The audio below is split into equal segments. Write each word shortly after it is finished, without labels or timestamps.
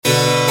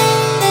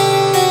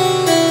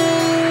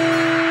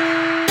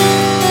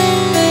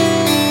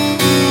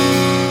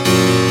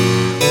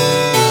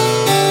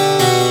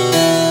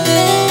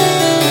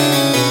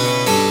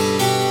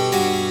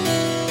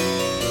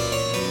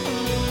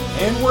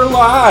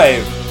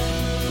live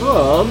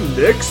from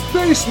Nick's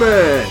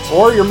basement.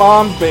 or your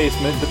mom's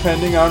basement,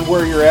 depending on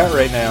where you're at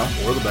right now.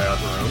 Or the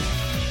bathroom.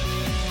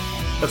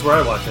 That's where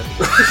I watch it.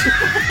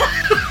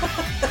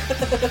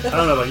 I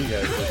don't know about you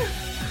guys,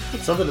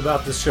 but something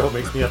about this show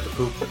makes me have to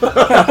poop.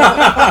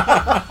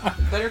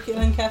 Better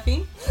than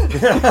caffeine?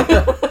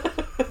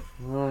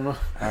 All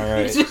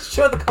Right. You just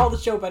call the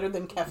show better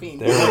than caffeine.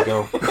 There we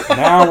go.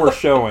 Now we're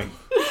showing.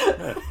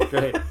 Yeah,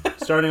 great.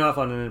 Starting off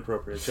on an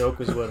inappropriate joke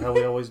is how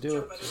we always do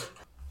it.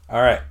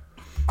 All right.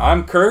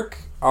 I'm Kirk.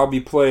 I'll be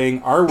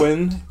playing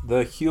Arwen,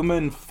 the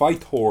human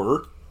fight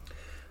whore.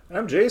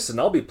 I'm Jason.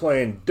 I'll be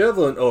playing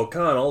Devlin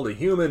O'Connell, the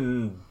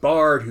human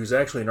bard who's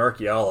actually an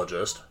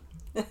archaeologist.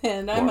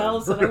 And I'm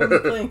Allison. I will be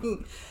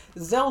playing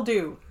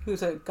Zeldu,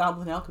 who's a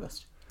goblin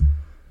alchemist.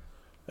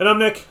 And I'm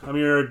Nick. I'm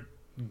your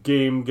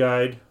game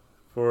guide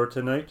for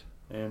tonight.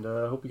 And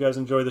I hope you guys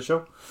enjoy the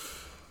show.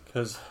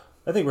 Because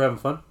I think we're having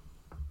fun.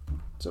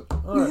 So,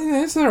 all right.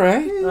 Yeah, it's all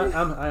right.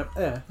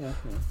 Yeah.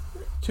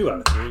 2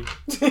 out of 3.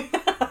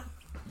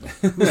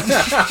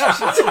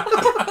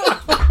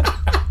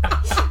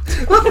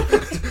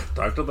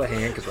 Talk to the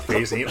hand because the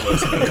face ain't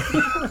listening.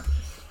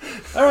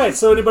 All right,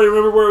 so anybody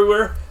remember where we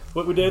were?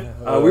 What we did?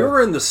 We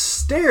were in the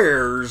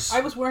stairs.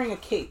 I was wearing a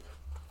cape.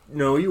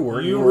 No, you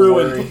weren't. You were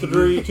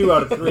ruined 2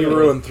 out of 3. You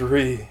ruined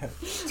 3.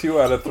 2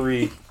 out of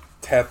 3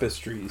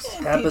 tapestries.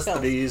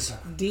 tapestries.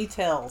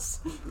 Details.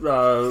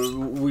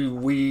 We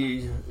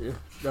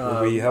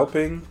Were we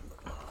helping?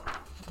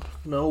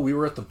 No, we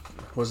were at the.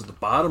 Was it the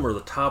bottom or the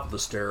top of the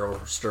stairwell?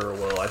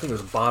 I think it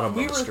was the bottom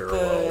We of were the at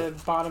stairwell.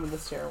 the bottom of the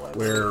stairwell.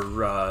 Where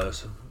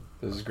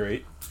This is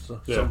great.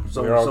 Yeah.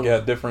 We all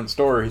got different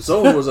stories.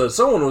 someone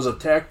was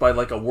attacked by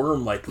like a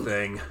worm-like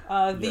thing.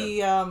 I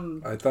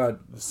thought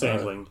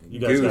Sandling. You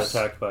guys got Goose.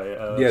 attacked by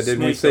Yeah, did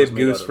we snake save that was made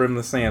Goose out of- from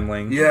the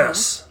Sandling?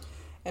 Yes.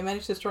 I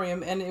managed to destroy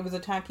him, and it was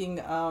attacking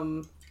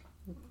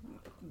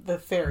the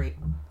fairy.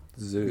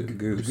 Goose. The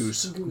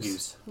goose.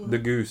 Goose. The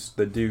goose.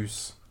 The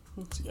deuce.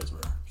 You guys were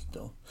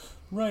still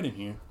right in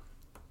here.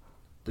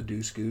 The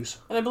deuce goose.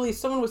 And I believe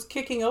someone was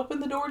kicking open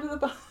the door to the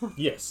bottom.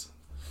 Yes.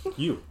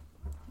 You.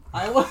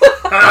 I was.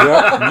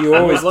 Yep, you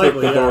always Most keep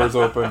likely, the yeah. doors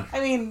open.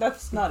 I mean,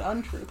 that's not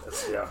untrue.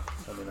 Yeah.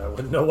 I mean, I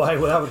wouldn't know why I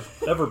would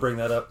ever bring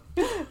that up.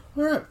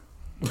 All right.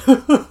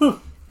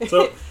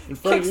 So, in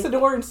front Kicks of the you.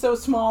 door and so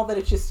small that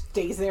it just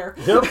stays there.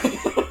 Yep.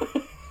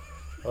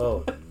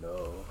 Oh,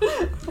 no.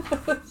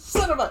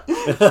 Son of a...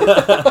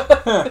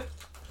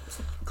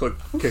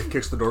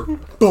 Kicks the door.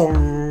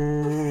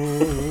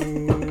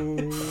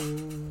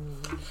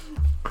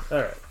 All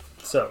right.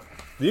 So,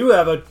 you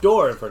have a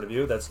door in front of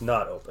you that's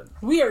not open.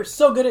 We are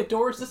so good at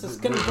doors, this is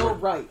going to go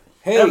right.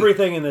 Hey,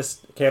 Everything in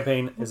this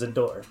campaign is a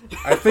door.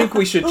 I think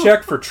we should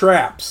check for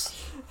traps.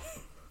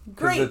 Because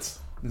Great. it's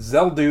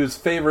Zeldu's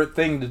favorite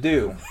thing to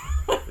do.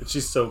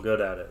 She's so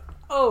good at it.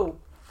 Oh,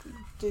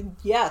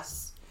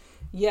 yes.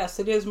 Yes,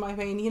 it is my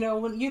main. You know,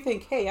 when you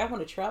think, hey, I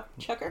want a trap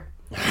checker,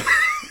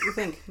 you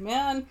think,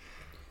 man,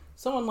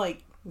 someone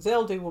like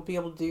Zeldu will be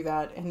able to do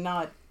that and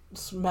not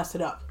mess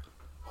it up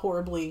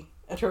horribly,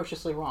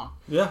 atrociously wrong.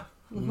 Yeah.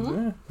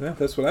 Yeah,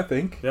 that's what I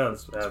think. Yeah.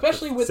 That's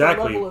Especially with the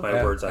exactly level of-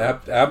 my words. I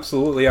have.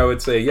 Absolutely, I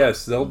would say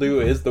yes.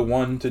 Zeldu is the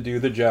one to do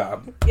the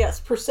job. Yes,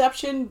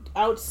 perception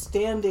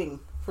outstanding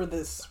for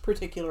this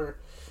particular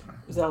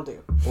Zeldu.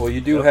 Well, you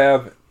do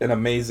have an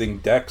amazing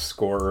dex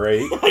score,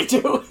 right? I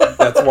do.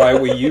 That's why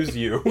we use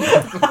you.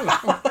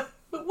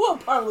 We'll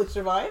probably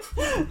survive.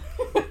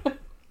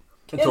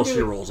 Until do she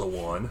it. rolls a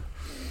 1.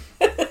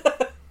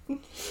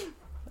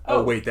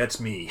 Oh, wait, that's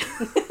me.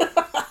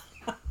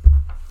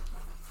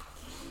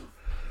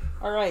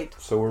 All right.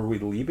 So, were we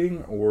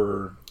leaving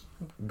or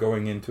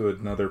going into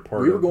another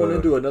part? We were going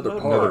into another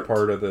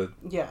part. of the.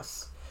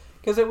 Yes.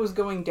 Because it was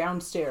going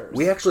downstairs.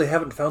 We actually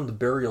haven't found the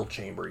burial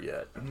chamber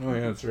yet. Oh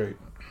yeah, that's right.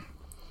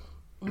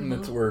 And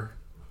that's where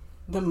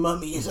The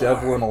mummies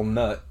Devlin will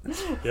nut.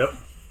 Yep.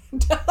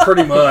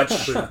 Pretty much.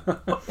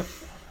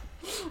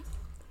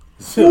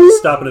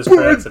 Stopping his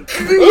tracks and.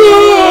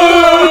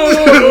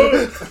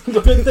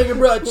 The big thing I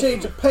brought a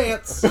change of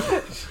pants.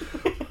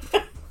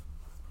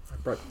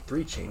 I brought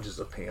 3 changes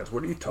of pants.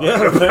 What are you talking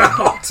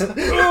about?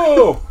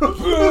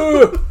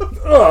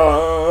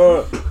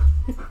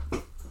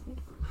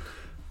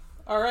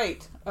 All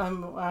right.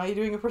 Are you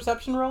doing a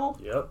perception roll?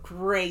 Yep.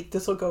 Great.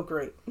 This will go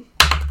great.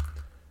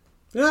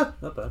 Yeah,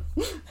 not bad.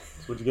 So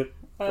what'd you get?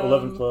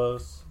 11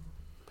 plus.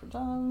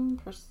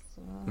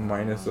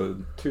 Minus a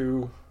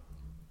 2.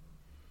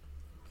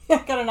 Yeah,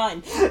 I got a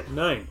 9.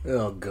 9.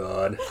 Oh,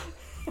 God.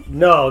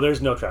 No,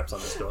 there's no traps on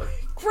this door.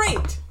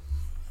 Great.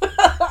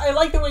 I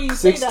like the way you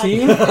say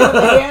 16? that. And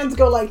the hands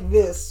go like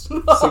this.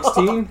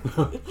 16?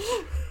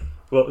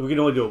 Well, we can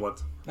only do it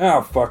once.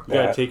 Oh, fuck You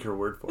gotta that. take her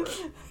word for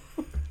it.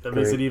 That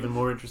makes it even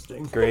more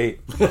interesting. Great.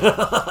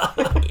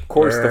 Of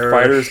course, the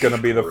fighter's gonna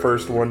be the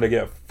first one to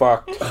get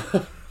fucked.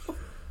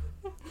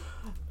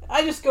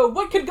 I just go,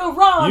 what could go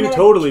wrong? You And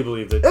totally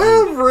believe that.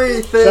 You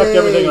Everything! checked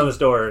everything on this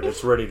door and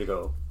it's ready to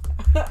go.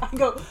 I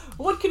go,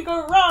 what could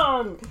go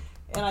wrong?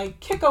 And I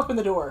kick open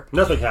the door.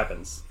 Nothing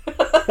happens.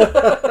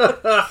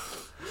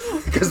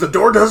 Because the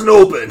door doesn't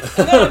open.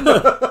 And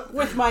then,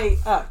 with my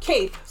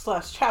cape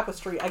 /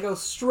 tapestry, I go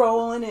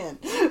strolling in.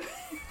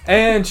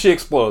 And she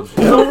explodes.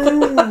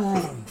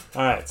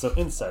 Alright, so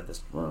inside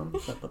this room.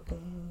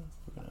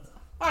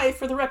 I,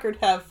 for the record,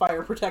 have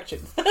fire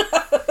protection.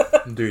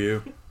 Do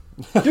you?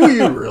 Do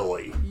you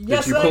really?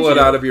 Yes, Did you I pull it do.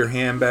 out of your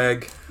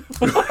handbag?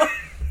 1,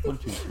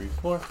 2, 3,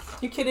 4.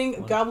 You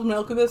kidding? Goblin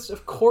Alchemist?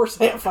 Of course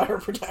I have fire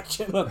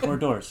protection. Look, more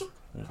doors.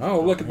 Oh,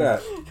 look at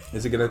that.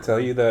 Is it going to tell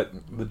you that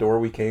the door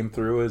we came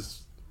through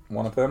is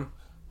one of them?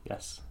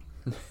 Yes.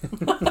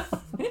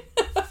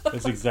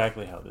 That's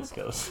exactly how this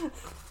goes.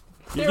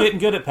 You're getting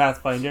good at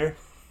Pathfinder.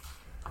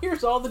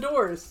 Here's all the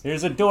doors.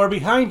 Here's a door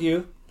behind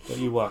you that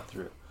you walk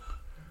through.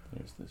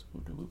 There's this.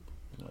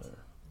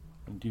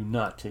 And do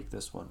not take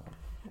this one.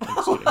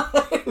 Just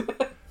kidding.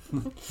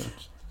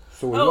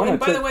 So we Oh, wanna and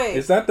by the way-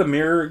 is that the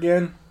mirror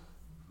again?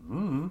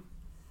 Mm-hmm.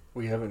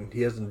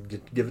 He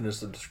hasn't given us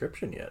the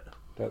description yet.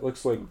 That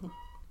looks like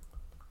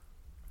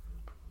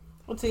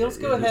Let's see, let's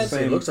go It ahead.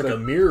 same- looks like a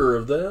mirror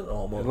of that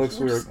almost. it looks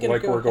We're just gonna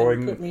like go we're ahead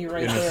and going put me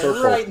right in a there,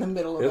 circle. right in the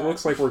middle of It that.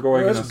 looks like we're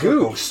going Oh, in a that's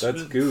circle. Goose.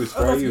 That's Goose.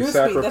 Oh, Why are that's you Goose Feet,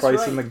 that's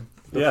sacrificing right.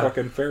 the Yeah.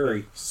 fucking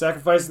fairy?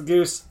 Sacrifice the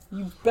goose.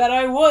 You bet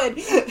I would.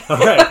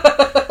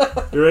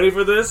 Alright. You ready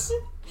for this?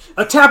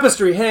 A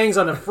tapestry hangs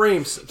on a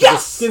frame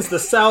against the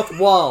south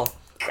wall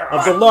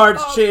of the large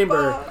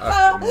chamber.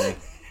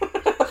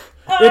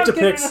 It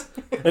depicts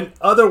an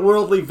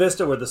otherworldly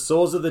vista where the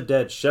souls of the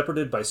dead,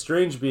 shepherded by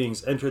strange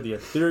beings, enter the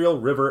ethereal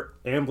river,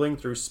 ambling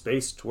through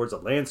space towards a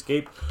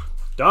landscape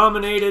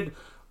dominated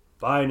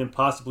by an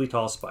impossibly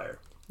tall spire.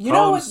 You know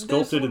Columns what?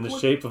 sculpted in the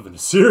shape of an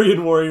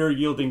Assyrian warrior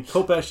yielding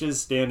kopeshes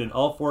stand in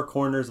all four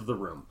corners of the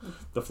room.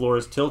 The floor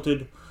is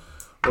tilted,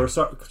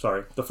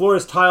 the floor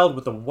is tiled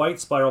with a white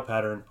spiral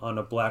pattern on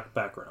a black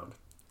background,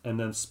 and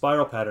then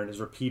spiral pattern is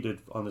repeated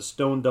on the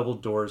stone double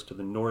doors to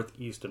the north,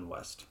 east, and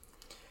west.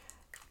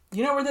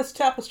 You know where this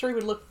tapestry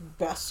would look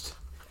best?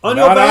 On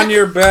your Not back? on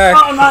your back.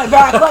 On my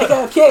back like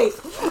a cape.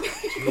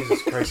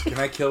 Jesus Christ, can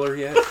I kill her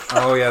yet?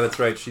 Oh yeah, that's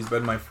right. She's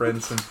been my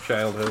friend since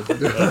childhood.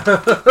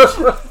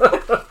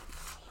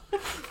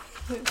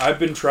 I've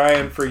been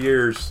trying for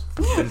years.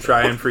 There's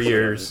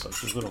like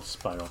this little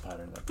spiral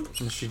pattern that goes.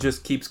 And she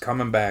just keeps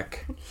coming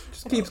back.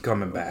 Just keeps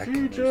coming back.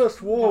 He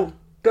just won't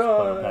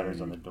Spiral die.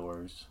 patterns on the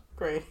doors.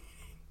 Great.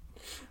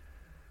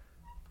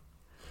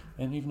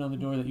 And even on the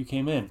door that you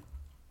came in.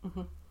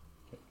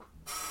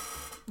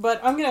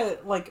 But I'm gonna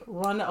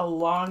run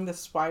along the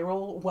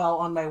spiral while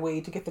on my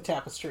way to get the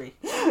tapestry.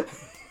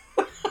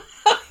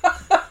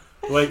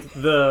 Like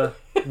the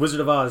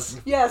Wizard of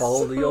Oz. Yes.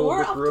 Follow the old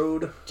we're brick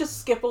road. Just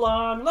skip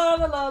along. La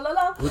la la la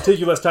la. It would take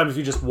you less time if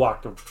you just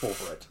walked over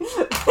it.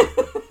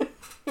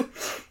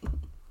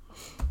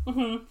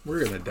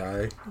 We're gonna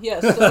die.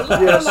 Yes.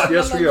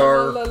 Yes, we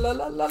are.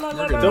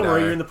 Don't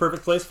worry, you're in the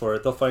perfect place for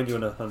it. They'll find you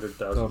in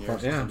 100,000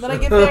 years. Yeah. Then I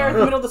get there in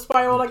the middle of the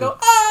spiral and I go,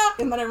 ah!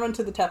 And then I run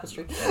to the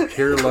tapestry.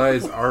 Here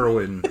lies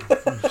Arwen.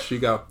 She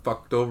got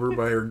fucked over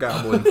by her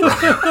goblin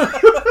friend.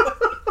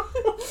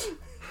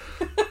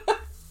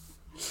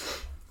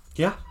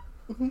 Yeah.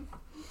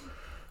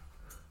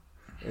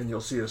 And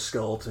you'll see a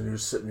skeleton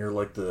who's sitting here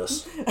like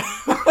this.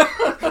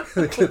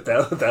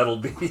 That'll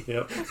be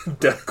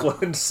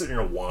Declan sitting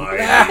here.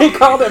 Why? He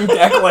called him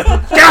Declan.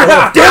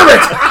 God damn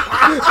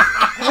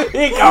it!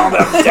 He called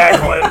him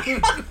Declan.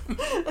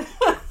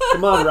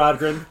 Come on,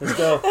 Rodgren. Let's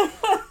go.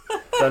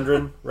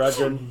 Dundren,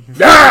 Rodgren.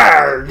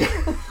 Darg!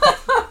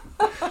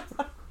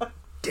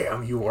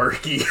 Damn you,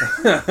 Arky.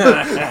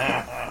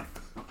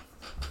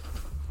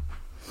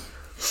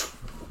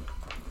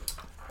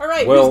 All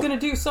right, Well- who's going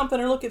to do something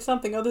or look at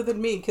something other than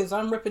me? Because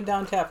I'm ripping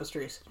down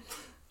tapestries.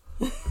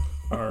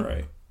 All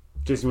right.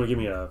 Jason, you want to give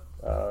me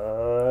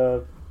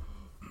a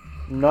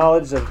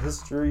knowledge of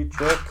history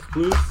check,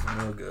 please?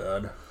 Oh,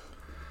 God.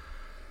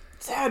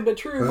 Sad but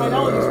true. My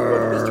knowledge of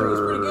history is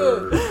pretty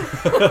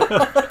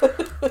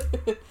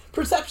good.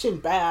 Perception,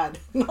 bad.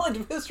 Knowledge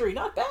of history,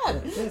 not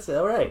bad. That's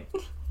all right.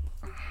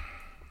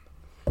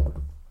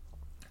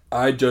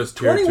 I just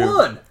here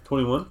 21!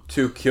 21?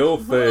 to kill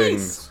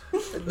things.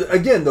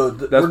 Again, though,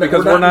 That's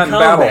because we're not in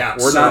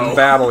battle. We're not in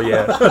battle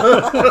yet.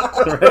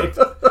 Right.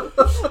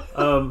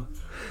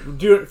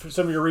 Do it for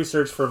some of your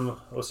research from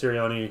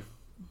Osiriani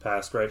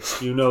past, right?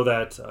 You know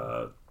that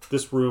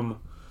this room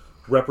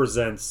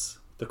represents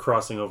the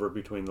crossing over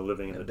between the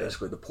living and the dead.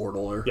 Basically, the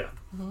portal there. Yeah.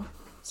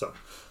 So,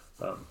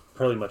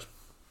 probably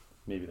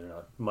maybe they're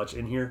not much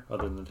in here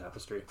other than the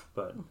tapestry,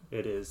 but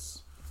it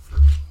is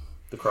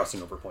the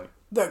crossing over point.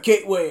 The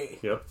gateway.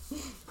 Yep.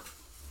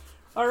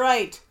 All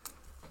right.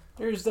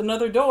 There's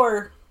another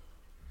door.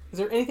 Is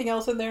there anything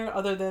else in there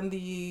other than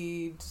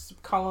the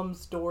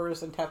columns,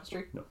 doors, and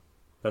tapestry? No.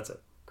 That's it.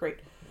 Great.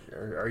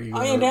 Are you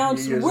I gonna-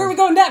 announce, you guys- where are we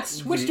going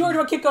next? Which door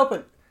do I kick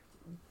open?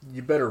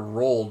 You better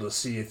roll to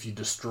see if you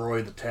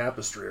destroy the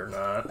tapestry or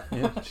not.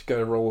 Yeah, she's got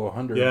to roll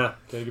 100. Yeah.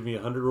 Can you give me a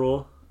 100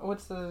 roll?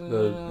 What's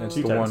the... It's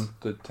Two the tens. one,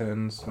 the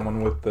tens, the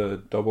one with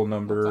the double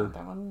number.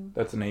 That one.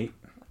 That's an 8.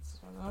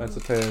 That's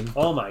a 10.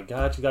 Oh my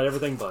god, you got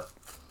everything but.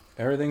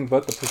 Everything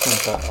but the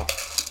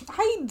percentile.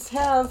 Hides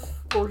have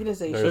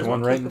organization. There's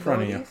one right in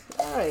front of you.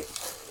 Alright.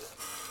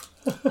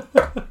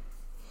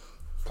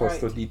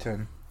 Plus Right. the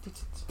D10.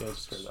 Yeah,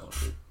 just grab that one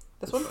too.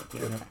 This one?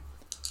 Yeah.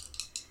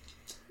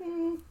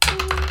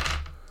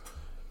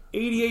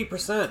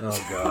 88%.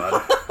 Oh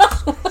God.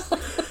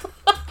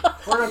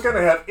 We're not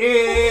gonna have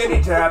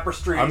any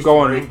tapestries. I'm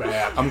going bring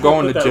back. I'm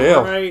going to Put that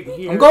jail. right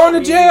here. I'm going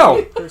to jail.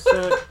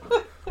 88%.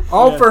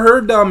 All Yeah. for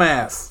her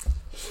dumbass.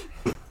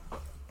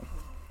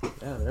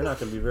 Yeah, they're not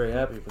going to be very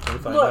happy if they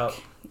find Look,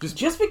 out.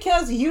 just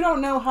because you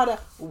don't know how to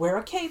wear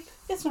a cape,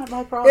 it's not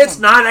my problem. It's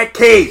not a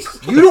cape.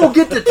 You don't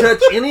get to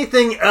touch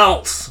anything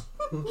else.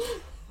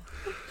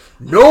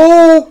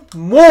 No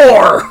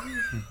more.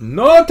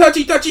 No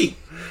touchy.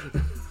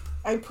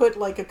 I put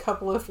like a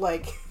couple of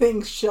like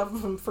things,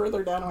 shove them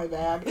further down my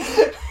bag.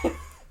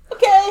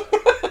 Okay.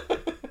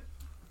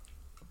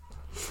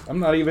 I'm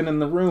not even in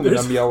the room and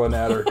I'm yelling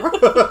at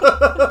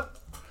her.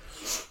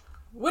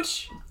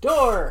 Which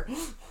door?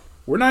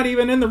 We're not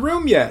even in the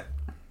room yet.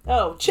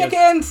 Oh,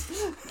 chickens!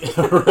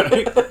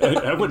 Right?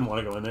 I wouldn't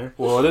want to go in there.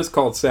 Well, it is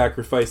called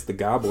Sacrifice the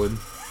Goblin.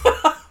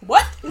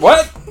 What?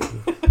 What?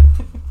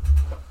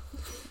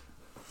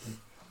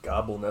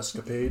 Goblin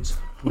escapades.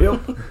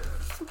 Yep.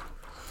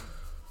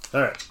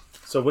 Alright.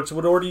 So what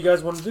order do you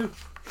guys want to do?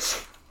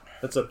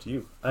 That's up to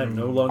you. I am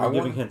no longer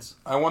giving hints.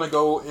 I want to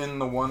go in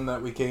the one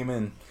that we came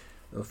in.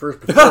 The first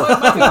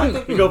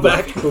You go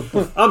back.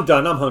 I'm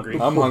done. I'm hungry.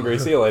 I'm hungry.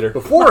 See you later.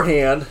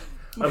 beforehand,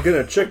 I'm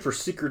gonna check for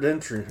secret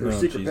entry or Oh,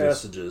 secret Jesus.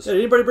 passages. Did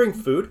anybody bring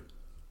food?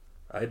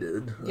 I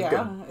did.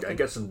 Yeah, I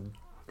got some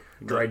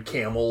dried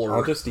camel or.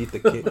 I'll just eat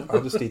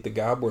the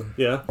goblin.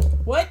 Yeah.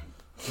 What?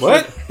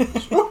 What?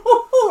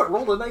 I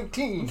rolled a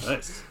 19.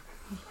 Nice.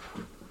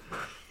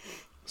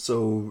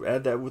 So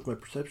add that with my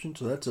perception,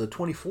 so that's a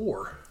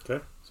 24.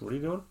 Okay. So what are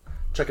you doing?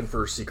 Checking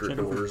for secret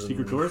Checking for doors.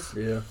 secret doors?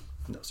 Yeah,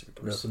 No secret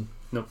doors. nothing.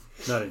 Nope.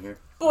 Not in here.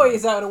 Boy,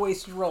 is that a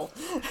wasted roll.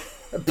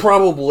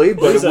 Probably,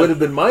 but it would have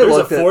been my There's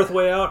luck. a fourth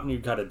way out, and you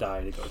gotta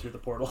die to go through the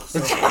portal. So.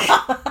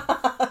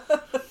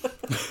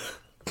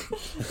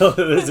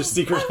 There's a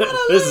secret.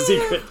 There's a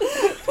secret.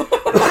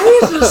 Why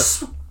is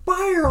this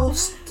spiral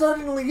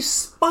suddenly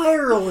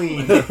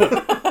spiraling?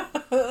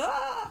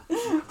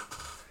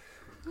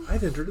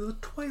 I've entered the There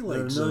twilight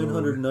are zone.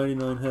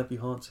 999 happy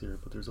haunts here,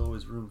 but there's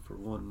always room for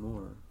one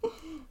more.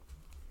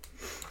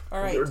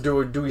 All right. Do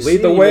we see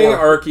Lead the any way, more,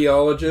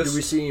 archaeologist. Do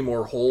we see any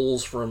more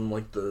holes from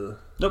like the?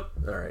 Nope.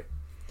 All right.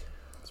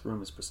 This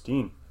room is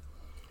pristine.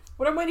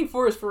 What I'm waiting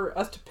for is for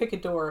us to pick a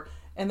door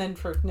and then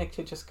for Nick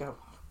to just go.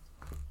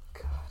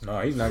 No,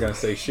 he's not going to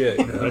say shit.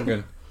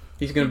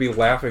 He's going to be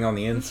laughing on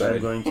the I'm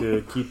inside. going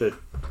to keep it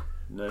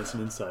nice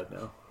and inside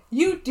now.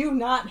 You do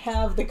not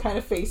have the kind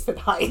of face that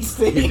hides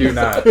things. You do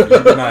not. You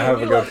do not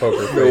have a good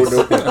poker face.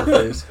 No poker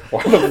face.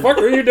 Why the fuck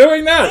are you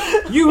doing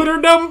that? You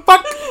little dumb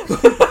fuck! I'm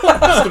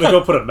just gonna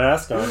go put a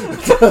mask on.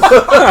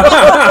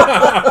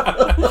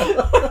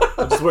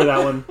 I'll just wear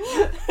that one.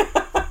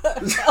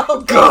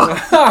 Oh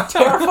god,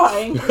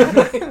 terrifying.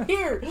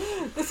 Here,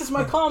 this is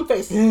my calm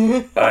face.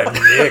 I'm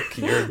Nick,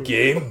 your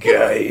game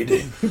guide.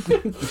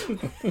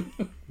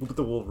 We'll put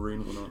the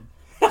Wolverine one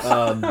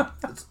on.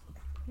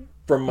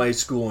 From my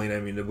schooling, I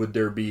mean, would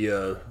there be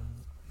a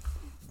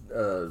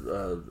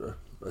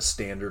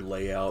standard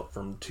layout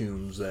from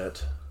tombs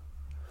that?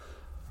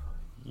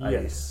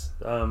 Yes.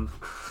 The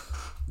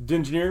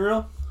engineering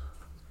roll?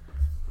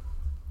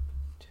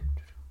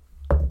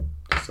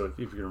 So if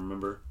you can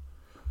remember.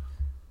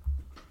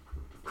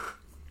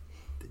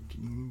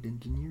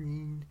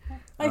 Engineering.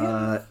 I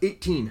have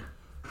 18.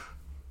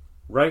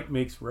 Right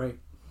makes right.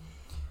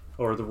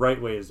 Or the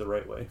right way is the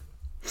right way.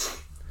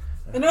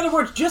 In other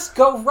words, just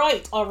go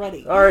right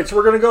already. All right, so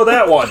we're gonna go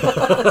that one.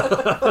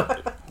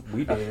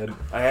 We did.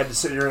 I had to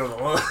sit here and.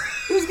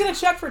 Who's gonna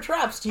check for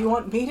traps? Do you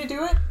want me to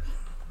do it?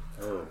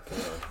 Oh, God.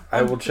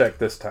 I will check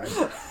this time.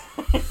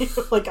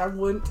 Like I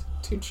want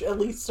to at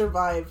least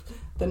survive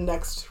the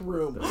next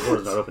room. The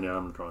door's not open yet.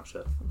 I'm gonna try and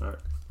shut. Alright.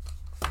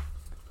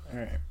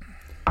 Alright.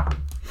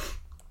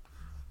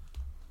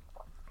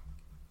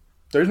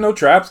 There's no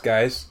traps,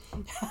 guys.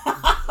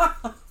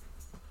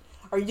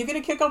 Are you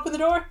gonna kick open the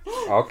door?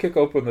 I'll kick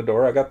open the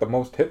door. I got the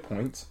most hit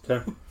points.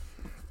 Okay.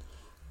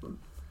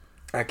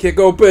 I kick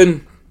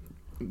open.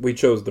 We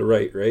chose the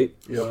right?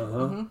 Yep.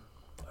 Uh-huh.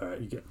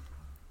 Alright,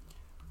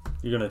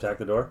 you're gonna attack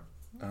the door?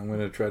 I'm going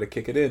to try to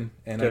kick it in,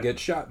 and I Okay. get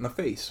shot in the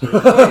face.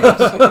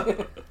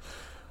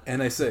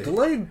 And I say,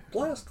 Delayed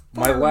blast.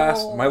 my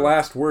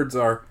last words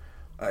are,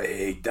 I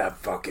hate that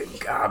fucking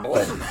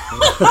goblin.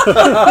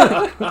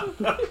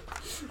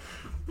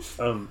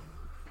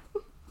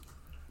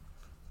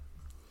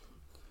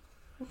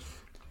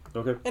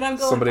 Okay. And I'm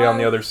going. Somebody on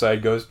the other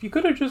side goes, you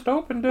could have just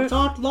opened it. It's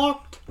not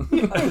locked.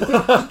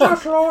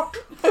 That's locked.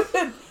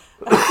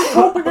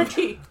 Open the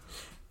key.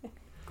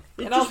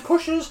 It And I'll- just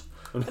pushes.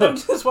 I'm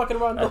just walking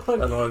around I going.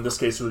 don't know. In this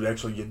case, it would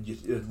actually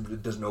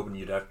it doesn't open.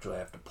 You'd actually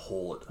have to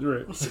pull it.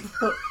 You're right.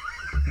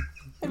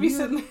 I'd be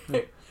sitting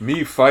there.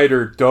 Me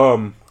fighter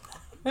dumb.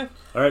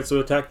 Alright, so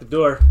attack the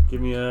door.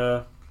 Give me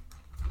a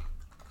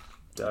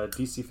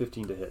DC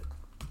 15 to hit.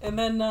 And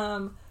then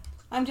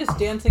I'm just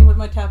dancing with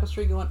my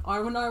tapestry going,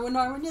 Arwen, Arwen,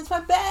 Arwen is my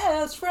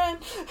best friend.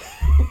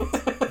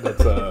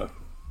 That's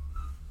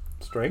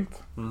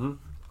strength. Mm-hmm.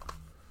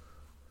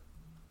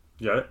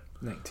 You got it?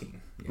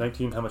 19. Yeah.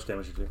 19. How much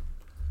damage you do?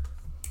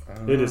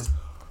 It is...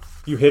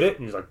 You hit it,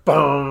 and you're like,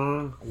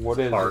 boom! What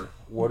is hard.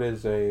 What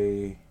is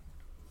a...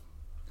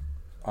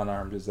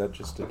 Unarmed? Is that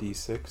just a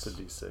D6? It's a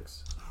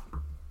D6.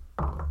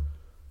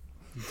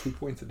 2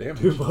 points of damage.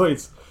 2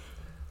 points.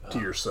 To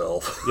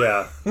yourself.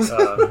 Yeah.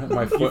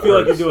 My You foot feel like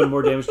you're hurts. doing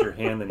more damage to your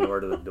hand than you are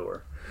to the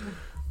door.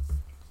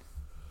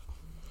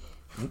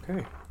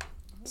 Okay.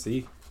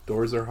 See?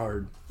 Doors are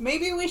hard.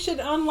 Maybe we should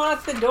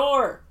unlock the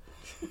door.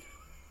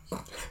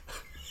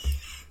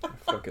 I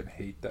fucking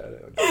hate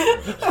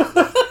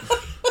that.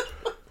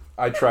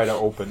 I try to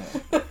open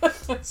it.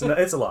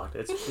 It's locked.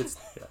 It's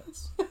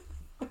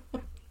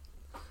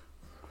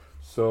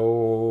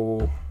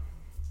So...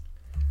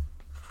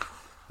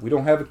 We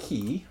don't have a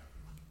key.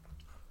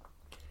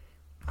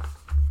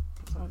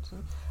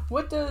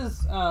 What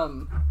does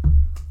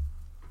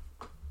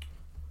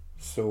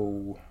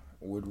So...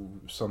 Would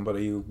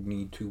somebody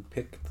need to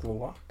pick the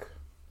lock?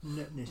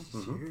 Not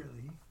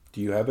necessarily.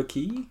 Do you have a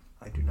key?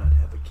 I do not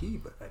have a key,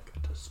 but I've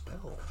got a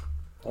spell.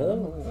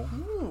 Oh.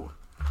 Ooh.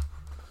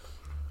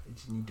 I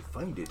just need to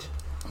find it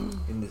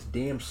in this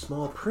damn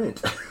small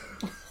print.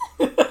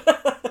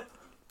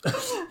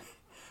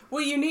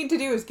 What you need to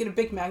do is get a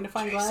big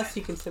magnifying glass so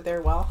you can sit there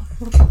a while.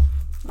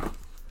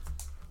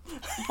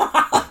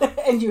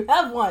 And you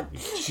have one.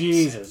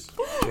 Jesus.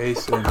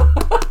 Jason.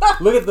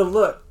 Look at the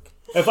look.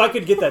 If I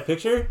could get that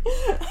picture,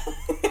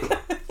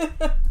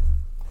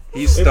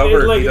 He's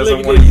stubborn. like- He doesn't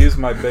like want to this. use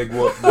my big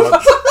whoop.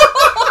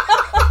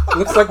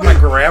 Looks like my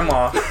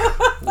grandma.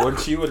 When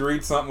she would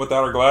read something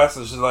without her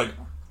glasses, she's like,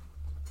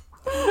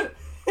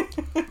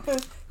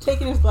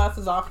 Taking his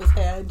glasses off his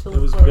head to look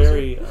it was closer.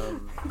 very...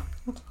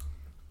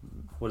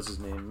 what is his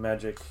name?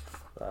 Magic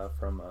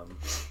from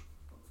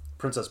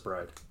Princess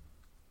Bride.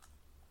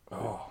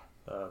 oh.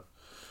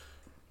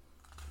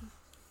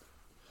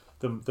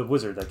 The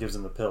wizard that gives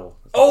him the pill.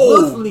 Oh!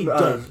 Lovely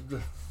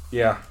done.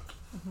 Yeah.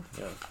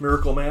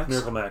 Miracle Max?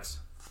 Miracle Max.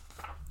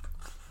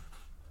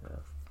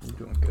 You're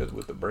doing good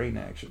with the brain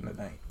action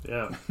tonight.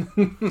 Yeah.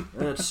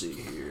 Let's see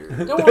here.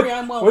 Don't worry,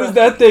 I'm well What is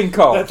rested. that thing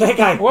called? That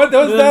guy. What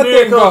was The that thing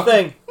miracle called?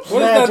 thing. What is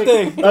that Magic-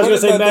 thing? I was What going to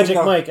is say that thing Magic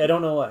called? Mike. I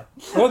don't know why.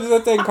 What is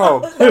that thing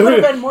called? That would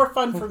have been more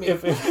fun for me.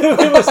 If it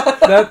was...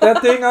 that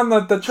thing on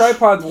the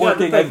tripod's Yeah, the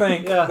working, thing, I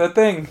think. yeah. The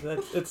thing.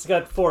 It's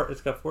got four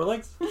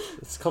legs.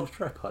 It's called a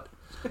tripod.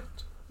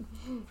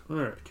 All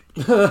right.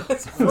 Yeah,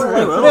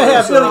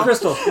 Billy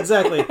Crystal.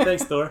 Exactly.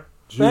 Thanks, Thor.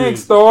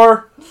 Thanks,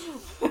 Thor.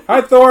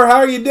 Hi, Thor. How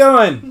are you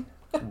doing?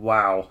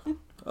 Wow.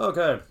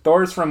 Okay.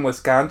 Thor's from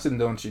Wisconsin,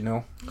 don't you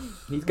know?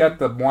 He's got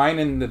the wine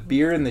and the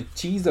beer and the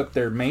cheese up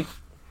there, mate.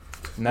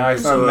 Now I'm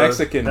So,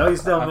 Mexican. Now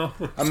he's down,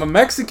 man. I'm a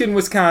Mexican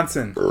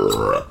Wisconsin.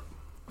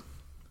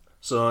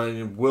 So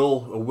a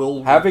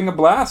will Having a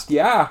blast,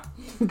 yeah.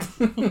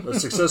 a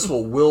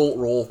successful will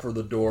roll for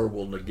the door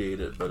will negate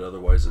it, but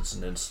otherwise it's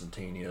an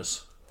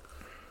instantaneous.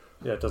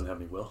 Yeah, it doesn't have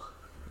any will.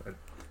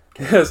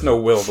 There's no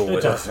will to It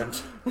live.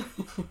 doesn't.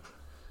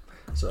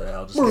 So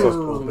I'll just cast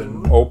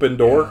open. Open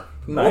door.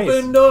 Nice.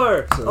 Open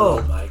door.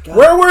 Oh my god.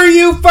 Where were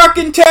you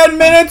fucking 10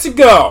 minutes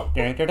ago?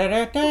 You didn't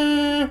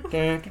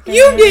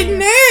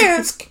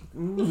ask.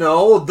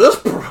 No,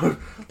 the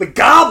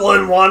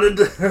goblin wanted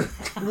to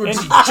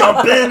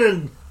jump in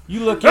and.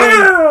 You look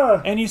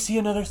in and you see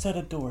another set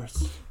of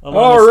doors.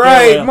 All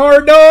right,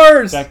 more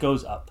doors. That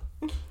goes up.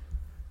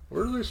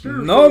 Where are they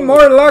stairs? No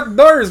more locked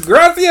doors.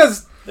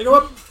 Gracias. They go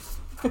up.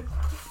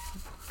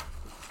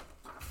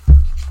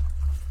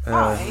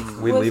 Alright.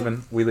 We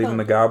leaving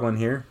the goblin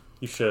here.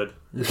 You should.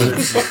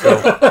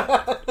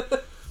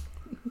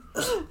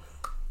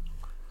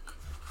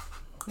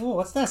 Oh,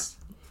 what's this?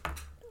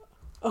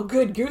 Oh,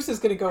 good. Goose is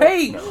going to go.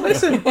 Hey,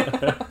 listen.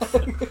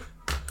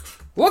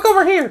 Look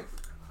over here.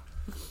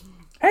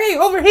 Hey,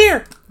 over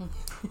here.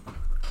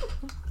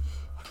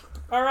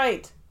 All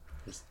right.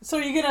 So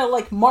you're going to,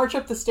 like, march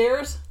up the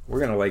stairs? We're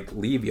gonna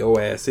leave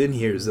your ass in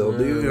here, so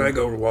dude. I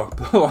go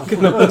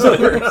walking up the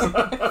stairs.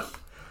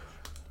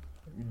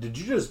 Did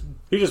you just?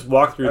 He just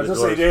walked through I was the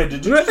gonna door. say,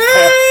 did you just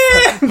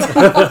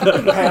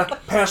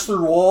pass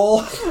through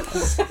wall?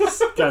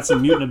 Got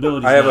some mutant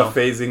abilities I have now. a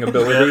phasing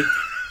ability.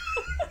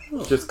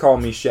 Just call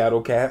me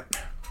Shadow Cat.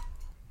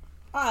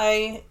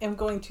 I am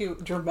going to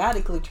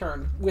dramatically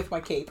turn with my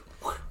cape.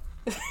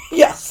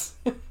 Yes.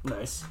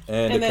 Nice.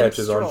 And And it then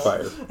catches on stroll.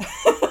 fire.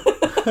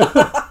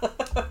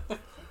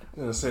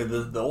 I'm gonna say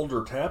the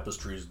older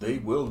tapestries, they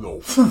will go.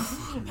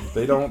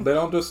 They don't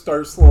just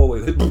start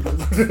slowly. I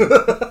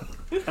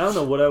don't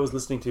know what I was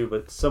listening to,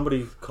 but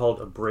somebody called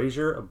a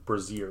brazier a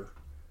brazier.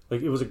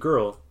 Like, it was a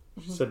girl.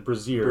 She said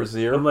brazier.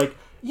 Brazier? I'm like,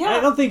 Yeah. I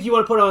don't think you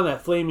want to put on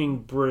that flaming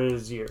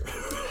brazier.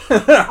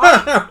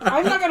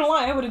 I'm not gonna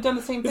lie, I would have done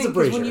the same It's thing a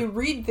because when brazier. you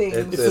read things,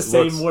 It's the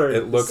same word.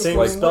 It looks Same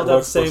like spelled out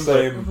looks the the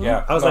same same.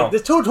 Yeah, I was no. like,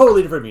 there's two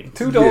totally different meanings.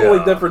 Two totally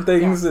Yeah. different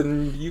things,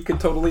 and you could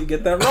totally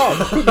get that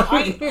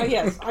wrong.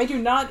 yes, I do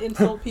not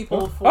insult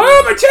people for.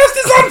 Oh, my chest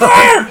is on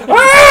fire!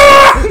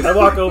 Ah! I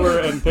walk over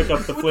and pick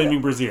up the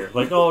flaming brazier.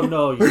 Like, oh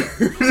no, you...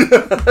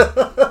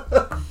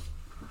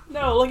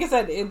 No, like I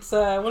said, it's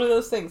one of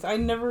those things. I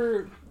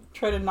never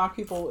try to knock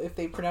people if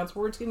they pronounce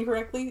words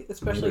incorrectly,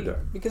 especially Neither do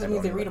I. because it I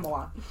means they don't read either. them a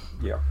lot.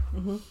 Yeah.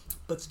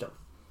 but still.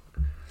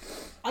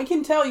 I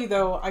can tell you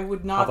though, I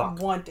would not Havok.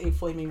 want a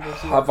flaming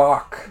brazier.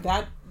 Havok.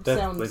 That That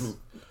sounds.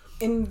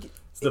 flaming-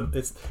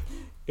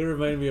 It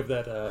reminded me of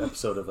that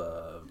episode of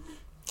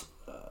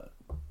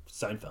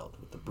Seinfeld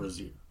with the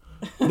brazier.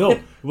 No,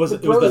 it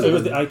wasn't. It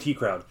was the IT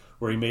crowd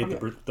where he made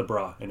the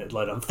bra and it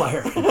light on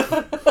fire.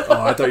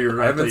 Oh, I thought you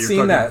were. I haven't seen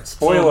talking- that.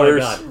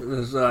 Spoilers.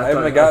 Oh my I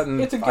haven't gotten.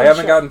 It's a good I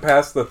haven't show. gotten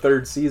past the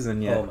 3rd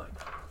season yet. Oh my god.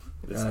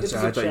 It's a I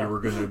good thought show. you were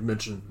going to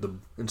mention the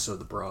instead of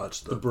the bra, it's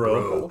the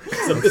Bro. bro.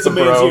 It's a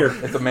man's Bro, ear.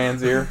 it's a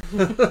man's ear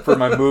for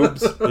my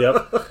boobs.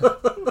 Yep.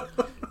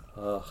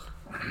 All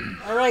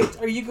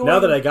right, are you going? Now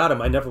that I got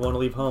him, I never want to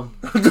leave home.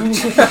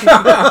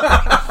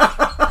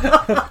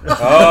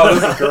 Oh,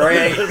 this is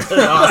great.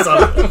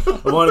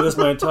 Awesome. I wanted this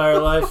my entire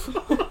life.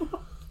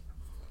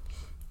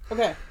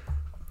 Okay.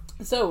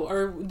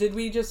 So, did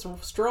we just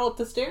stroll up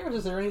the stairs?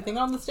 Is there anything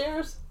on the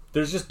stairs?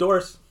 There's just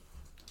doors.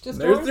 Just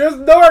There's doors?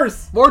 just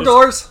doors. More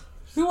doors.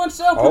 Who wants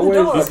to open Always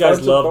the door? These guys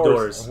bunch of love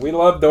doors. We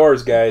love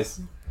doors, guys.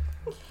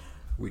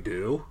 We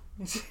do.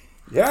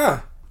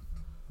 Yeah.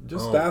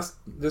 Just Oh. ask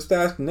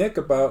Nick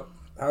about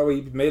how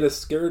he made us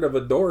scared of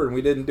a door and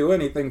we didn't do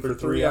anything for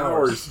 3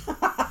 hours.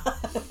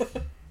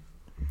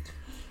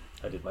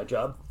 I did my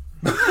job.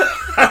 All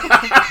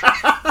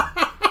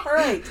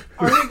right.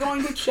 Are we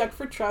going to check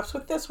for traps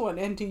with this one?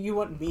 And do you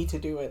want me to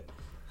do it?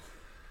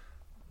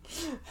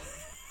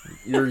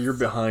 You're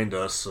behind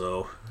us,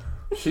 so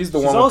She's the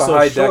She's one with the also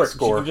high short. deck She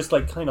score. can just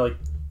kind of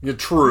you're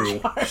true.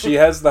 She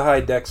has the high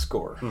deck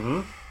score.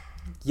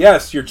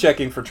 Yes, you're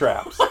checking for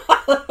traps.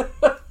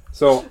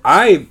 So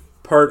I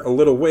part a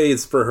little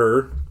ways for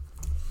her,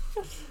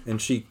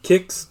 and she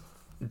kicks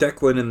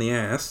Declan in the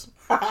ass.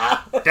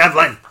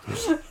 Devlin.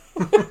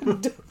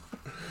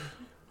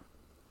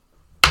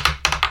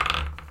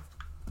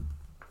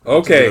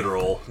 Okay, Good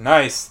roll.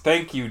 nice.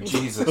 Thank you,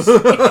 Jesus.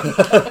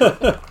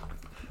 16.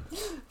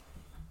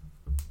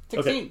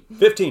 Okay.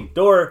 15.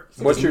 Door.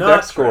 What's Does your not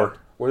deck score? trap.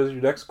 What is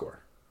your deck score?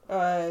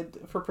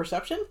 For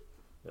perception?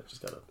 Yeah,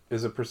 just gotta.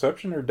 Is it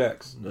perception or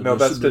dex? No,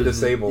 that's to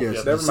disable.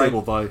 Yes, Never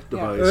disable mind.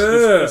 device.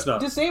 It's not.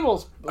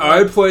 Disables.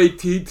 I play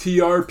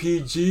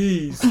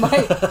TTRPGs.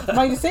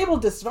 My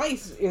disabled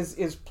device is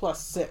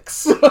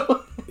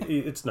 +6.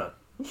 It's not.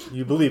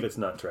 You believe it's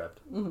not trapped.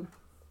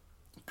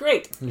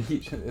 Great.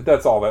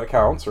 That's all that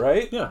counts,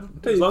 right? Yeah.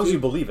 As long as you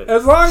believe it.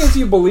 As long as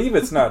you believe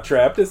it's not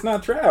trapped, it's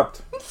not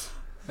trapped.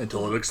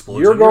 Until it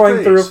explodes. You're in your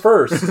going through face.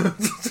 first.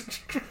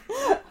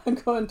 I'm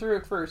going through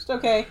it first.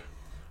 Okay.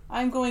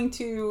 I'm going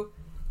to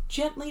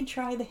gently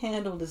try the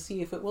handle to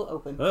see if it will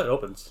open. It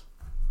opens.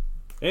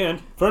 And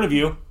in front of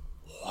you.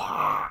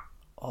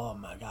 Oh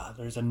my god,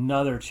 there's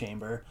another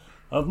chamber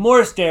of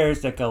more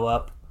stairs that go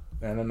up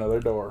And another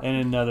door. and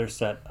another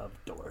set of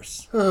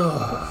doors. You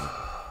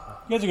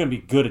guys are going to be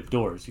good at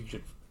doors. You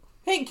should.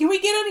 Hey, can we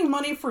get any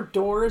money for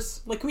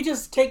doors? Like, can we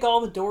just take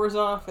all the doors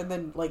off and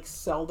then, like,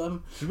 sell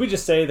them? Should we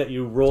just say that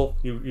you roll?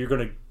 You're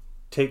going to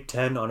take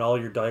 10 on all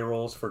your die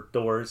rolls for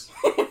doors.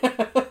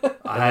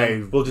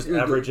 We'll just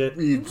average it.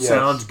 Yes,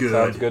 Sounds good.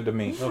 Sounds good to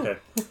me. Okay.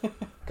 'Cause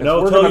And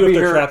I'll we're tell gonna you if be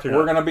they're here. trapped or not.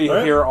 We're gonna be All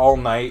right? here all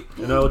night,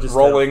 And I'll just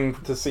rolling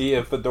to see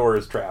if the door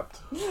is trapped.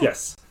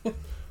 Yes.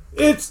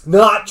 It's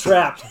not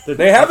trapped.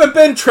 They haven't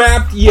been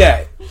trapped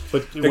yet,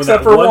 But when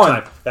except that for one.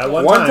 time. That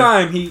one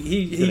time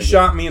he gonna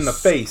shot me in the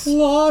face.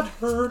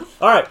 Slaughtered.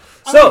 All right.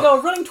 I'm going to So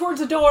go running towards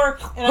the door,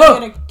 and I'm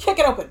going to kick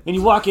it open. and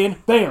you walk in.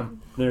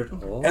 Bam. There.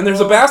 And there's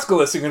a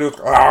basilisk. You can do.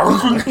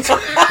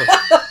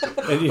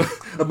 And you,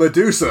 A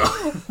Medusa.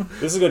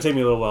 this is going to take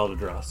me a little while to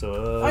draw.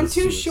 So I'm let's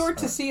too see this. short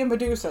to see a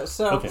Medusa,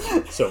 so Okay.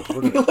 So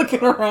we're you're going to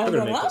looking around.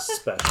 make going, this "Ah."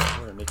 special.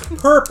 We're going to make it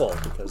purple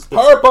because this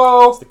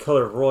Purple. is the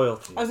color of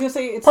royalty. I was going to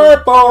say, it's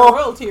Purple. a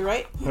royalty,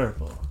 right?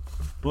 Purple.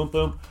 Boom,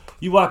 boom.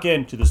 You walk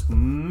into this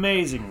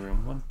amazing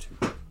room. 1,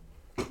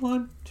 2.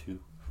 1, 2.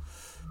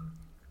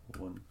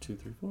 1, 2,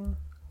 3, 4.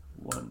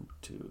 1,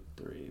 2,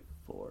 3,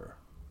 4.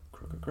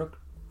 Crook, crook.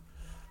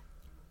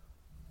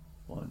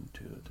 1,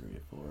 2, 3,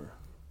 4.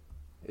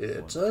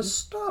 It's a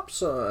stop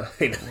sign.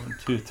 1,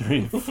 2,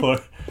 3, 4.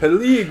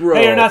 Peligro.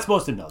 Hey, you're not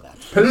supposed to know that.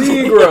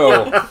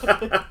 Peligro.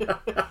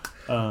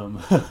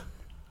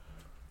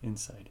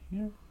 Inside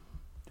here.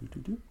 Do, do,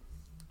 do.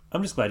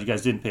 I'm just glad you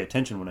guys didn't pay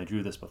attention when I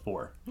drew this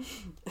before.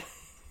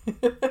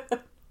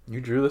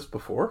 You drew this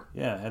before?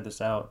 Yeah, I had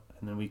this out,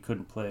 and then we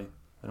couldn't play.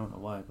 I don't know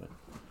why, but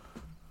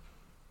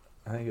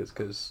I think it's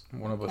because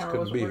one of us Camera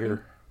couldn't wasn't be working?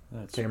 here.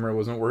 that's Camera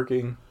wasn't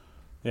working.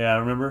 yeah. I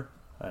remember.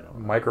 I don't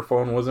know.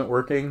 Microphone wasn't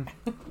working.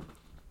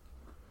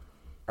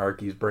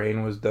 Arky's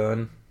brain was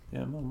done.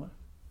 Yeah,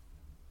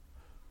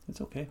 It's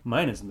okay.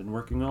 Mine hasn't been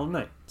working all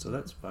night, so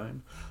that's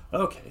fine.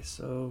 Okay,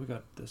 so we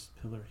got this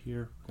pillar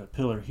here. We got a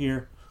pillar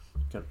here.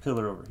 We got a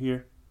pillar over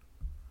here.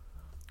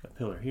 Got a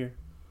pillar here.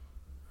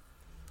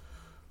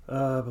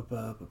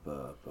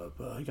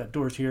 You got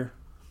doors here.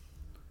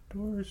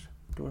 Door.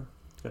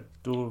 Got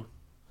door.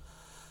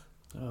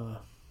 A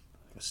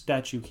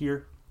statue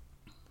here.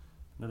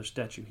 Another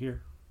statue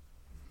here.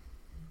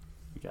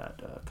 We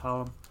got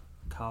column.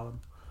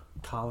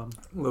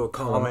 Little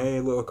column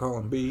A, little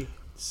column B.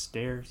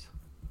 Stairs.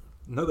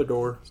 Another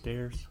door.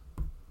 Stairs.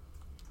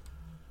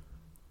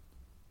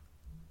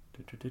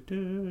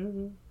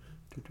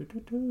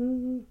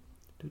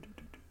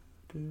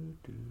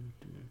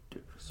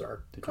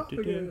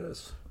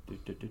 Sarcophagus.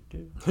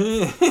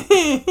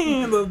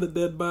 I love the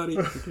dead body.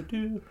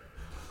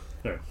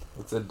 There.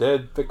 It's a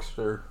dead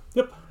fixture.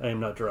 Yep. I am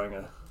not drawing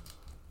a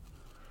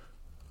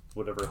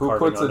whatever. Who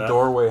carving puts on a that.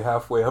 doorway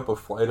halfway up a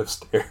flight of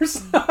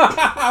stairs?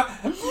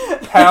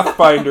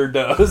 Pathfinder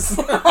does.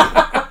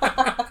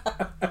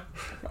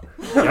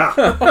 Yeah.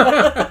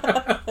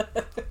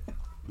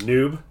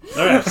 Noob.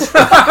 All right.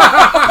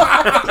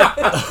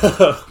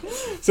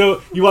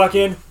 So you walk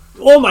in.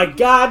 Oh my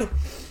god.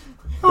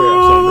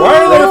 Why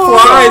are there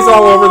flies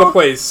all over the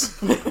place?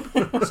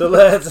 So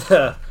let's.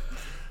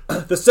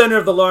 The center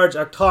of the large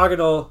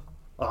octagonal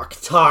room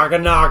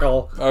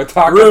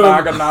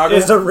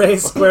is a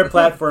raised square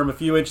platform a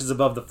few inches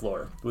above the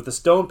floor, with a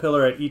stone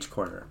pillar at each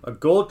corner. A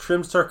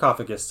gold-trimmed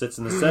sarcophagus sits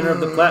in the center of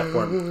the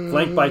platform,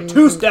 flanked by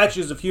 2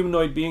 statues of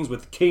humanoid beings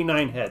with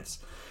canine heads,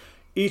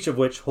 each of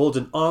which holds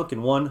an ankh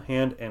in one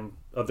hand and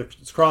of the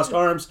crossed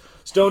arms.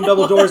 Stone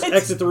double doors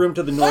exit the room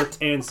to the north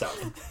and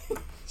south.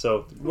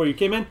 So where you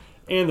came in,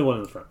 and the one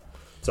in the front.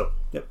 So,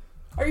 yep.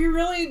 Are you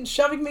really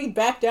shoving me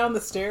back down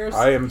the stairs?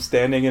 I am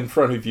standing in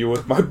front of you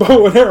with my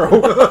bow and arrow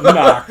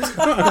knocked.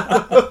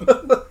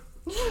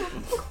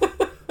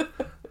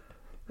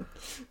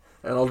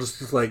 And I'll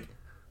just like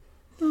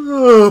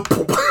faint.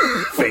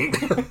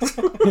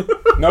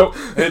 Nope,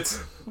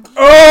 it's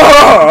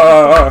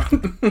And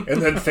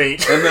then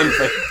faint. and then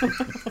faint.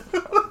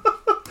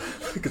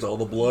 Because all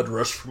the blood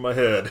rushed from my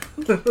head.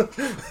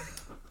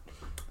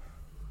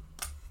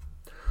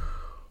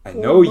 I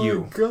know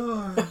you.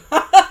 God.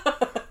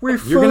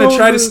 You're gonna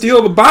try to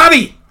steal the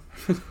body.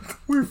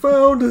 We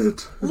found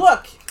it.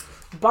 Look,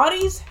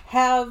 bodies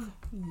have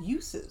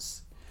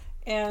uses,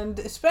 and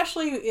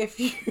especially if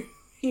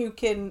you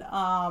can,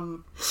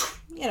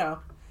 you know.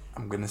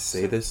 I'm gonna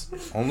say this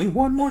only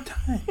one more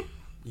time.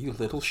 You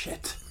little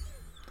shit.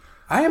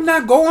 I am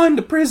not going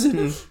to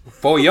prison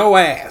for your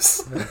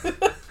ass.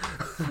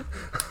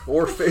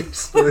 Or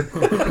face the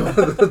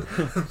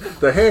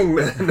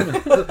hangman.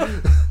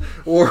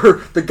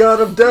 Or the god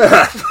of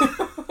death.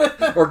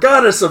 Or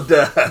goddess of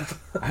death.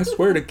 I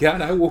swear to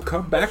God, I will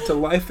come back to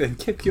life and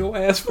kick your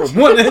ass from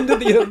one end of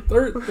the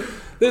other,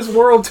 this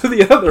world to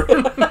the other.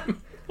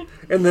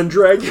 And then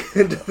drag you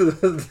into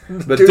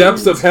The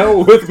depths of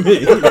hell with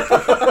me.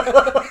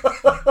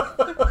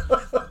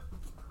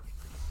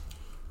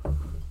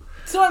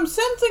 So I'm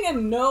sensing a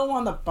no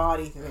on the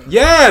body thing.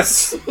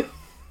 Yes!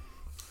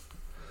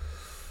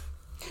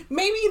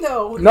 Maybe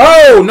though.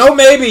 No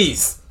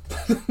maybes!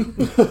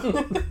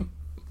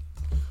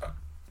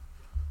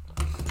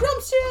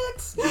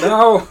 Drumsticks.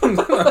 No!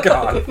 Oh,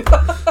 God.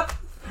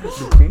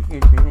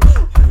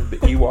 The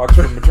Ewoks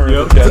from Return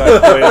of the Jedi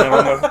playing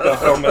on the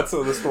helmets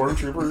of the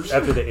stormtroopers.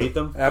 After they ate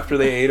them? After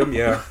they ate them,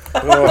 yeah.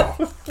 Oh.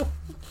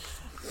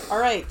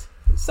 Alright,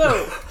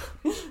 so.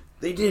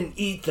 They didn't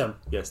eat them.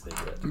 Yes, they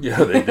did.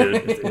 Yeah, they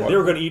did. They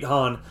were going to eat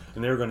Han,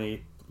 and they were going to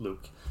eat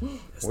Luke.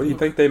 Yes, What do you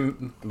think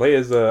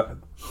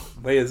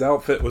Leia's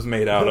outfit was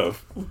made out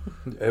of?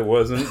 It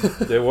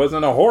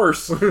wasn't a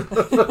horse.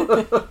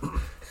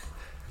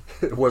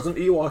 It wasn't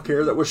Ewok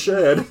hair that was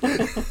shed.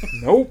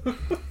 Nope.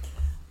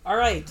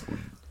 Alright.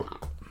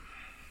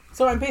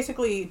 So I'm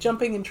basically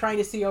jumping and trying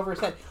to see over his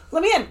head.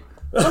 Let me in!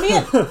 Let me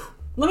in!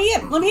 Let me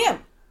in! Let me in!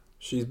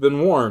 She's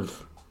been warned.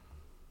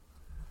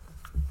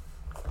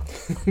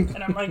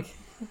 And I'm like,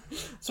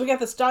 so we got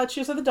the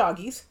statues of the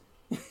doggies.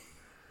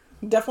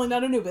 Definitely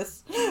not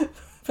Anubis,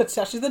 but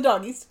statues of the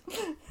doggies.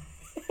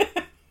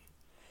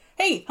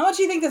 Hey, how much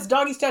do you think this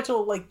doggy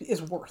statue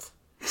is worth?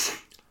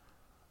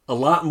 A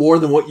lot more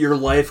than what your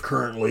life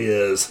currently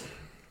is.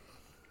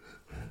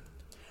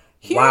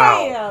 Here Wow. I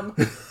am,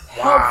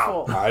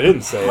 helpful, I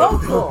didn't say it.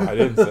 helpful, I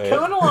didn't say it.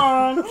 coming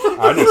along.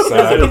 I just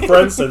said I've been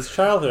friends since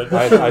childhood.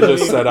 I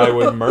just said I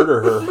would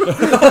murder her.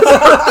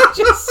 I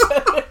just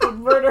said I would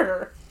murder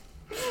her.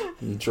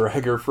 And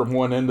drag her from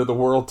one end of the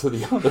world to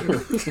the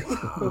other.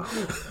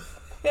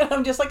 And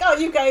I'm just like, oh,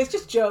 you guys,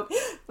 just joke.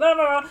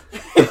 No.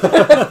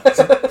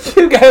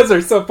 You guys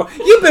are so fun.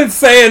 You've been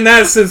saying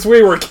that since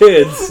we were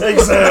kids.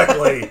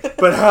 Exactly.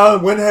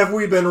 But when have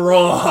we been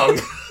wrong?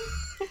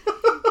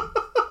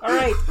 All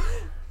right.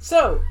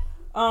 So,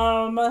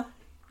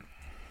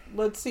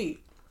 let's see.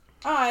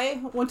 I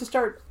want to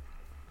start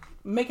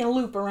making a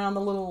loop around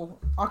the little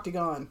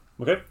octagon.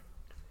 Okay.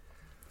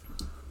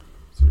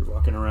 So you're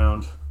walking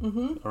around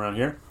around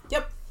here?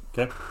 Yep.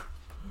 Okay.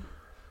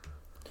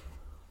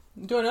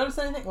 Do I notice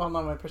anything? Well,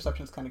 no, my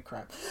perception's kind of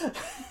crap.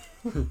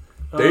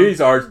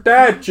 These are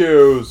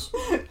statues.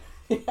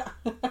 Yeah.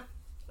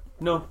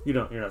 No, you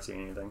don't. You're not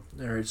seeing anything.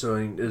 All right. So,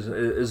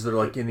 is there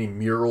like any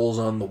murals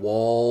on the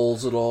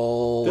walls at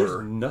all? There's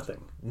or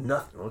nothing.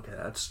 nothing. Okay,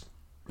 that's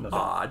Nothing.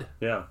 odd.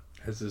 Yeah.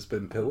 Has this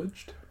been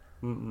pillaged?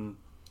 Mm-mm.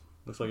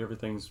 Looks like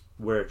everything's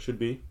where it should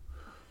be.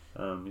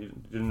 You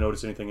didn't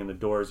notice anything in the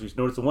doors. You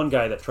noticed the one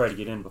guy that tried to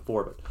get in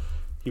before, but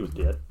he was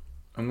dead.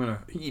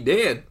 He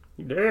did.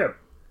 He dead.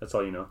 That's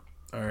all you know.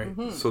 All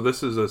right. So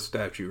this is a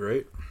statue,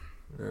 right?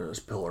 There's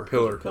pillar.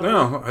 Pillar. Pillar.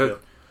 No.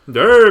 Yep.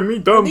 Damn, me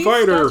dumb These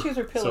fighter. statues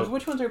are pillars. So,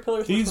 which ones are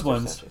pillars? These which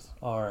ones are statues?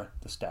 are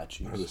the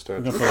statues. Are the We're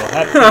statues. going to put a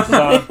happy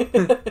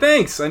faces on.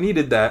 Thanks. I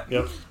needed that.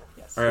 Yep.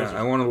 Yes. All right.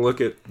 I want to look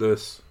at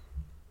this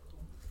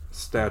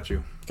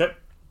statue. Okay.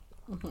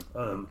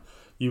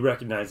 You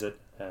recognize it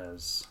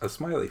as A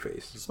smiley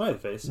face. a smiley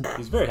face.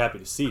 He's very happy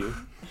to see you.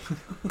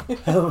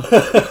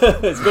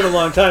 It's been a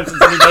long time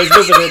since anybody's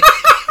visited.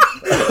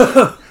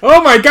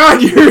 Oh my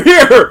God, you're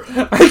here!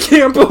 I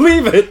can't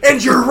believe it.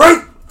 And you're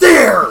right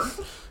there.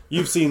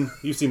 You've seen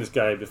this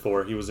guy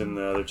before. He was in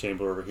the other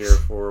chamber over here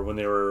for when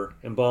they were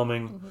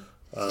embalming.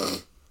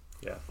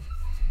 Yeah,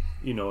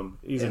 you know him.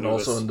 He's And a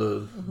nudist. also in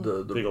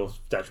the Big old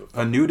statue.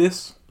 A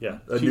nudist? Yeah,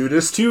 a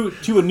nudist. Two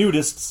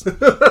nudists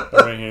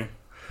right here.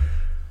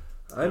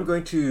 I'm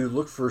going to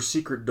look for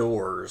secret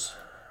doors.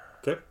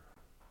 Okay.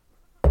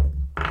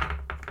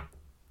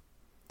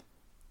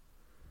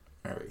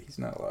 All right, he's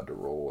not allowed to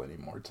roll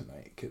anymore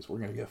tonight because we're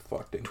gonna get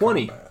fucked in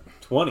 20. combat.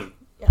 20.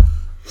 Yeah.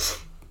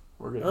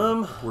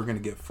 We're gonna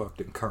get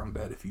fucked in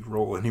combat if you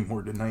roll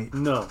anymore tonight.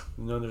 No,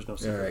 there's no All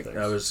secret right. things.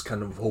 I was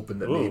kind of hoping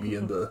that Ooh. maybe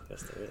in the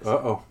Yes, there is.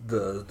 Oh.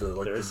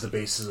 the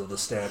bases of the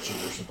statue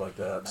or something like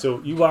that.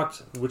 So you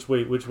walked. Which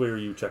way are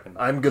you checking?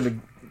 I'm gonna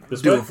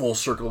This do way? a full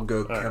circle and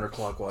go right.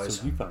 counterclockwise.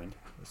 So you find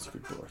a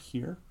secret door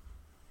here.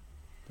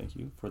 Thank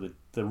you for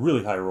the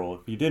really high roll.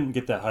 If you didn't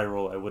get that high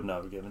roll, I would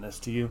not have given this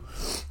to you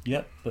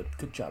yet. But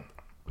good job.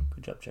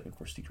 Good job checking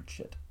for secret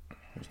shit.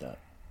 There's that.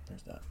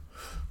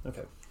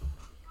 Okay.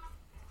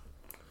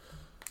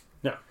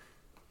 Now,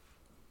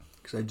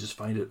 Because I just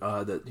find it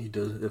odd that he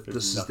does. If There's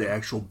this is nothing. the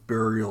actual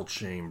burial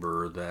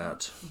chamber,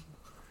 that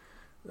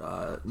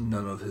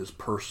none of his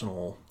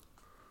personal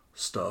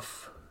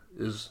stuff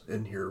is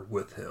in here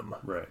with him.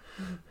 right.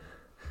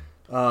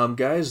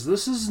 Guys,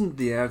 this isn't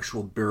the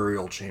actual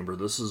burial chamber.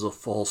 This is a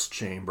false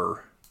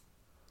chamber.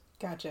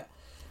 Gotcha.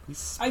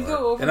 He's I smart.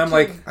 go over. And I'm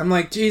to,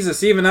 like,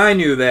 Jesus, even I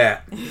knew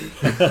that.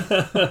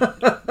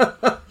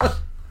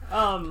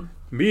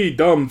 Me,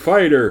 dumb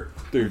fighter.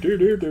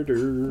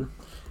 Do.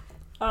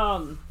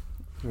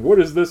 What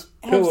is this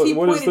pillar? he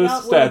What is pointed this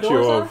out where the statue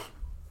doors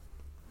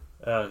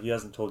of? He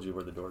hasn't told you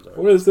where the doors are.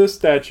 What is this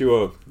statue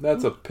of?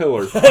 That's a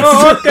pillar.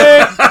 Oh,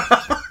 okay.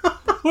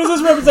 What does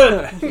this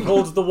represent? He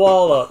holds the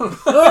wall up.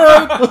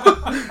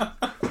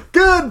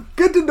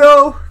 Good to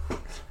know.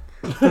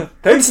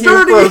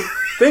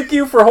 Thank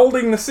you for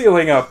holding the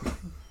ceiling up.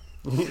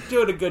 You're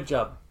doing a good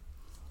job.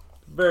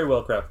 Very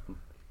well crafted.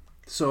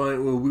 So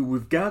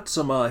we've got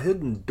some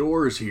hidden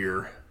doors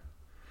here.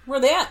 Where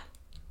they at?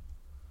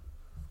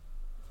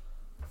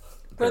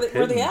 Where they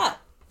hidden. at?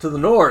 To the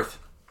north.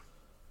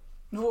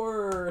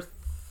 North.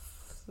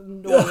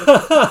 You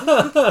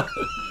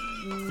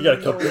got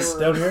a compass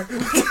down here?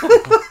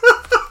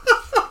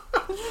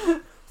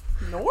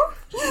 North?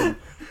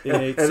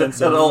 Innate And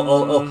sense of...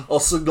 I'll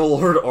signal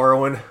over to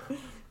Arwen.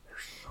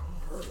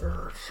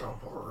 There's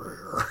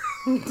somewhere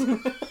here.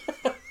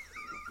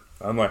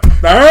 I'm like,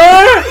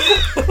 ah!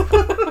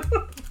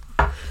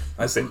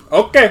 I say,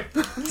 okay.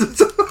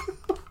 The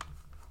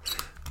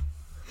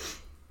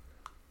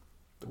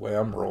way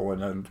I'm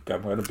rolling, I'm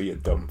going to be a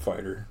dumb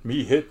fighter.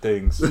 Me hit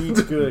things.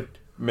 He's good.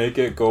 Make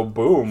it go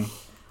boom.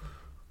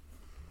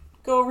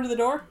 Go over to the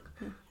door.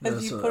 Have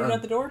Yes, you put it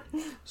at the door?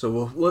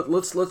 So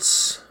let's.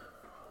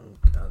 Oh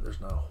God,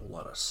 there's not a whole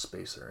lot of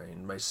space there. I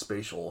mean, my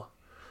spatial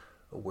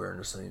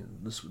awareness. I mean,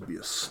 this would be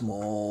a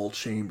small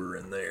chamber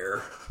in there.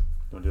 You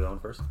want to do that one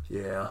first?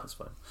 Yeah. That's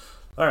fine.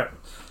 All right.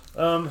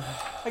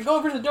 I go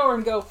over to the door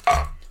and go.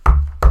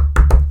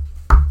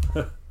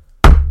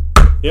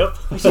 Yep.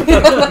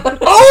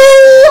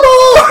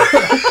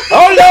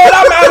 Oh Lord,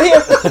 I'm out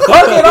here.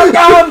 Okay, I'm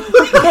gone.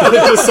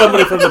 It's just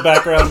somebody from the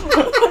background.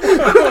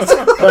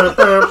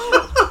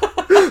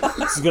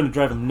 This is going to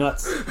drive him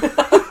nuts.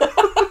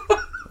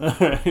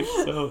 Alright,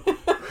 so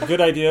good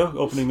idea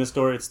opening this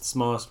door. It's the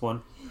smallest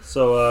one.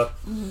 So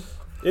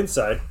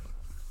inside,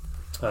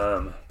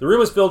 the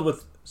room is filled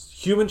with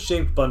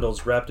human-shaped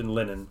bundles wrapped in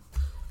linen.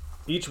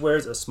 Each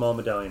wears a small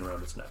medallion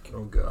around its neck.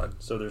 Oh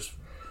God. So there's...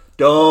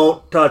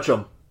 Don't touch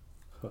them.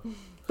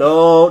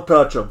 Don't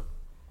touch them.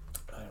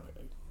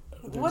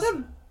 What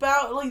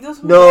about like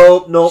this?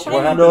 No. Shiny.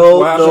 What happens? No,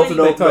 What happens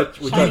no, if they no. touch?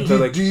 We Shiny. touch to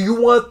like Do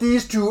you want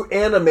these to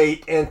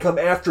animate and come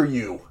after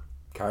you?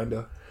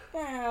 kinda.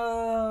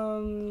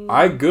 I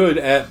I'm good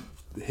at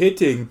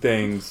hitting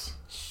things.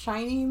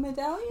 shiny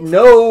medallion.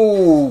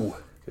 No.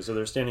 Okay, so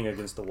they're standing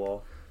against the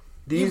wall.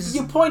 These.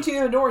 You point to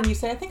the door and you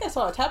say, "I think I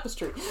saw a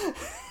tapestry."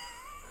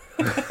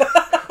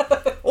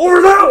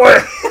 Over that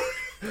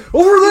way!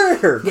 Over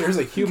there! There's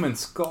a human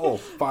skull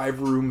 5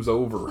 rooms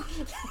over.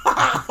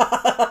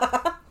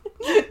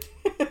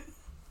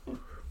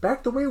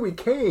 Back the way we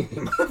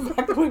came.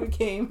 Back the way we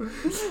came.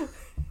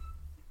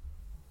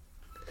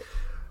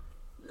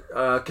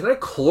 Can I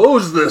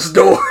close this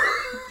door?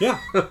 Yeah.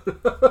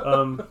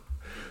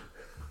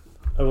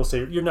 I will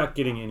say you're not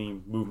getting any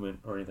movement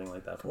or anything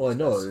like that. From Well, I this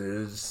know place. it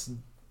is.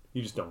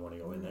 You just don't want to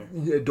go in there.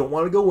 I don't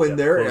want to go in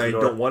there, close and the I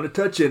door. don't want to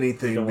touch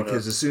anything don't wanna-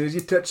 because as soon as you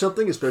touch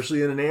something,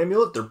 especially in an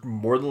amulet, they're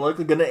more than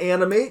likely going to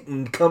animate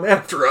and come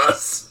after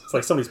us. It's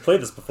like somebody's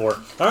played this before.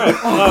 All right.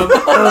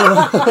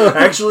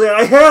 Actually,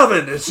 I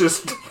haven't. It's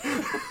just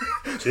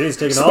Jeez,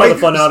 taking all the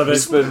fun out of it.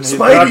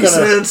 Spidey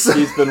sense.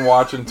 He's been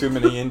watching too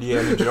many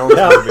Indiana Jones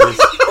Yeah. movies.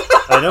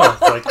 I know.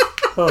 It's like,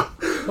 huh,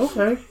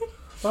 okay,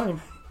 fine.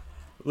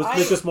 Let's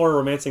make this more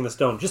romancing the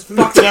stone. Just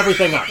fucking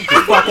everything up.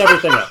 Just fuck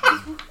everything up.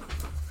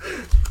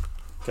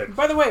 Okay.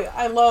 By the way,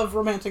 I love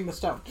Romancing the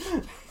Stone.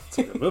 It's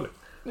a good movie.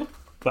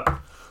 But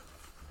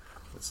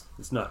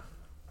it's not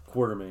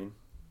Quartermain.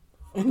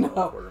 No.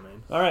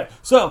 Quartermain. All right.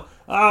 So,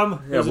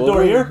 there's a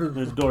door here.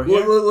 There's a door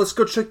here. Well, let's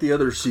go check the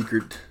other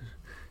secret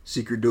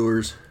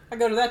doors. I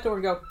go to that door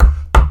and go,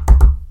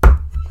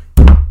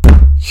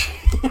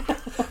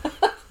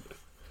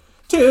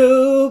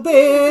 2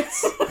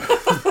 bits.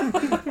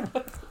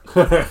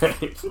 All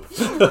right.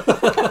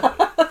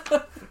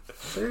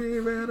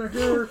 Save and a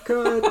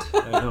haircut.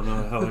 I don't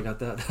know how I got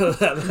that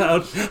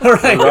out. All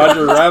right.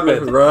 Roger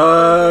Rabbit.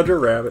 Roger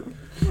Rabbit.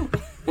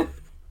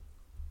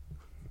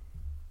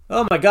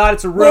 Oh my God!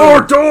 It's a room.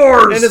 More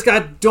doors! And it's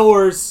got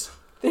doors.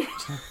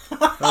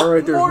 All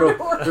right, there's More no...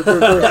 doors.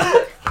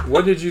 there's-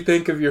 What did you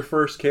think of your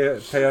first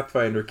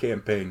Pathfinder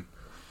campaign?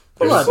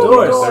 A lot of so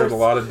doors. doors. There's a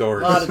lot of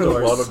doors. A lot of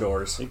doors. A lot of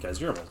doors. Hey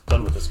guys, you're almost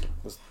done with this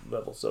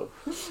level, so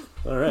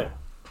all right.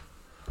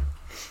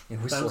 And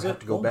we That still was have it?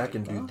 to go Oh back my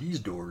and do God. these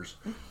doors.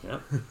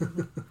 Yep.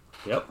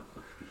 Yep.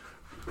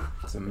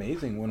 It's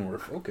amazing when we're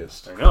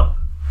focused. I know.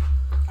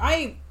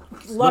 I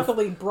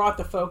luckily brought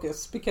the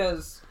focus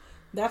because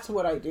that's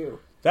what I do.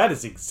 That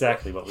is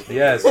exactly what we did.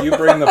 Yes, you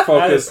bring the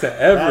focus to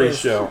every is-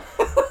 show.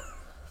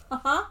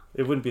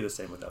 It wouldn't be the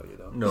same without you,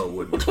 though. No, it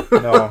wouldn't.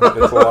 No,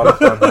 it's a lot of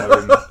fun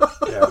having.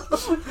 Yeah,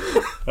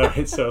 All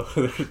right, so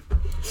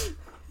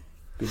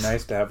be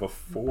nice to have a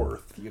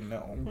fourth, you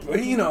know.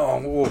 But, you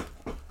know,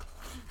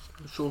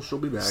 She'll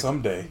be back.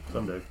 someday.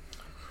 someday.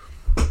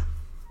 All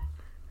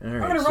I'm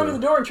right, going to run to the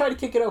door and try to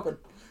kick it open.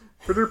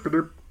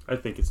 I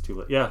think it's too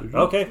late. Yeah.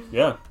 Okay.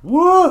 Yeah.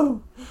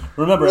 Woo!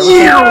 Remember,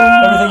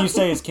 everything you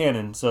say is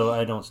canon, so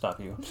I don't stop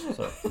you.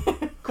 So.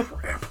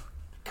 Crap.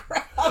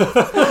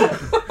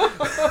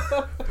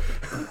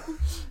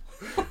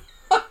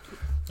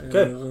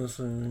 Okay.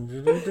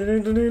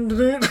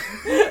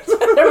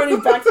 Everybody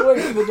backs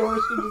away from the door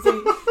as soon as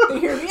they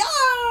hear me.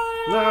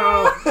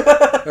 Ah!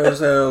 No.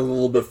 There's a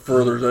little bit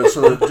further,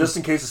 so that just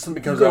in case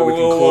something comes out, we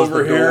can close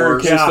over the here in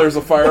doors. case Yeah. there's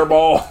a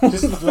fireball.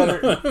 Just let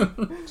her.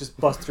 Just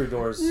bust through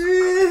doors.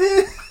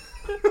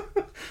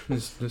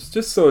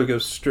 just so it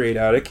goes straight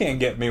out. It can't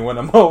get me when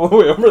I'm all the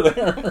way over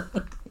there.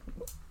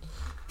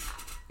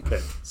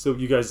 Okay. So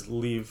you guys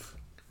leave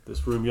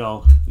this room,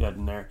 y'all. Yeah,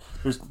 in there.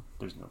 There's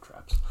no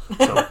traps.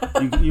 So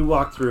you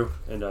walk through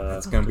and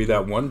It's gonna be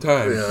that one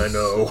time. Yeah, I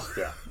know.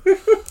 yeah.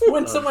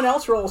 When someone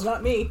else rolls,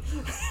 not me.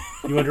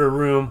 You enter a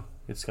room.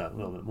 It's got a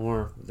little bit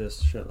more of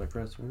this shit like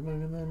rest.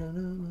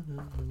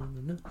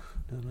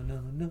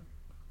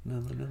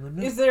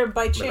 Is there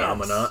by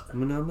chance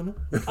Phenomena.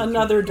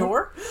 another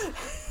door?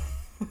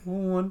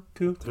 1,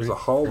 2, 3. There's a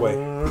hallway.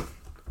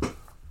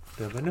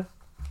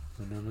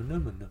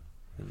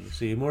 And you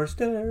see more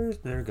stairs.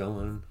 They're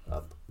going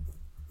up.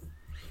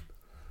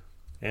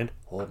 And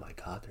oh my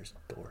God, there's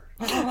a door.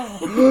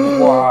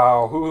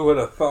 Wow, who would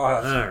have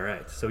thought? All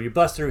right, so you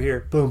bust through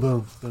here. Boom,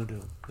 boom, boom,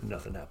 boom. And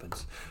nothing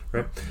happens.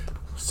 Right.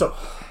 So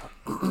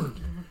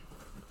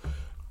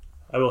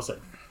I will say,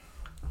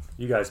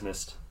 you guys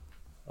missed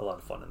a lot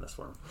of fun in this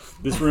room.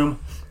 This room,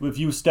 if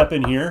you step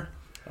in here,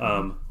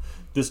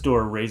 this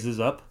door raises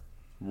up.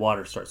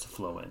 Water starts to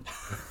flow in,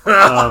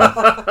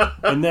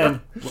 and then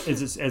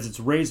as it's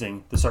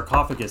raising, the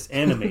sarcophagus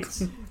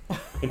animates and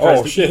tries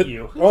Oh to shit! eat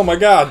you. Oh my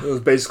God! It was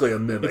basically a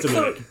mimic. It's a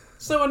mimic.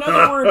 So in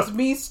other words,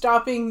 me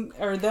stopping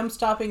or them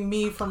stopping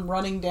me from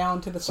running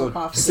down to the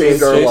sarcophagus.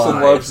 saved our Jason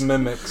lives. loves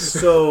mimics.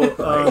 So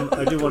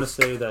I do want to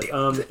say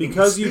that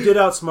because you did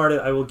outsmart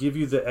it, I will give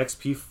you the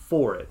XP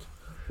for it.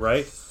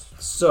 Right?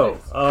 So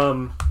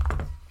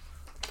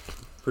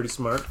pretty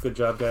smart. Good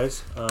job,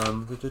 guys.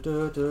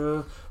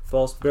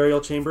 False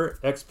burial chamber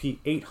XP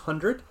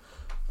 800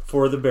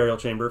 for the burial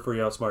chamber for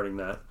you outsmarting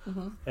that,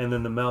 and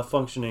then the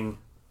malfunctioning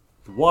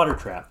water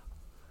trap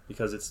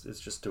because it's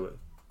just to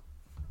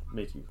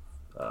make you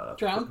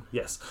Drown?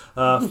 Yes,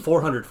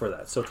 400 for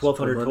that. So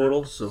 1200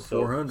 total. So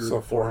 400.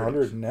 So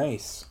 400,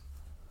 nice.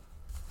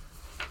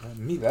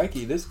 Me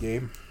likey this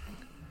game.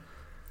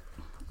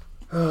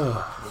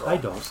 I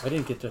don't. I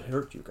didn't get to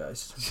hurt you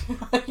guys.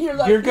 You're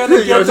like, You're gonna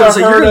get gonna to say,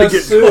 you're hurt gonna us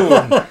get- soon.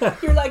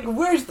 you're like,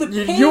 where's the pain?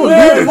 You don't need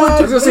Where's to. my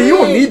I was gonna say you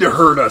don't pain? need to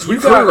hurt us.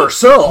 We've got- hurt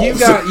ourselves.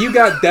 You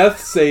got death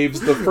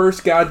saves the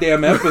first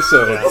goddamn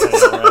episode.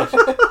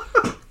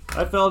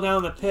 I fell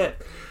down the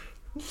pit.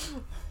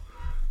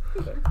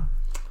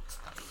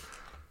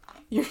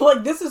 You're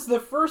like, this is the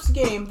first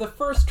game, the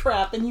first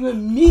trap, and you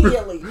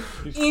immediately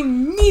fell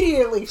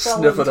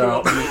Sniff it into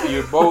out.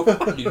 You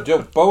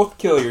both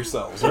kill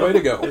yourselves. Way to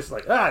go. It's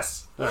like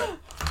us. All right.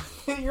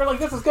 You're like,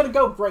 this is gonna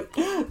go great.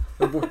 It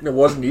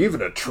wasn't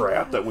even a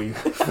trap that we.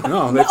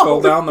 No, they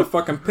fell down the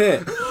fucking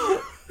pit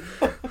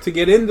to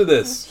get into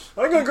this.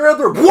 I'm gonna grab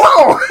their. Whoa!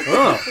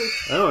 Oh,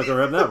 I don't want to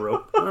grab that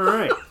rope. All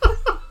right.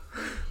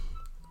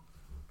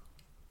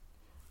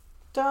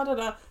 Da da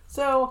da.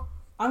 So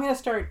I'm gonna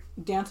start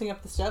dancing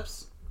up the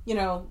steps. You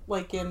know,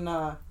 like in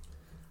the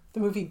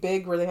movie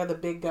Big, where they have the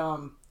big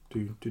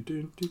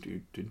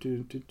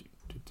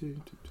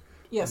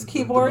yes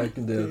keyboard.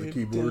 The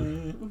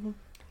keyboard.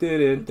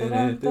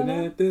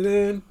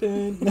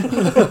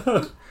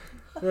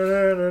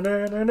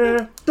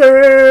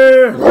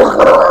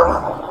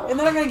 And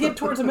then I'm gonna get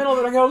towards the middle of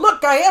it and go,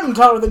 look, I am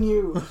taller than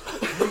you.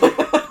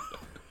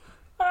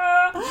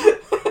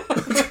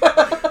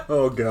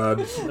 Oh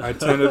God! I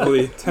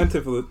tentatively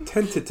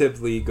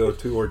go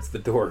towards the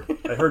door.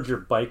 I heard your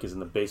bike is in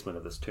the basement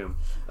of this tomb.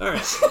 All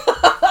right.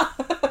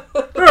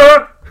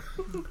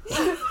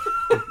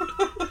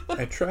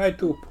 I tried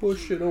to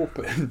push it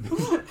open.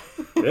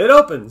 It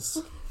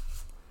opens.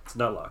 It's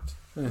not locked.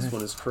 This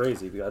one is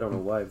crazy. I don't know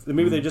why.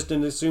 Maybe they just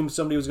didn't assume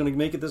somebody was going to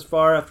make it this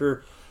far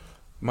after.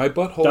 My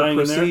butthole Dying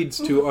in there? proceeds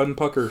to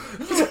unpucker.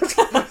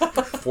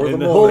 For the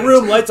And the moment. whole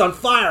room lights on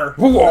fire.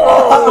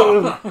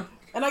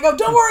 And I go,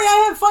 don't worry,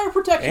 I have fire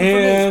protection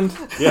And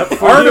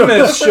Yep.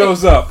 Artemis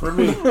shows up. For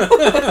me. for me.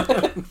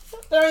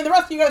 I mean, the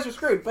rest of you guys are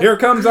screwed. But Here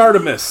comes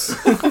Artemis,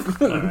 All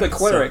the right,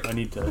 cleric. so I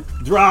need to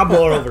draw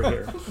more over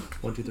here.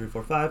 1, 2, 3,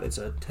 4, 5. It's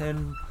a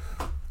 10.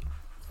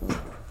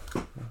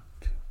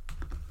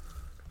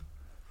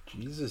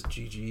 Jesus,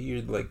 GG,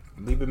 you're like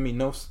leaving me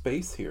no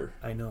space here.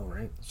 I know,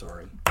 right?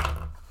 Sorry.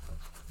 I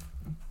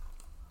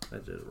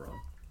did it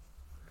wrong.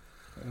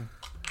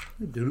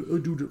 I did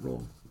it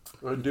wrong.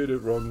 I did it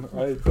wrong.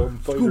 I dumb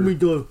fighter.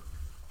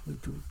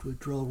 I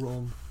draw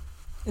wrong.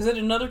 is it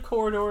another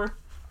corridor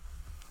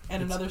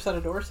and another set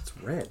of doors? It's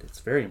red. It's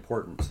very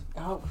important.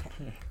 Oh,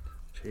 okay.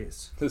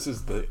 Jeez. This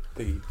is the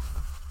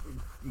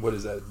what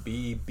is that?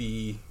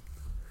 B&B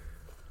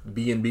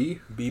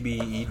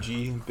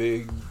BBEG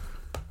big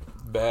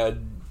bad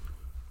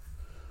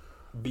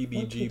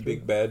BBG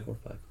big bad 4,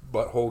 5.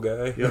 butthole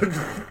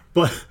guy.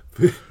 But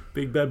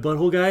big bad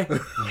butthole guy.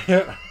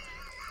 Yeah.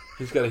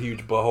 He's got a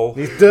huge butthole.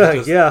 He's done,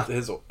 Just- yeah.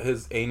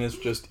 His anus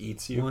just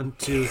eats you. 1,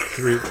 2,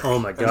 3. Oh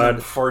my And then God.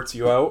 farts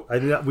you out.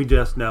 We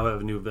just now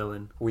have a new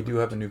villain. We do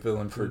have a new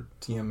villain for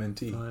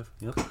TMNT. 5.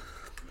 Yep.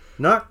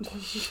 Not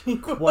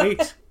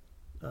quite.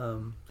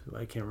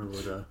 I can't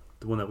remember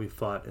the one that we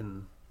fought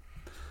in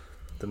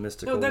the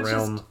mystical No, that's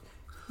realm. just-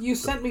 You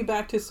sent me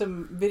back to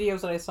some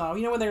videos that I saw.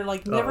 You know when they're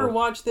like, never Uh-oh.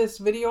 watch this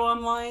video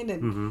online,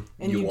 and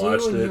and You you,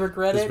 watched do, and it. you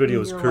regret This it. video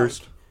and is you're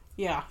cursed. Like,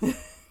 yeah.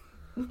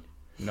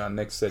 No,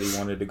 Nick said he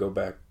wanted to go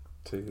back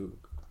to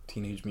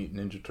Teenage Mutant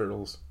Ninja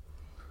Turtles.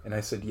 And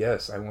I said,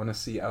 yes, I want to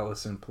see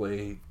Allison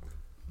play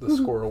the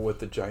squirrel with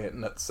the giant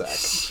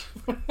nutsack.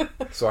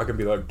 So I can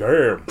be like,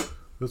 damn,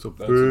 That's a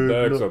that's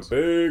a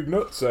big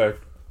nutsack.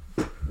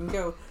 And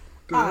go,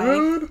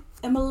 I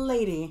am a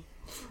lady.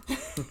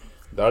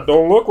 That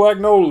don't look like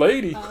no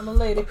lady. I'm a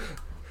lady.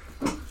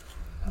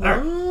 I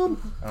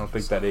don't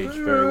think that aged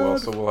very well,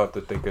 so we'll have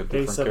to think of a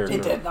different It It character.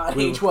 did not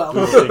age well.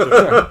 We'll have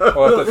to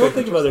We'll think,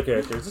 think of other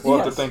characters. we'll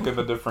have Yes. to think of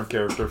a different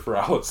character for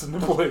Allison to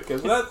play,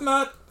 because that's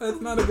not a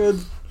good,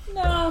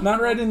 No.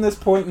 not right in this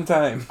point in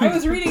time. I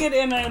was reading it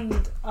and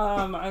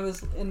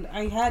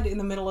I had in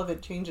the middle of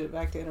it change it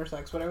back to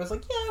intersex, but I was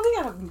like, yeah, we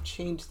gotta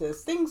change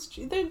this.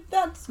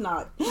 That's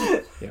not.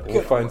 Yeah,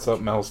 we'll find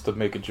something else to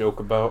make a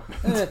joke about.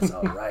 It's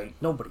all right.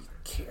 Nobody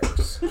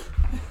cares.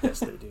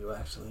 Yes, they do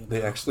actually.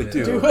 They actually Yeah.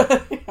 do.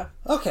 Yeah.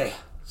 Okay,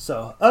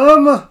 so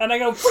And I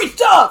go, free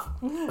stuff.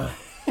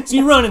 so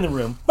you run in the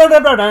room.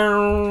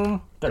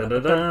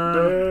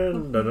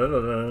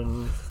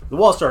 The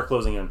walls start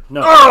closing in.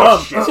 No.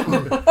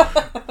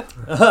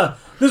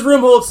 This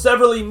room holds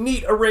severally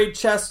neat arrayed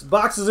chests,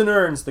 boxes, and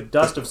urns. The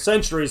dust of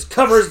centuries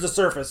covers the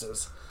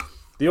surfaces.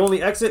 The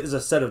only exit is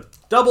a set of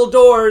double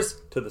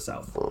doors to the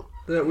south.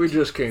 That we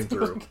just came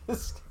through.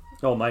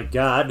 Oh my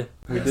God.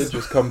 We did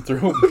just come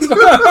through.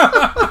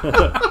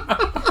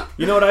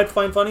 You know what I'd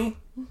find funny?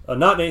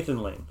 Not Nathan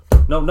Lane.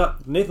 No,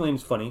 not Nathan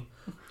Lane's funny.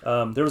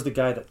 There was the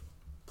guy that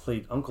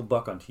played Uncle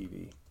Buck on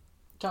TV.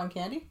 John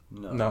Candy?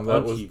 No, on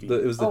that was TV.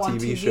 it was the on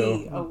TV show.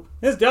 Oh,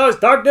 This guy was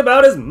talking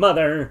about his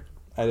mother.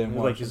 I didn't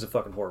Like watch. he's a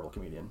fucking horrible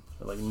comedian.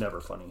 Like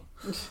never funny.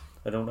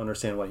 I don't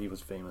understand why he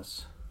was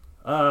famous.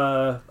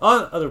 On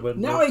other wood.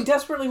 now I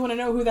desperately want to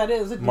know who that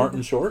is.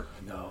 Martin Short.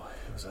 No,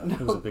 it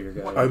was a bigger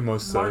guy. I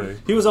must say.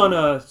 Martin. He was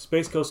on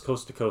Space Coast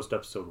Coast to Coast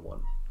episode 1.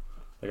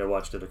 Like I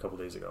watched it a couple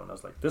days ago, and I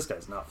was like, "This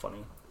guy's not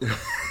funny."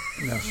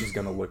 Now she's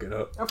gonna look it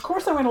up. Of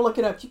course I'm going to look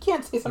it up. You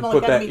can't say something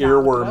Put like that that. and me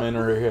not look earworm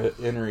it up.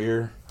 in her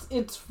ear.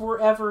 It's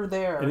forever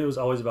there. And it was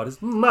always about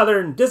his mother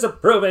and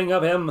disapproving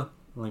of him.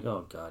 I'm like,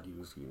 "Oh God,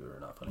 you are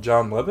not funny."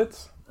 John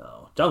Lovitz.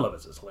 No, John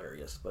Lovitz is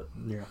hilarious, but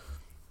Yeah.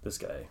 this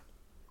guy,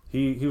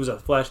 he was a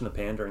flash in the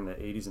pan during the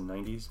 80s and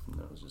 90s, and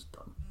that was just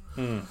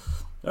dumb.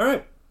 All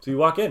right, so you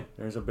walk in.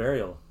 There's a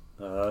burial.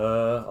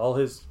 All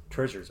his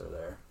treasures are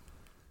there.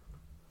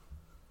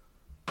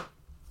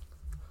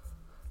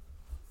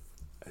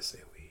 I say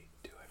we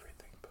do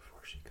everything before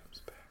she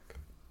comes back.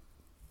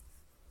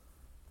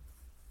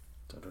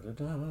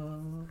 Da-da-da-da.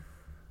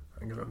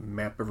 I'm gonna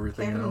map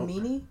everything Kevin out.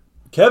 Meaney?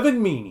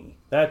 Kevin Meaney.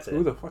 That's it.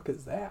 Who the fuck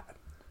is that?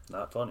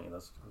 Not funny.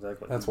 That's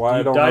exactly. That's why I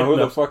He don't died know who in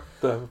the a- fuck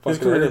His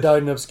it career is.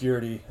 died in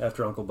obscurity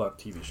after Uncle Buck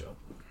TV show.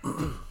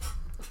 I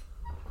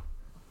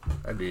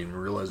didn't even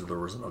realize that there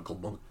was an Uncle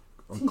Buck.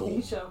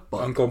 TV show.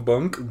 Uncle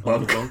Bunk.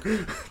 Bunk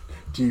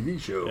TV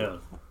show.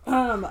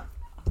 Yeah.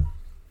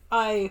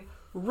 I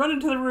run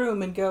into the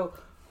room and go,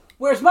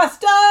 "Where's my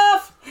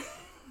stuff?"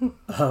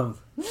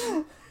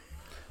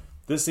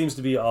 This seems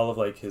to be all of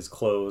like his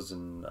clothes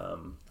and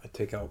I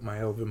take out my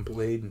elven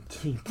blade.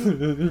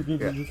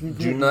 And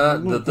Do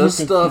not. This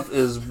stuff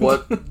is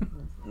what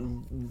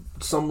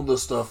some of the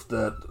stuff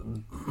that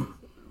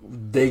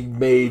they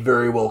may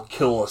very well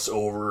kill us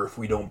over if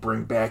we don't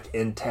bring back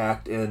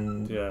intact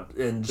in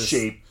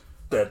shape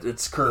that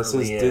it's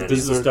currently in. this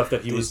is the stuff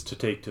that he was to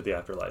take to the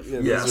afterlife. Yeah,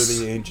 Yes.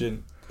 these are the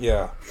ancient.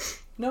 Yeah.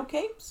 No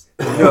capes?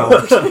 No,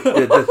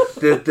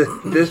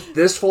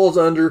 this falls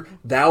under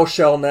 "Thou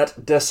shalt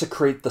not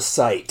desecrate the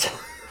site."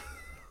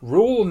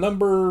 Rule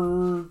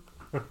number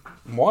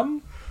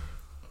 1?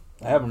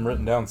 I have them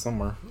written down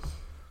somewhere.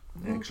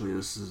 Actually,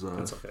 this is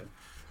That's okay.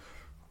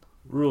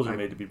 Rules are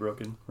made to be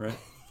broken, right?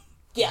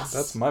 Yes.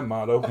 That's my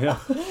motto. Yeah.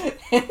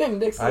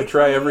 Nick's I like,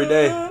 try every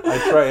day.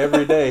 I try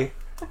every day.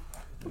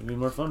 It'd be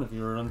more fun if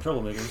you were on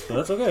troublemakers, but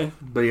that's okay.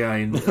 But yeah,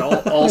 and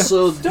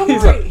also Don't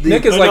worry.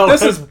 Nick is I like,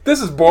 know. this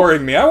is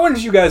boring me. I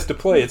wanted you guys to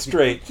play it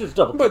straight. Just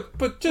double.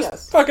 But just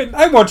Yes. fucking,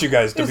 I want you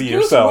guys to Is be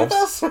Goose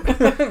yourselves. with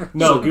us?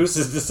 No, Goose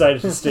has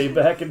decided to stay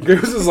back and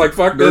Goose is like,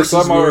 fuck this,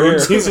 Nurse's I'm over here.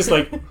 words. he's just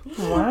like,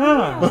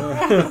 wow.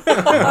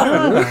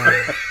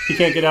 He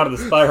can't get out of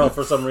the spiral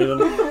for some reason.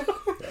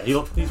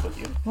 Yeah, he's with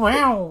you.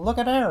 Wow, look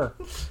at her.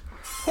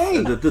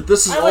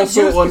 this is I like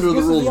also Goose 'cause under the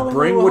Goose is the rules. only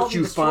Bring one who what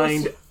you helped me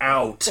find destroy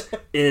out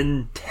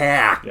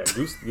intact. Yeah,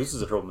 Goose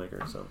is a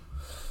troublemaker, so.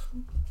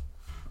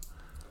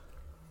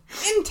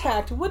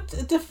 Intact. What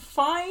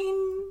define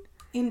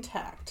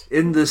intact?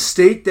 In the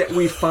state that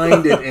we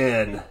find it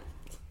in.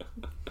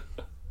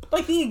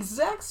 Like the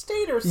exact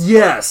state or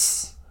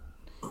Yes.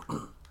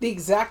 the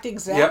exact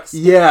Yep.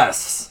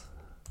 Yes.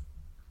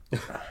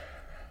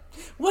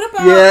 What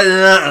about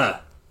Yeah.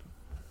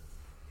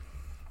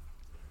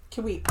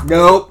 Can we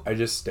Nope. I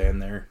just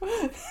stand there,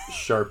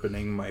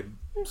 sharpening my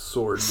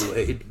sword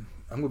blade.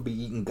 I'm gonna be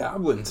eating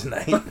goblin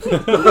tonight.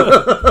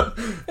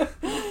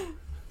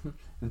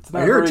 It's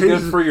not very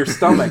good for your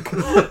stomach.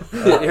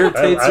 It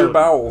irritates your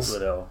bowels.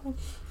 The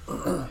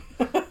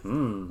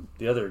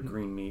other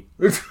green meat.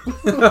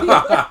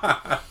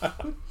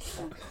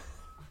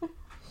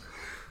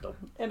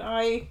 and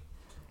I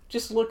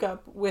just look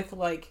up with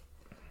like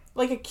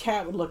a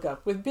cat would look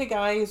up with big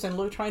eyes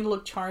and trying to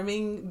look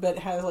charming but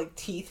has like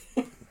teeth.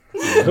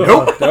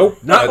 Nope,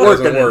 Not that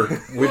working. doesn't work.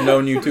 We've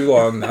known you too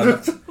long.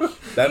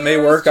 That may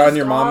work on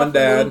your mom and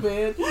dad.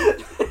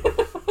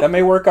 That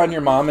may work on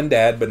your mom and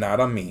dad, but not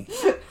on me.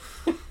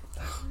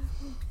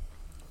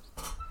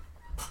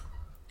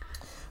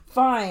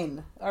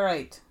 Fine. All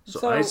right.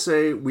 So I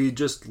say we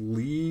just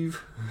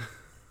leave.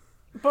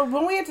 But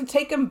when we have to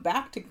take them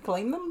back to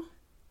claim them?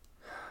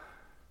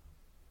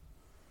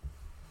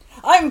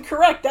 I'm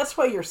correct. That's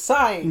why you're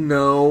sighing.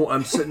 No,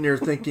 I'm sitting there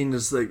thinking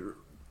it's like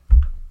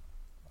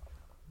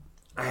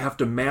I have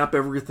to map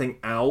everything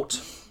out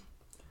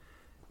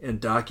and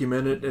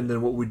document it, and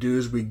then what we do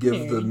is we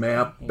give the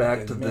map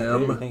back to map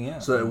them everything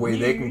out. so that way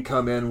they can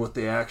come in with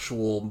the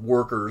actual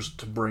workers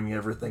to bring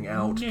everything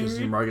out, because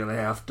you're going to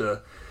have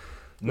to...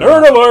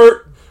 Nerd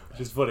alert! Which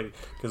is funny,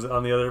 because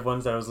on the other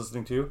ones I was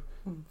listening to,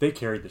 they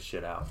carried the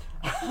shit out.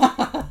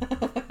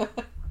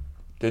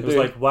 Did It was they?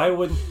 like, why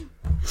wouldn't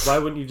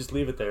you just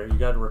leave it there? You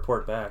got to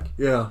report back.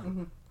 Yeah.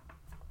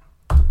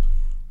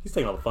 He's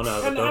taking all the fun out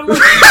of it, And though. I'm like,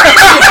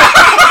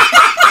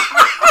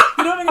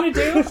 you know what I'm going to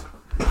do?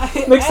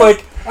 Nick's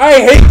like,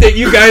 I hate that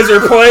you guys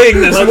are playing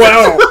this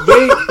well.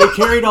 They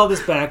carried all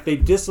this back. They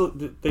took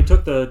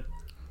the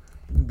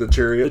The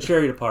chariot.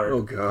 chariot apart.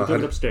 Oh, They God. took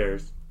it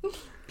upstairs,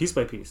 piece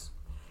by piece.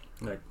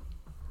 Like,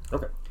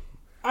 okay.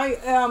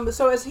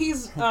 So as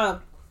he's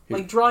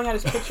like drawing out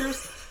his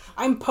pictures,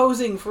 I'm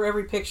posing for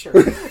every picture.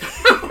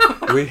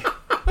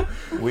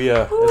 We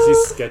As he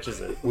sketches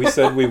it. we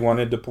said we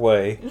wanted to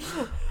play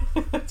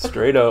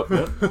straight up,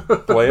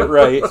 play it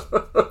right,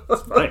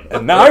 It's fine.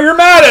 and now you're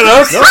mad at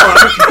us No,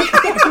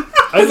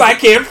 because I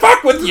can't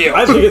fuck with you.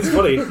 I think it's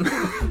funny.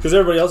 Because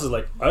everybody else is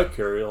like, we're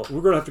going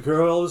to have to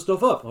carry all this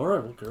stuff up. All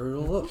right, we'll carry it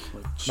all up.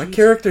 Like, My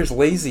character's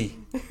lazy.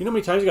 You know how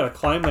many times you got to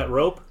climb that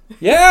rope?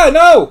 Yeah,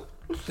 no!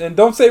 And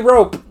don't say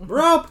rope.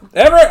 Rope!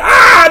 Never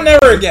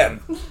again!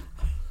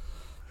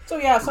 So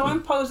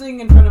I'm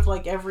posing in front of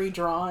like every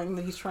drawing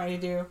that he's trying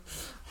to do.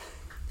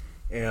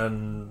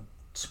 And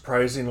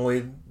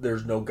surprisingly,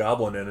 there's no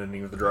goblin in any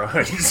of the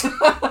drawings.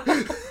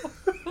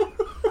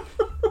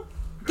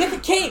 Get the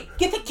cape!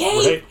 Get the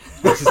cape! Right?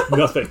 It's just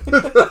nothing.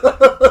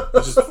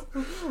 It's just,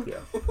 yeah.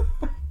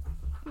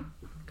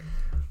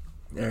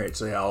 Alright,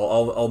 so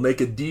I'll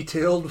make a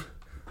detailed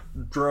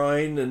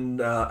drawing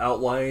and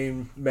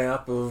outline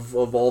map of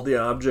all the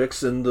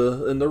objects in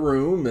the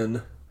room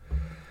and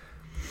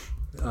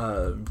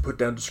put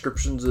down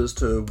descriptions as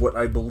to what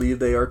I believe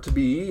they are to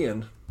be,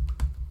 and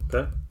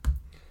Okay.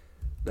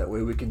 that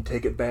way we can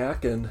take it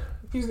back and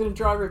He's going to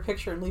draw every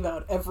picture and leave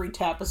out every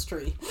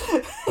tapestry.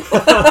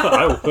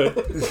 I would.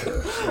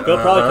 They'll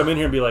probably come in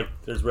here and be like,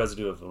 there's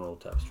residue of an old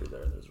tapestry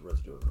there. There's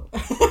residue of an old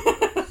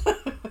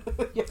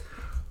tapestry. Yeah.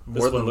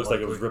 This one looks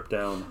like it was ripped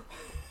down.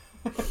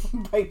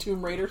 By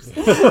Tomb Raiders.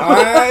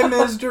 I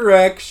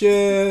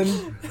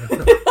misdirection.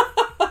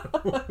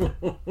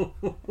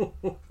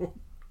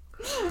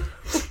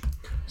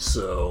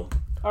 so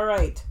All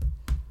right.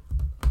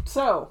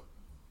 So,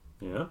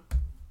 Yeah.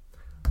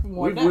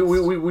 what next?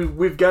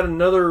 we've got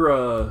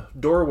another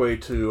doorway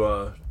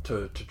to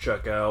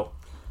check out.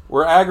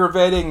 We're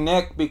aggravating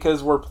Nick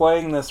because we're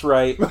playing this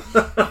right.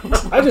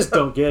 I just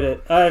don't get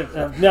it.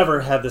 I've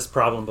never had this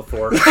problem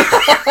before.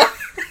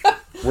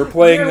 We're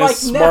playing You're this like,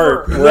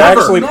 smart. never. We're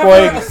actually Never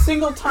playing. a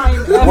single time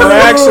ever. We're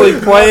actually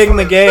playing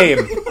the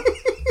game.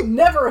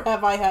 Never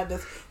have I had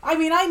this. I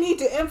mean, I need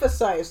to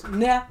emphasize,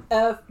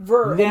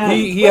 never.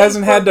 He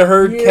hasn't had to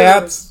herd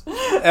cats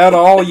at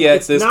all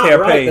yet this Not campaign.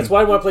 right. That's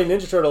why I want to play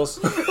Ninja Turtles.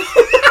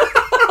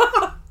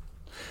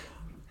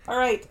 All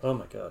right. Oh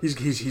my god.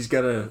 He's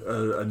got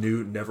a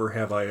new never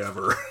have I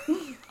ever.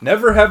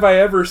 Never have I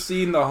ever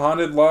seen the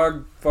Haunted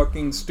Log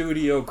fucking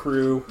studio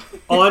crew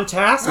On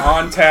task?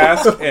 on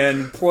task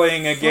and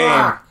playing a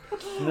game.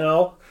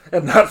 No.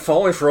 And not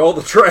falling for all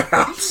the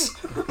traps.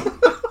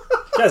 You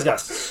guys gotta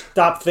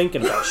stop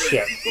thinking about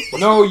shit.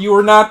 No, you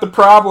were not the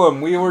problem.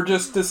 We were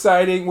just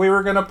deciding we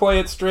were going to play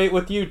it straight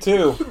with you,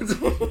 too.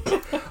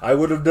 I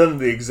would have done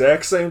the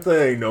exact same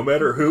thing no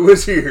matter who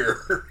was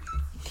here.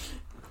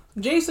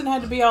 Jason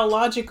had to be all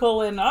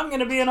logical, and I'm going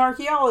to be an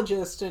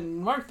archaeologist and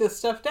mark this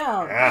stuff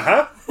down.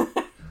 Uh-huh.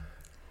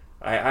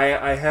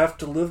 I have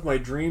to live my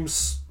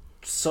dreams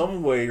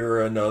some way or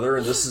another,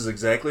 and this is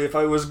exactly if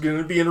I was going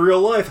to be in real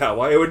life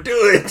how I would do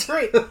it.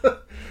 Great.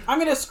 I'm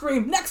going to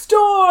scream, next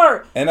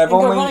door! And I've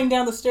go only running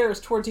down the stairs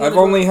towards the I've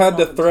other only door had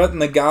to opens. threaten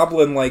the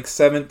goblin like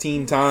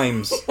 17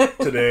 times.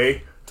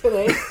 Today.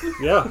 Today.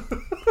 Yeah.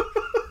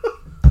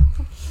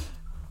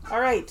 All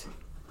right.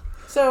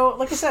 So,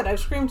 like I said, I've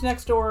screamed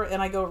next door,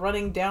 and I go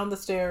running down the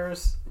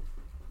stairs,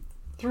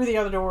 through the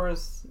other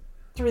doors,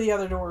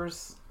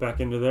 Back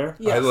into there?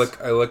 Yes.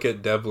 I look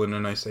at Devlin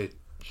and I say,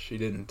 she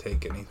didn't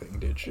take anything,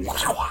 did she?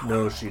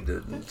 No, she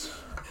didn't.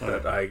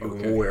 That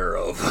I'm aware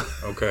of.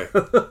 Okay.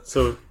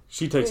 So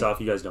she takes off.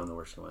 You guys don't know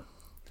where she went.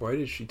 Why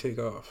did she take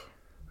off?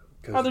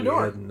 Because Other we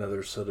door. had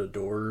another set of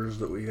doors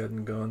that we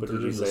hadn't gone But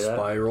through did you in the say that?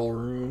 spiral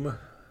room.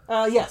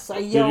 Yes,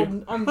 I Did yelled,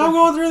 you? I'm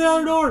going through the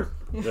other door.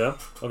 Yeah?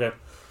 Okay.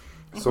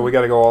 So we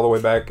got to go all the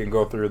way back and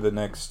go through the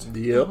next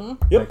Yep.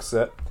 next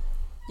set.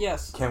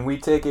 Yes. Can we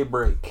take a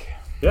break?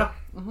 Yeah.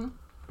 We almost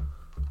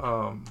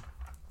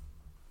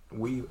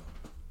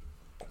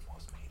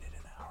made it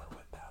an hour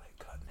without it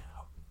cutting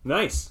out.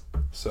 Nice.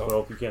 So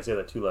Well, you can't say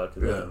that too loud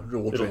because Yeah,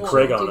 we'll it'll jinx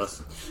Craig it. on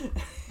us.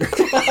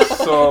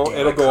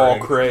 it'll go all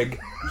Craig.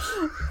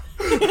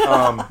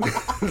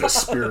 The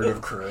spirit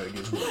of Craig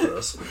is with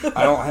us.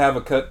 I don't have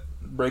a cut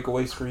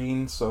breakaway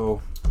screen,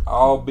 so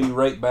I'll be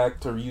right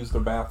back to use the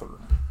bathroom.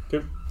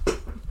 Okay.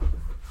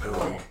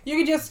 You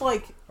could just,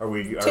 like, Are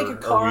we take a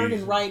card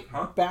and write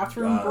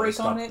bathroom break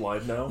stop on it.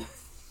 live now?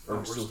 Or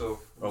we're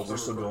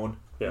still going?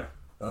 Yeah.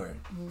 Okay.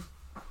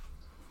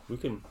 We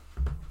can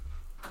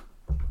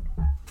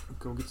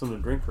go get something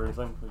to drink or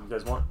anything you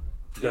guys want.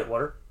 You got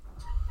water?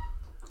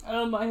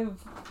 I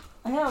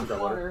have got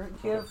water.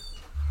 If you have,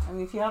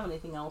 if you have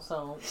anything else,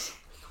 I'll...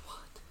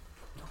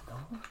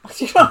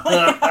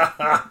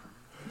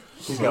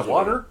 He's got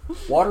water,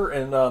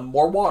 and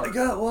more water. I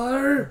got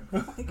water. I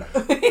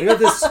got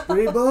this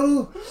spray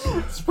bottle.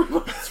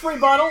 Spray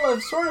bottle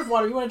of sort of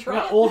water. You want to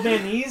try it? Old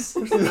man knees?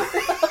 Old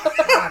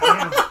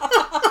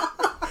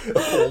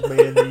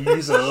man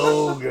knees.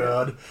 Oh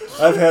god,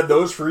 I've had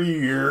those for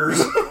years.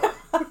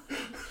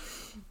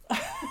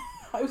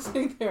 I was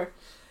sitting there.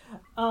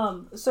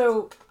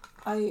 So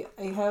I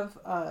have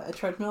a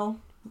treadmill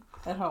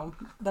at home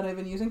that I've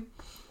been using,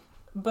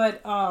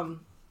 but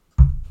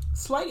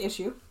slight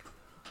issue.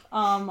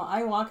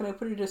 I walk and I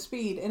put it at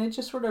speed, and it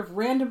just sort of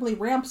randomly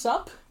ramps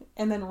up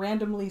and then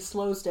randomly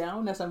slows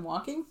down as I'm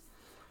walking.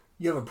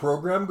 You have a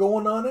program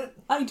going on it?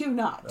 I do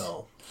not.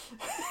 No.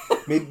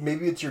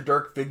 Maybe it's your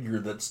dark figure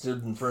that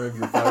stood in front of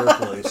your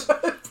fireplace.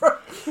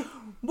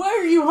 Why are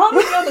are you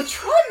humming on the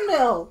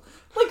treadmill?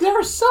 Like, there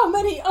are so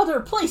many other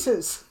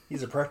places.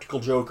 He's a practical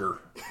joker.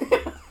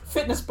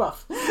 Fitness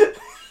buff.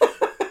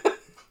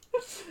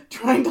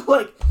 Trying to,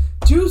 like,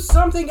 do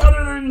something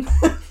other than...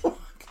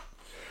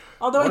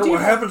 Although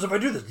What happens if I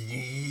do this?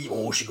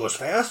 Oh, she goes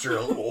faster.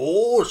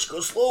 Oh, she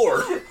goes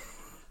slower.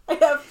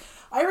 I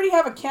already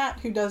have a cat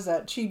who does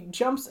that. She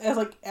jumps as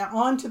like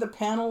onto the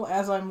panel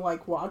as I'm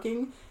like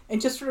walking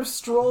and just sort of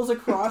strolls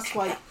across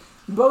like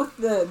both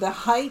the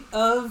height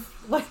of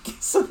like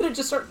so that it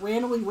just starts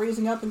randomly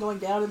raising up and going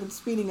down and then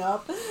speeding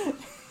up.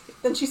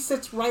 Then she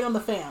sits right on the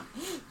fan.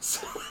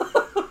 So,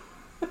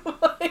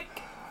 like,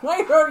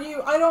 why are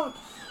you? I don't.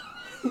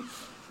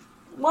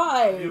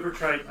 Why? Have you ever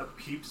tried a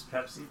Peeps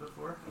Pepsi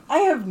before? I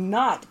have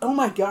not. Oh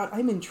my god,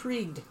 I'm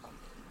intrigued.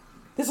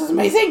 This is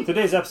amazing.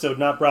 Today's episode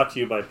not brought to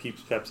you by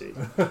Peeps Pepsi.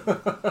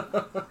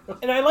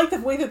 And I like the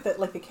way that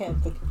like the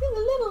can's like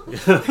little.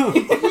 It's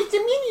a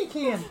mini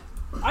can.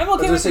 I'm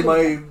okay I was with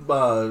gonna say it.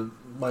 my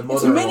mother-in-law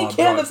It's a mini can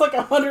brought- that's like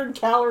 100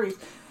 calories.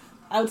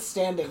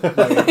 Outstanding.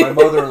 my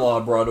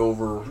mother-in-law brought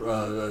over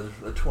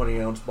a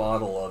 20-ounce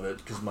bottle of it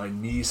because my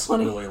niece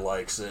 20. really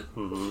likes it,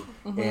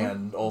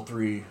 and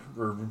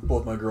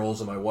both my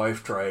girls and my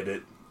wife tried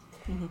it.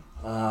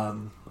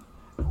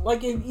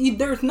 Like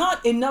there's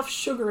not enough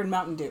sugar in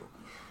Mountain Dew.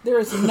 There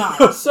is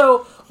not.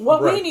 So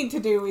what we Right. need to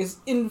do is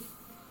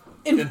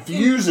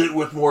Infuse it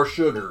with more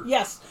sugar.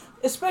 yes,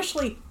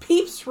 especially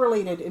Peeps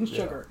related in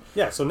sugar.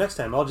 Yeah, so next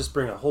time I'll just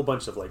bring a whole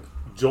bunch of like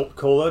Jolt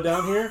Cola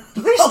down here.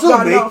 Do they still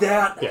God, make no.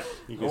 that? Yeah,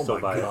 you can Oh still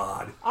my buy it.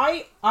 god!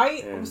 I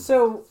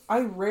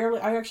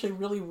actually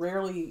really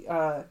rarely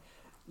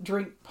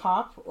drink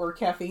pop or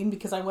caffeine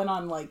because I went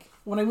on like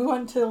when we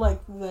went to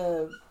like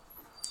the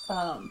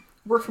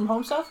work from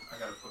home stuff.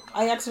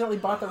 I accidentally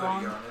bought the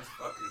wrong. It's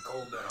fucking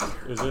cold down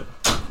here. Is it?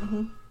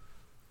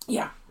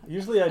 Yeah,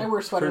 Usually I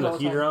wear sweaters turn all the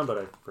the heater time. on, but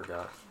I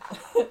forgot.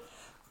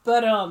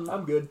 but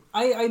I'm good.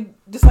 I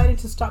decided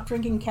to stop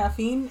drinking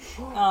caffeine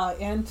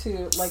and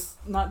to like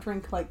not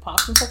drink like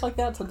pops and stuff like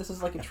that. So this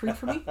is like a treat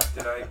for me.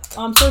 Did I?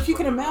 So if you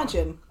can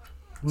imagine,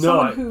 No,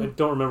 I Someone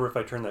don't remember if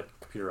I turned that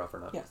computer off or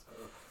not. yes.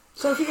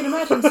 So if you can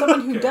imagine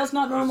someone who does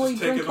not normally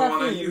Just taking drink the one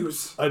I caffeine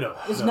use. I know.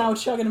 is no. now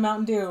chugging a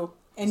Mountain Dew,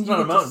 and It's you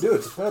not a get Mountain to- Dew.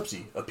 It's a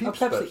Pepsi. A Peeps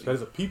Pepsi. Pepsi. That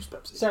is a Peeps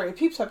Pepsi. Sorry, a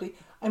Peeps Pepsi.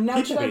 I'm now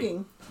Peep Pepe.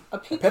 chugging a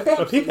Peep Pepe?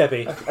 A Peep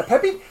Peppy. A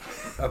Peppy?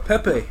 A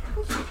Pepe.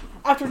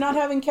 after not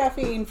having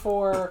caffeine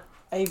for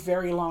a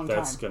very long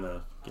That's time.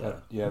 gonna. Yeah.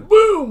 Yeah.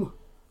 Boom!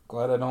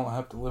 Glad I don't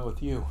have to live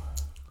with you.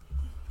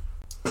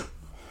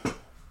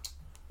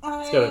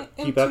 I gotta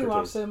am keep too aftertaste.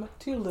 awesome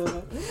to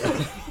live.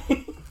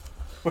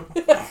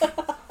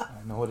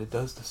 I know what it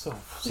does to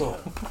self. So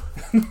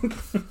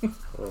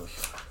Oh,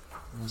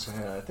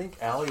 I think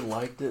Allie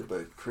liked it,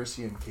 but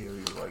Chrissy and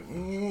Kaylee were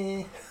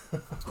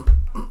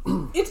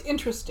like, It's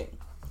interesting.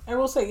 I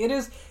will say it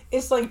is.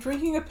 It's like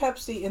drinking a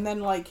Pepsi and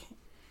then like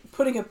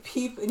putting a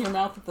peep in your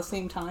mouth at the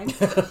same time,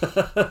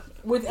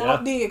 without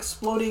Yeah. the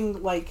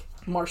exploding like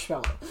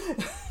marshmallow.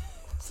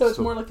 So it's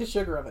So- more like the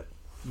sugar of it.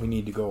 we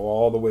need to go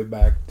all the way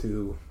back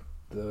to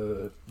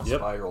the Yep.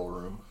 spiral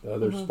room.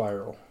 other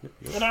spiral.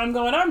 And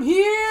I'm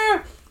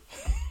here.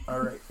 All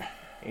right.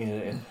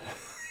 And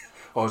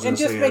I was And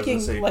going just to making,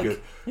 say,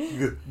 like-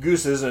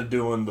 Goose isn't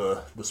doing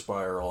the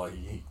spiral.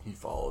 He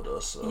followed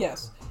us. So.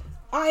 Yes.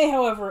 I,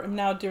 however, am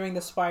now doing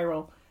the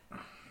spiral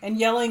and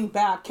yelling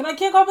back, "Can I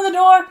kick open the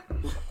door?"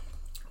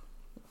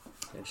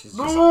 and she's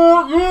just.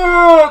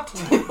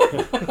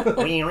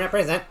 We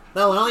represent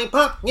the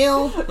Lollipop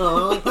Guild, the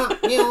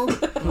Lollipop Guild,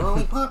 the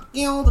Lollipop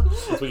Guild.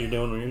 That's what you're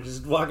doing when you're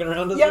just walking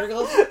around in Yep.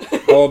 circles.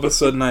 All of a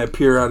sudden, I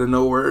appear out of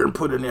nowhere and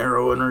put an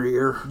arrow in her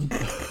ear.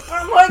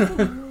 I'm like,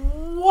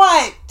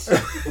 what?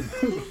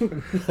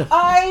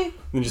 I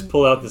And just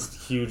pull out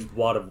this huge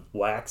wad of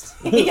wax,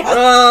 yeah.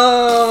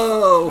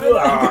 Oh!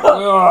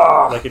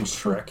 like in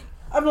Shrek.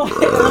 I'm like,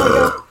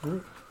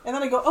 and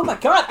then I go, oh my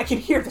god, I can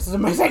hear. This is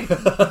amazing. Is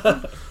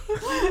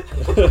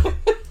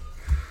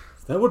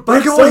that what I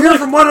birds can only sound hear like?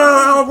 from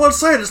one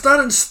side. It's not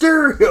in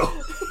stereo.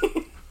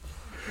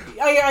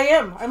 I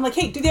am. I'm like,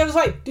 hey, do the other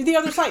side. Do the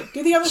other side.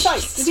 Do the other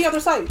side. Do the other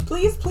side.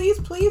 Please, please,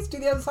 please, do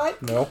the other side.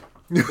 No.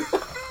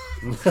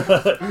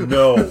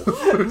 No.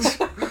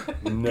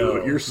 Do No.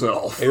 it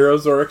yourself.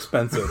 Arrows are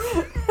expensive.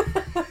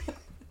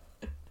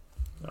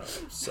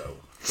 So,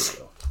 here we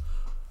go.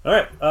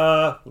 Alright,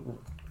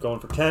 going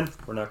for 10.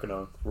 We're not going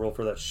to roll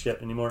for that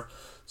shit anymore.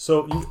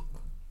 So, you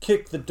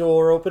kick the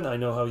door open. I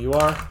know how you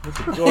are.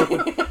 Kick the door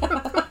open.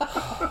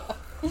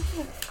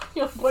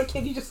 You know, why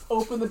can't you just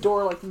open the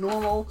door like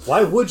normal?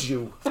 Why would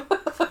you?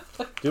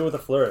 Do it with a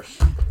flourish.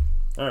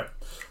 Alright,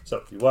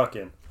 so you walk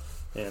in.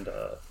 And,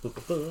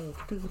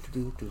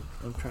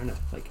 I'm trying to,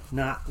 like,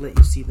 not let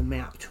you see the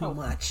map too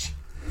much.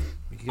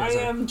 You I guys are-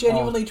 am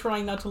genuinely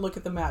trying not to look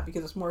at the map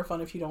because it's more fun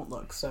if you don't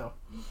look, so.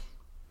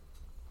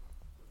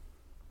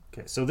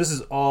 Okay, so this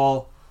is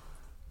all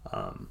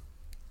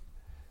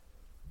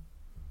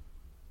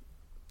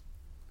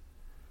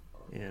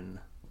in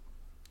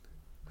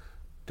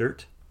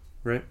dirt,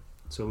 right?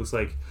 So it looks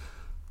like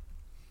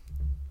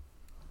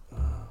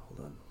hold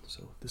on.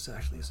 So this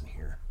actually isn't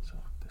here. So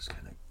just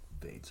kind of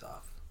fades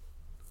off.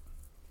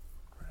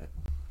 Right.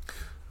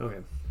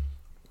 Okay.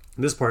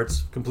 This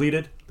part's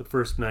completed. The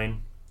first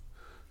 9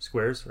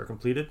 squares are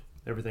completed.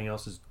 Everything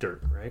else is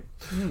dirt, right?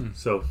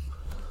 So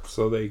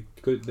they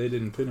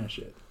didn't finish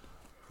it.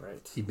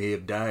 right. He may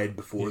have died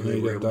before They they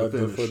were able to died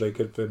finish. before they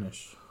could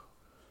finish.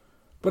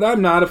 But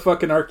I'm not a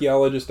fucking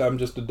archaeologist. I'm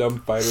just a dumb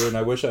fighter, and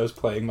I wish I was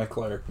playing my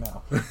cleric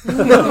now.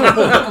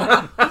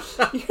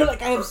 You're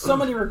like, I have so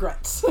many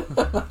regrets.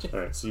 All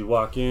right. So you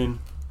walk in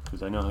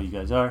because I know how you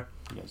guys are.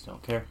 You guys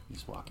don't care. You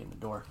just walk in the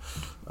door.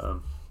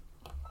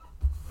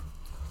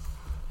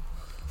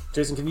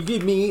 Jason, can you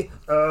give me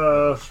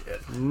a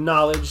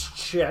knowledge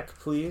check,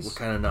 please? What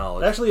kind of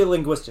knowledge? Actually, a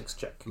linguistics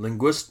check.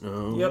 Linguist?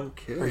 Oh, Yep.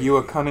 Okay. Are you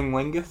a cunning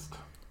linguist?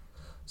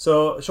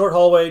 So, a short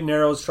hallway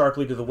narrows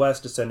sharply to the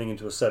west, descending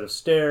into a set of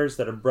stairs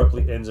that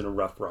abruptly ends in a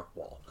rough rock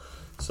wall.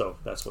 So,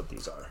 that's what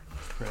these are,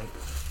 right?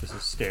 This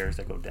is stairs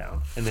that go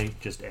down, and they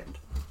just end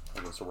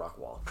against a rock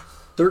wall.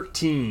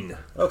 13.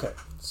 Okay,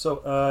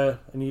 so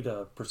I need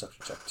a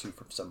perception check, too,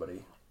 from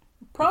somebody.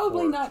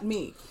 Probably not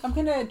me. I'm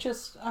gonna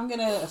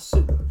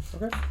assume.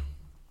 Okay.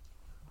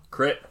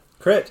 Crit.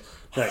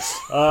 Nice.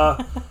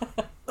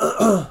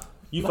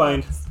 You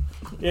find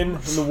in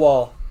the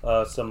wall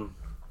some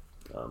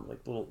like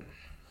little.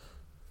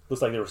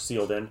 Looks like they were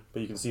sealed in,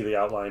 but you can see the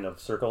outline of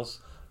circles,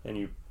 and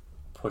you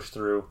push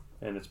through,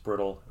 and it's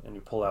brittle, and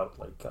you pull out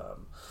like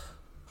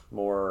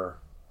more.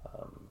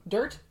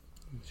 Dirt?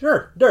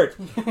 Sure, dirt.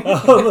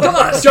 Come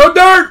on, Joe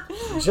Dirt!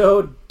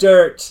 Joe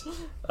Dirt.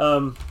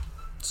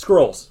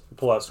 Scrolls. You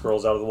pull out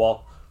scrolls out of the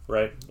wall,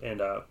 right?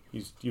 And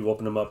you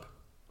open them up,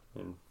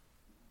 and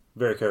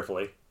very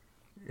carefully,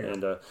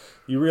 and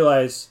you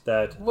realize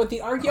that What,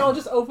 the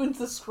archaeologist opens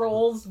the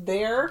scrolls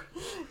there?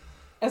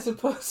 As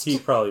opposed he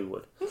to... probably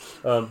would.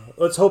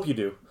 Let's hope you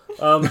do,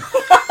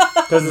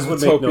 because this would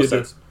Let's make hope no you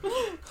do. sense.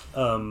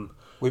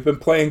 We've been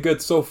playing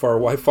good so far.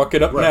 Why fuck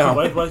it up now?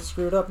 Why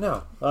screw it up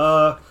now?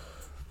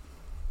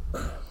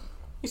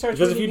 He starts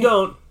Because if you reading-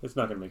 don't, it's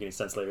not going to make any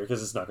sense later,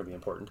 because it's not going to be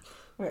important.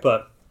 Right.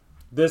 But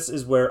this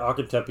is where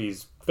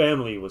Akentepe's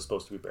family was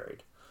supposed to be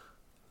buried.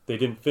 They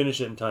didn't finish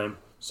it in time,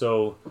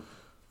 so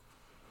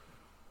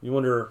you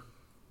wonder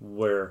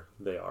where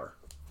they are,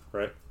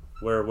 right?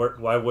 Where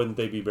why wouldn't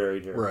they be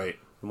buried here? Right.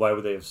 And why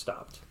would they have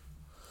stopped?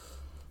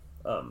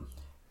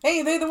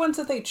 Hey, they're the ones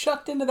that they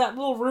chucked into that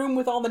little room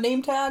with all the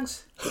name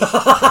tags? The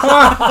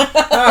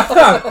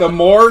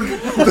morgue?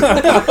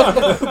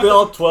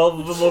 All 12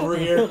 of them over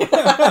here.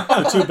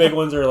 The 2 big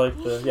ones are like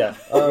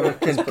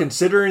the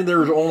Considering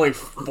there's only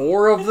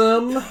 4 of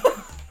them,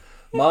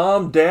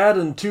 Mom, Dad,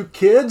 and 2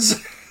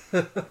 kids.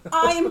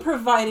 I am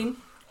providing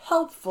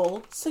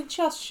helpful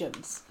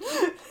suggestions.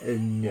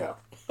 No.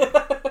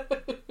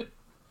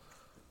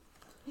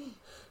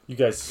 You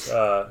guys,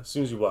 as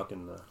soon as you walk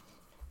in the...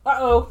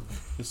 Uh-oh.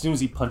 As soon as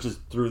he punches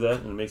through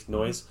that and it makes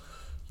noise,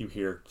 you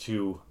hear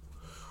 2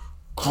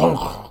 come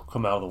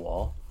out of the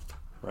wall,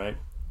 right?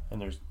 And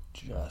there's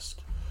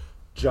just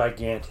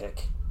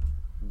gigantic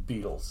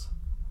beetles.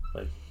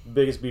 Like,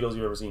 biggest beetles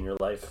you've ever seen in your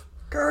life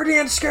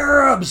Guardian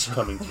Scarabs!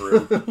 coming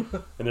through.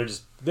 And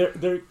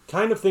they're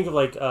kind of, think of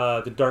like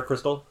the Dark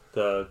Crystal,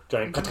 the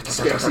giant...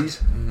 Skeksis.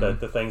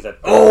 the things that...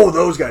 Oh,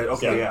 those guys.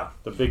 Okay, yeah.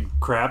 The big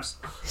crabs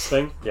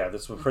thing. Yeah,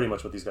 this is pretty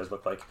much what these guys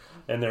look like.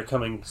 And they're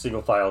coming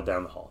single file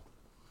down the hall.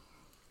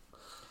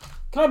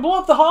 Can I blow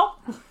up the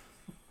hall?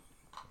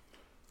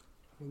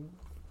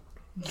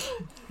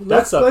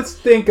 Let's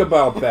think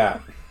about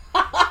that.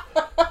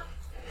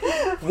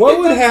 What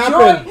would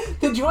happen?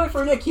 The joy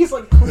for Nick, he's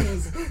like,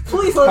 please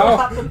let it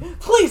happen.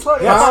 Please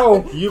let it How?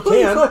 happen. You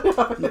Please can. let it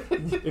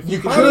happen. If you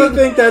How do you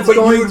think that's But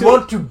you going would to...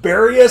 want to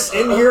bury us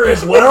in here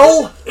as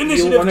well? You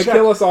Initiative want to check.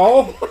 kill us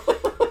all?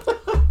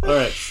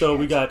 Alright, so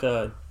we got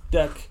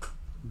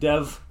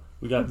Dev,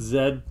 we got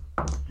Zed.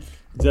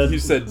 You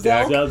said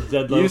deck.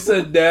 Zedlo, You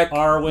said deck.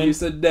 Arwen. You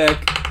said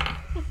deck.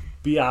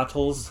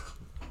 Beatles.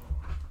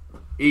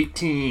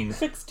 18.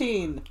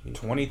 16.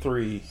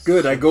 23.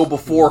 Good, I go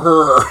before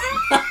her.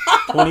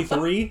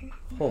 23?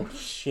 Holy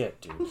shit,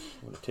 dude. I'm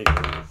gonna take it.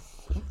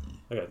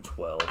 I got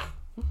 12.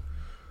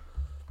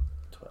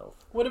 12.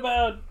 What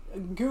about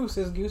Goose?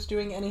 Is Goose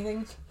doing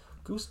anything?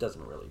 Goose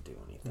doesn't really do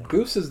anything.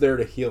 Goose is there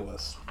to heal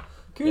us.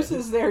 Goose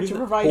is there he's to a-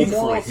 provide hopefully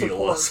moral heal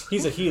support. us.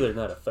 He's a healer,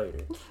 not a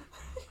fighter.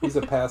 He's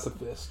a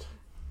pacifist.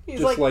 He's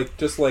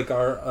just like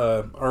our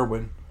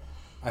Arwen.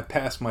 I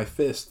pass my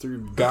fist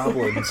through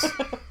goblins.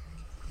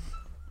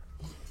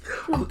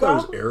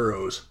 Those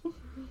arrows.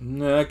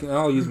 Nah,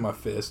 I'll use my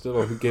fist.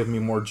 It'll give me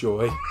more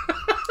joy.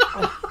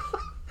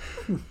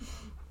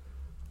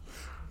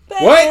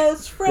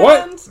 best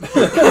friends.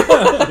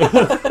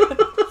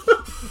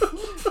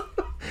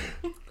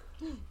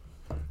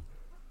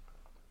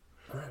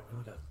 Alright,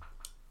 we got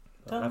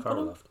a half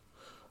hour left.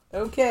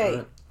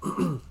 Okay.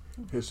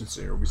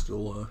 Hesitancy, are we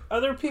still,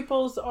 Other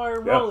people's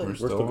are Yeah, rolling. we're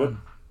still good.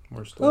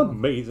 We're still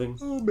Amazing.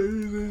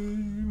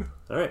 amazing?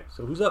 Alright,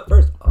 so who's up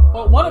first?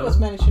 Well, one of us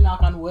managed to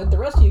knock on wood. The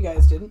rest of you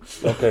guys didn't.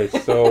 Okay,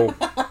 so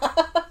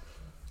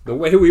the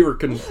way we're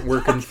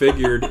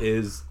configured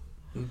is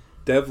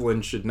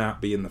Devlin should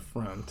not be in the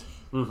front.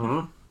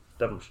 Mm-hmm.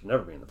 Devlin should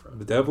never be in the front.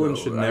 The Devlin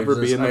should never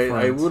be in the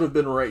front. I would have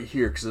been right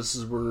here because this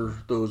is where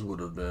those would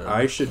have been.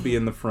 I should be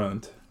in the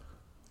front.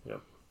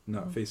 Yep.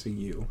 Not facing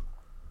you.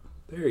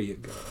 There you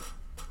go.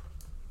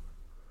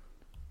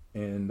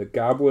 And the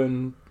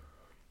Goblin...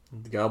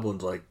 The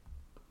Goblin's like...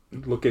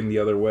 looking the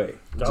other way.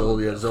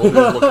 Zoldy's looking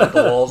at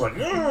the walls like...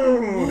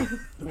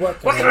 What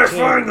can I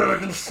find that I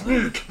can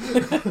sneak?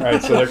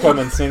 Alright, so they're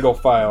coming single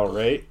file,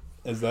 right?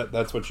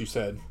 That's what you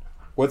said.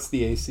 What's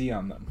the AC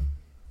on them?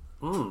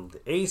 The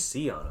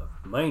AC on a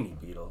mighty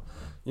beetle.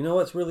 You know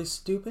what's really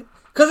stupid?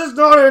 Because it's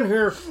not in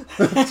here.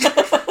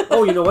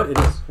 Oh, you know what? It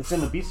is. It's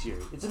in the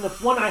bestiary. It's in the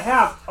one I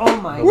have. Oh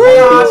my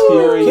god!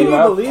 Bestiary, Can you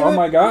believe it? Oh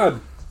my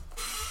god!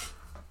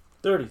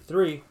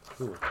 33.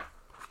 Ooh.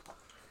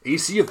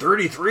 AC of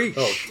 33?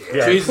 Oh,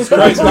 shit. Jesus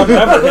Christ, I'm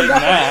never hitting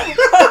that.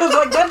 I was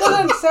like, that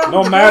doesn't sound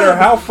No matter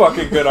how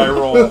fucking good I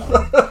roll.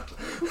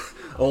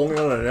 Only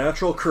on a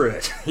natural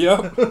crit.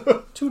 Yep.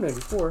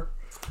 294.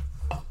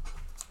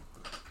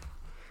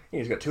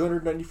 He's got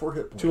 294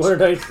 hit points.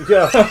 290.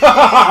 Yeah.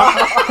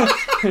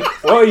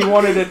 Well, you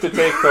wanted it to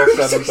take till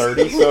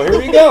 7:30, so here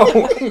we go.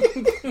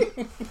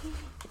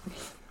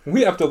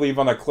 We have to leave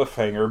on a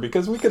cliffhanger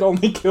because we could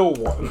only kill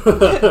one.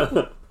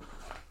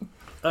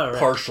 All right.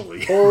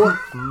 Partially. Oh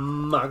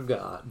my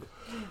god.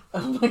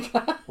 Oh my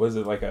god. Was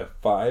it like a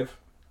 5?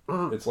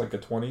 It's like a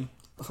 20?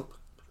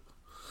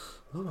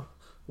 Oh,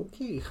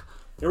 okay.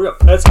 Here we go.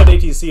 That's got an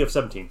ATC of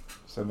 17.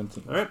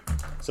 17. All right.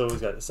 So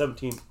we've got a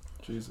 17.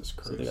 Jesus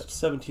Christ. So they got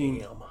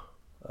 17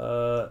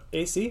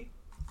 AC.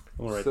 I'm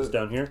going to write this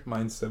down here.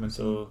 Mine's 17.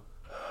 So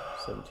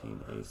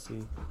 17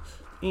 AC.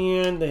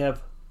 And they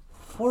have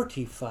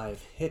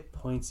 45 hit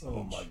points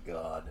Oh each. my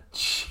god.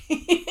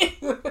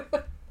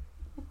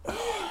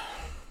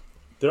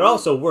 They're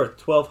also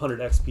worth 1,200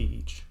 XP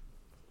each.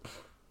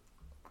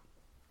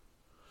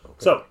 Okay.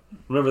 So,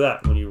 remember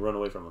that when you run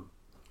away from them.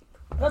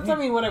 That's not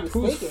what I was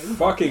Who's thinking.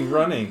 fucking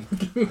running?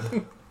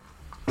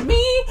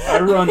 Me? I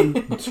run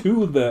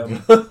to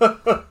them.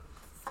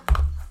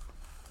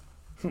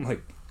 I'm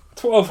like,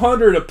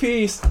 1,200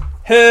 apiece.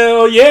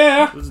 Hell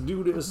yeah! Let's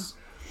do this.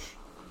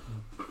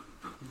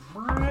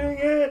 Bring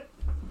it.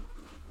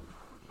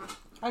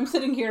 I'm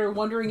sitting here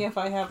wondering if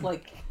I have,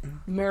 like,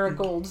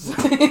 marigolds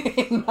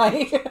in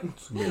my...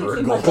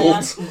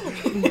 Marigolds.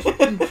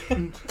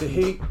 They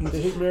hate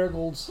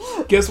marigolds.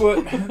 Guess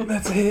what?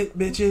 That's a hit,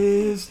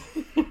 bitches.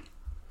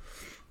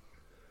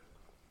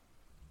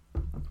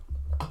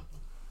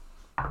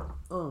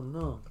 Oh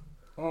no.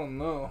 Oh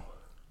no.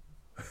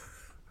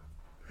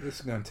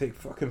 This is gonna take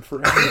fucking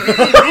forever.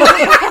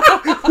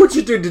 What'd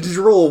you do? Did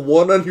you roll a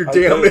 1 on your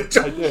damage?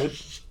 I did.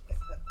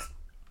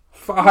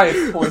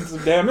 5 points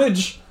of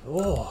damage.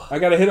 Oh. I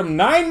gotta hit him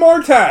 9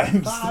 more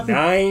times.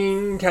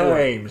 9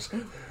 times.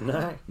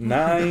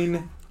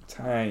 9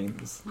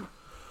 times.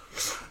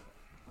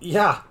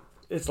 Yeah.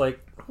 It's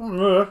like...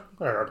 that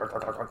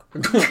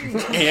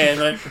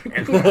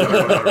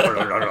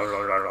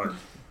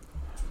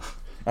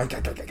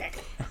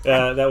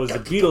was the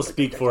Beatles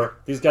speak for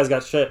these guys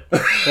got shit.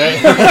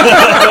 Right?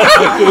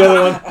 The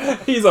other one,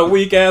 He's a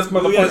weak ass you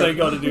guys motherfucker. ain't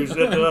gonna do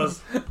shit to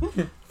us.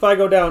 If I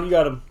go down, you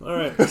got him. All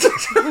right.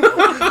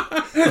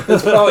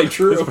 That's probably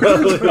true. All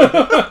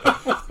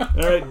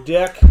right,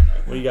 Deck.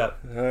 What do you got?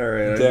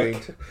 Alright,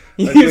 Deck.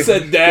 You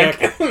said deck.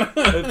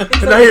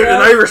 And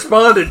I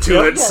responded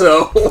to it,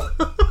 so...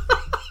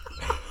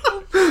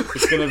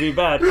 It's gonna be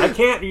bad.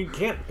 You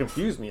can't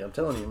confuse me. I'm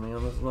telling you,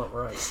 man, that's not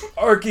right.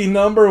 Arky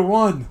number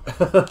 1.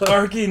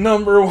 Arky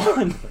number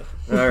 1.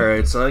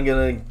 Alright, so I'm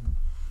gonna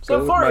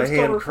So go far, with it's my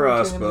still hand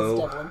referred to him as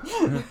crossbow.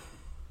 Devlin.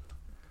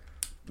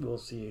 We'll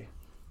see.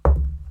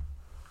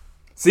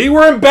 See,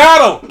 we're in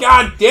battle.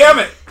 God damn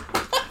it.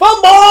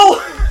 Fumble.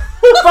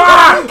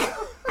 Fuck.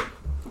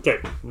 Okay.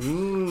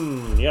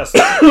 Yes.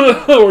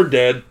 We're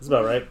dead. That's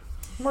about right.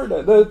 We're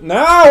dead.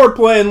 Now we're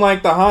playing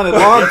like the haunted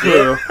log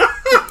crew.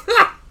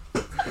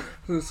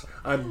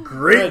 I'm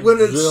great when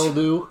it's...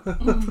 Zildu.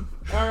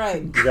 All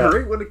right.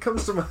 Great when it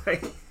comes to my...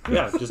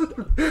 Yeah, just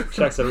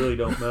checks that really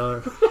don't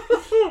matter.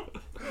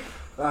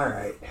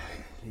 Alright,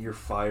 you're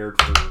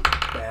fired for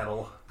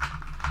battle.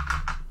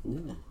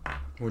 Ooh.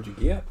 What'd you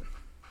get?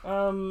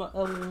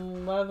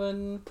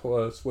 11.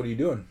 Plus, what are you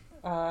doing?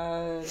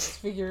 Just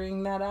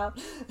figuring that out.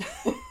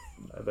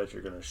 I bet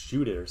you're gonna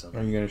shoot it or Are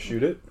something. you gonna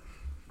shoot it?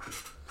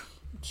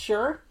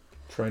 Sure.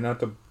 Try not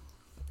to,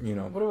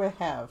 What do I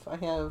have? I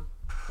have...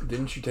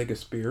 Didn't you take a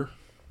spear?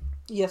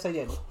 Yes, I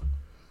did.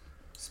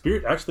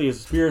 Spear a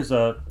spear is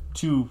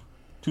two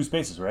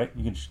spaces, right?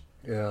 You can.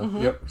 Yeah.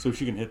 Mm-hmm. Yep. So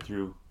she can hit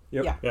through.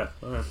 Yep. Yeah. Yeah.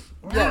 All right.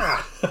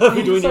 Yes.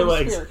 Between your Some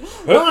legs. spear.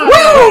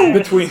 Woo!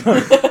 Between.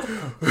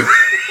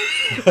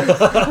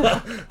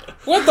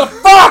 What the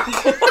fuck?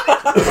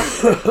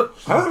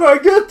 How did I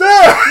get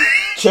that?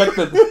 Check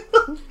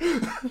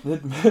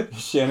the.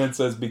 Shannon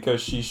says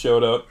because she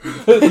showed up.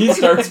 He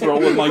starts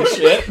rolling like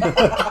shit.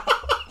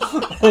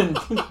 And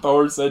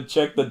Thor said,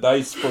 check the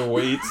dice for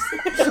weights.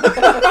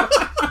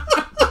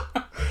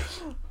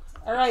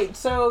 All right.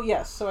 So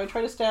yes. So I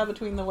try to stab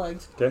between the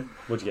legs. Okay.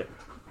 What'd you get?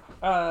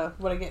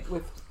 What I get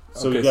with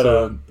So okay, you got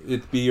so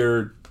it'd be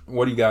your...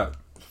 What do you got?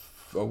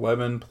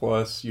 11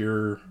 plus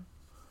your...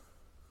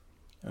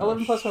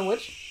 11 plus my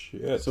which?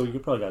 Shit. So you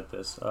probably got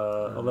this.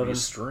 11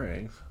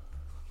 strength.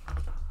 I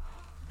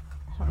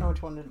don't know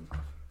which one it is.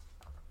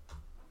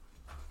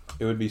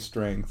 It would be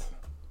strength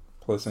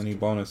plus any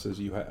bonuses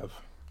you have.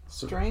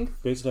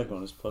 Strength, base attack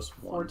bonus plus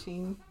 1.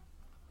 14.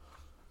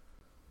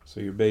 So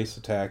your base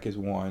attack is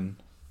 1.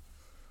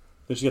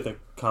 Then you get the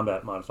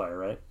combat modifier,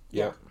 right?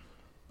 Yep.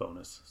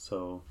 Bonus.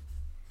 So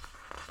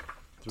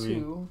 3,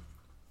 2.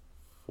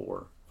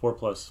 4. 4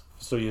 plus.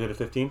 So you hit a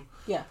 15?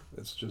 Yeah.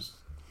 That's just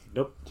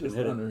Nope. just Didn't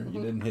hit under. it.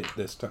 You didn't hit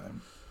this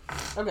time.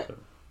 Okay. So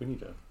we need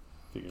to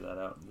figure that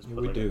out. And just Yeah,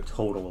 put we like do. a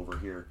total over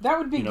here. That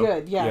would be You know?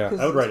 good. Yeah. Yeah. 'cause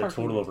I would it's write a hard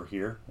for total me. over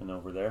here and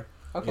over there.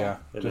 Okay. Yeah.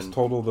 And Just then-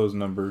 total those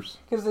numbers.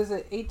 Because there's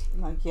an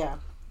 18. Like, yeah.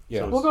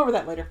 Yeah. We'll go over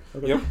that later.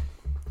 Okay. Yep.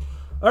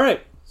 All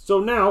right. So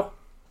now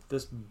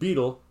this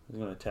beetle is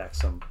going to attack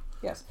some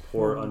Yes.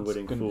 poor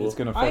unwitting fool. It's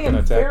gonna I fucking am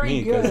attack very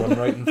me because good. I'm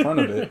right in front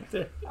of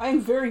it. I am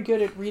very good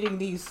at reading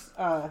these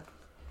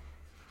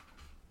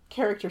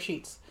character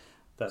sheets.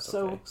 That's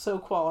So okay. so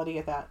quality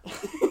at that.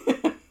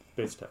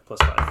 Base attack plus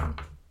 5.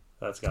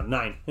 That's got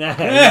 9. And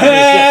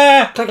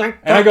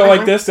I go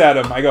like this at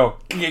him. I go,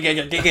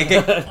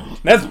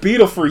 that's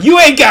Beetle for you.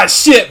 Ain't got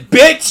shit,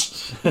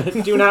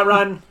 bitch. Do not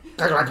run.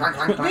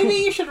 Maybe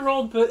you should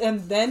roll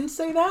and then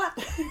say that.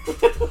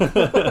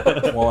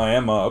 Well, I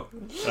am up.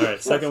 All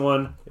right. Second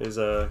one is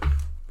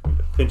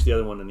pinch the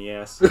other one in the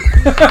ass.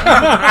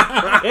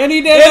 And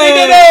he did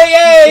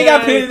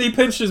it! Yay! He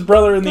pinched his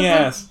brother in the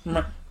ass.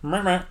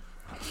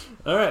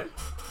 All right.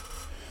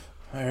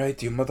 All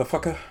right, you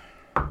motherfucker.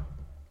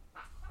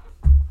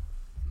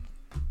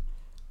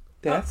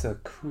 That's a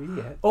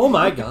crit. Oh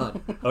my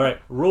god. All right.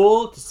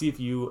 Roll to see if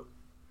you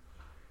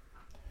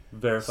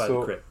verify the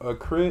So crit. a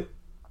crit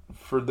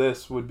for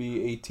this would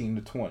be 18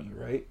 to 20,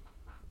 right?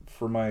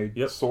 For my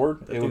Yep. sword,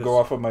 I it think would go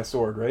it's- off of my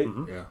sword, right?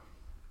 Mhm. Yeah.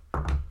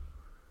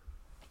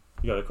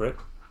 You got a crit?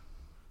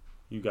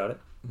 You got it?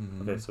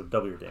 Okay, so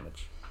double your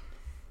damage.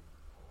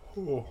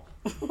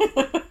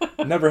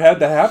 Never had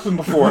that happen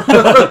before.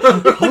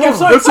 I'm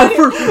so excited.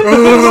 So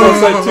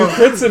it's like 2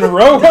 crits in a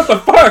row. What the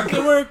fuck?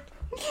 It worked.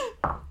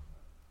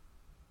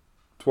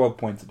 12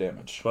 points of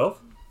damage. 12?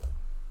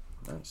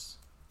 Nice.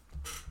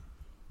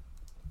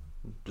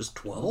 Just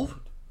 12?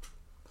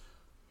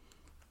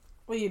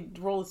 Well, you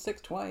rolled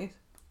 6 twice.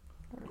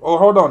 Oh,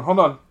 hold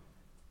on.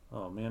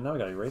 Oh man, now I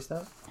gotta erase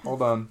that.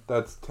 Hold on.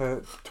 That's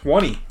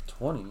 20.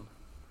 20.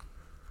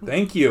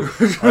 Thank you.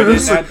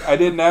 I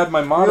didn't add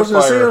my I was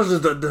gonna say, modifier.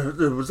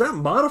 was that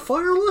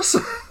modifierless?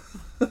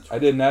 I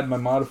didn't add my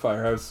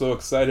modifier. I was so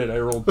excited. I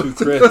rolled 2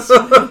 crits.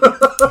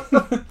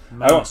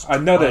 I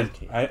nutted.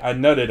 I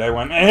nutted. I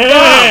went.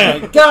 Oh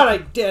my god, I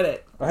did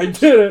it! I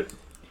did it.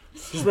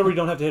 Just remember, you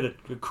don't have to hit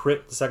a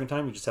crit the second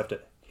time. You just have to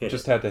hit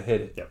Just it. had to hit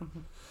it. Yep.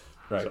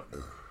 Right. So,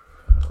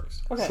 that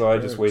works. Okay. So I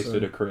just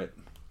wasted a crit.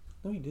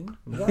 No, you didn't.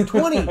 You got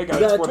 20. I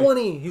got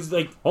 20. He's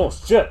like, oh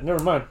shit,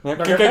 never mind.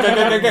 Never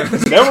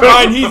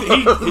mind.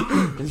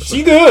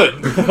 She good.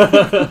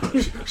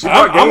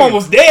 I'm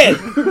almost dead.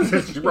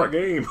 She brought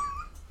game.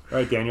 All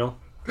right, Daniel.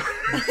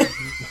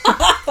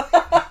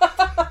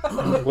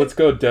 Let's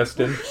go,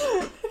 Destin.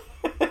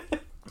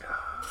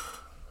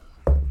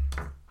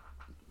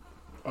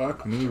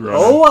 Fuck me, right.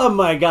 Oh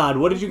my god,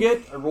 what did you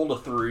get? I rolled a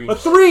 3. A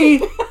 3!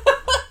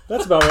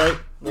 That's about right.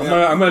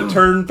 I'm gonna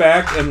turn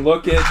back and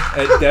look at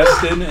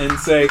Destin and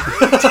say,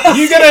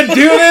 "You gonna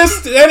do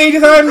this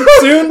anytime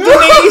soon,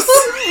 Denise?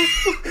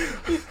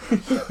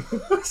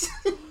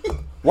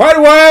 Why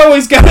do I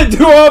always gotta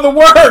do all the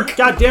work?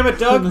 God damn it,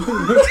 Doug.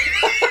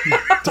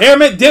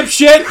 Damn it,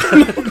 dipshit!"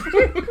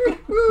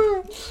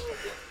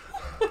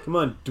 Come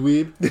on,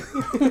 dweeb.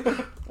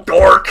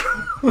 Dork!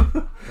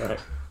 Alright.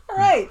 All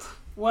right.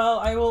 Well,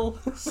 I will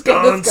see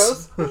how this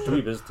goes.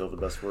 Dweeb is still the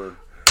best word.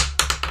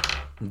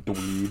 Rub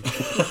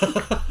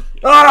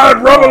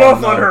it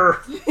off no. on her!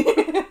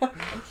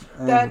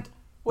 That I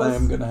was.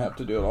 am gonna have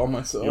to do it all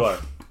myself. You are.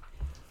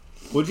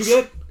 What'd you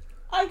get?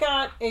 I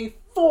got a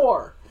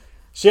 4.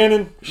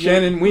 Shannon,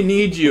 Shannon, we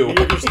need you.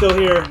 you're still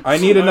here. I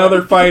need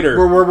another fighter.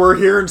 We're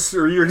here in,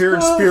 you're here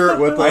in spirit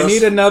with us.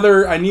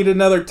 I need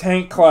another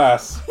tank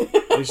class.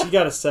 She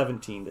got a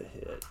 17 to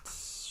hit.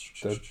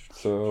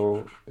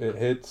 So it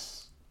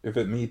hits if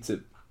it meets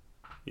it.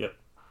 Yep.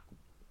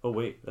 Oh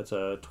wait, that's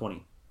a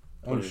 20.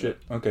 Oh shit.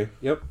 Okay.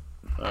 Yep.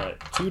 Alright,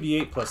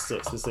 2d8 plus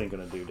 6. This ain't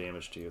gonna do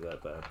damage to you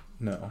that bad.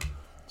 No.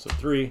 So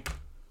 3,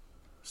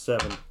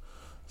 7,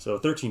 so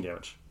 13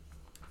 damage.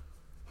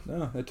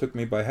 No, it took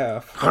me by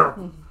half.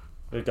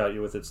 It got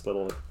you with its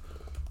little,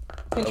 I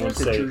wouldn't Pinchers?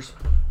 say Pictures.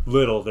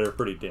 little, they're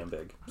pretty damn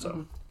big.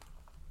 So,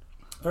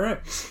 alright.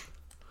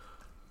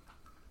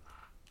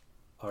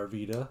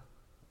 Arvida.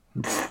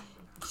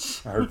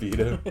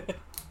 Arvida.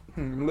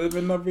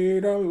 Living la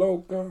vida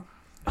loca.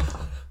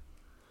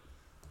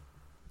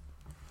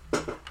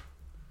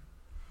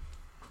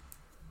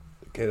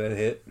 Okay, that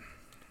hit.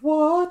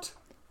 What?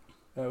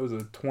 That was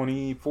a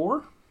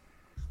 24.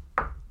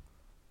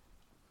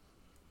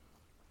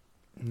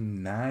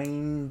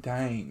 9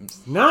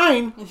 times.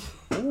 9?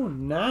 Oh,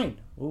 9.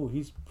 Oh,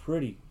 he's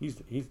pretty.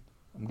 He's.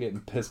 I'm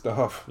getting pissed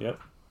off. Yep.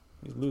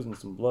 He's losing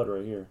some blood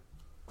right here.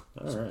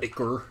 All right.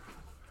 Icker.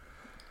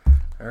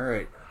 All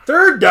right.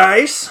 Third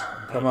dice.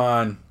 Come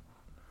on.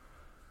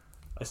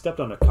 I stepped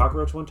on a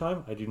cockroach one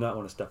time. I do not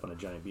want to step on a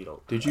giant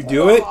beetle. Did you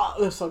do it? Oh,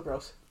 that's so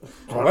gross.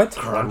 What?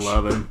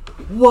 11.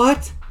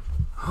 What?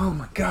 Oh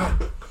my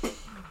god.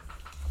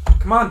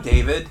 Come on,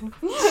 David.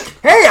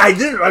 Hey,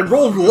 I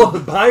rolled a little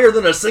bit higher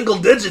than a single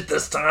digit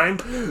this time.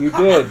 You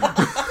did.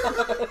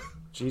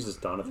 Jesus,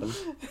 Donovan.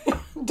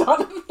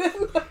 Donovan.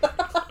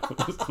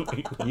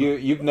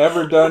 You've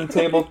never done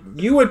table.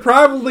 You would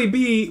probably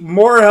be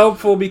more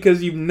helpful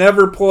because you've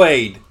never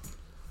played.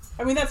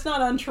 I mean, that's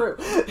not untrue.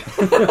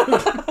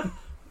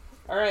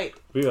 All right.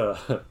 We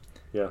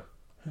yeah.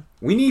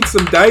 We need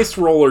some dice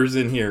rollers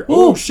in here.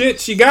 Oh shit,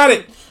 she got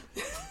it.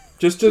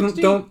 Just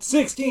don't.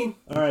 16.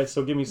 All right,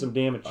 so give me some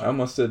damage. I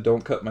almost said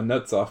don't cut my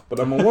nuts off, but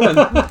I'm a woman.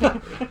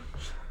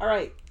 All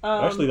right.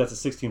 Actually, that's a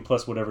 16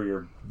 plus whatever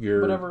your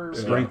Your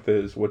strength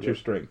is. What's your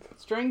strength?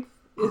 Strength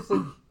is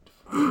a.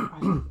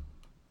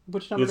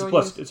 Which number It's do a I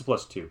plus. use? It's a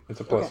plus 2. It's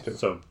a plus Okay. 2.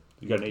 So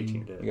you got an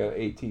 18 to hit. You got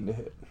an 18 to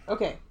hit.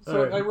 Okay, so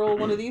All right. I roll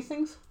one of these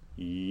things.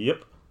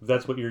 Yep.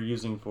 That's what you're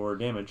using for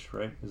damage,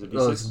 right? Is it D6?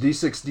 Oh, it's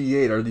D6,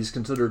 D8. Are these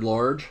considered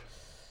large?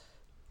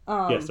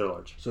 Yes, they're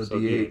large. So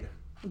D8.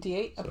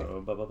 D8. Okay.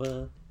 So, blah, blah,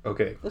 blah.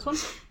 Okay, This one.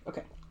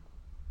 Okay.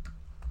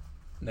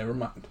 never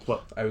mind.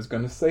 What? I was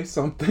going to say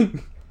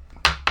something.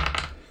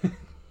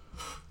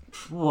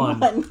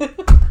 1.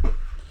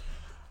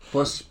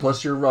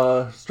 Plus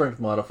your strength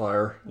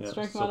modifier. Yeah,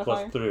 Strength so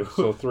modifier. plus 3.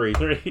 So 3.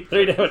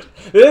 3 damage.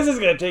 This is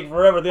going to take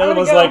forever. The other I'm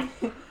one's gonna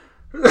like,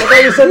 I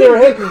thought you said they were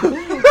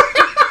hitting.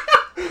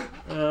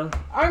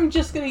 I'm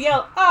just gonna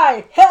yell,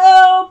 "I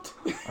helped!"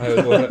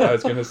 I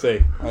was going to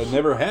say, I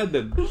never had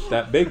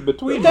that big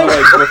between my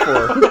legs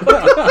before.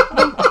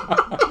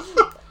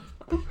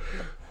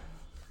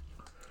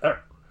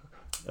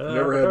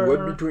 Never had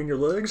wood between your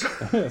legs?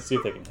 Let's see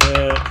if they can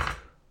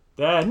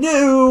hit.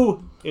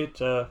 No! It's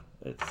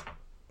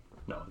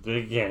no,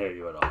 they can't hit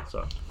you at all.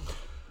 So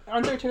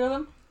Aren't there 2 of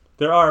them?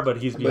 there are, but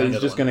he's But behind he's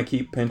the just other going to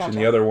keep pinching Gotcha.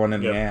 the other one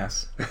in Yep. the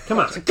ass. one. Come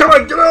on, Come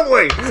on, get out of the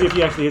way! see if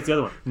he actually hits the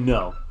other one.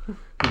 No,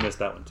 he missed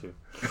that one too.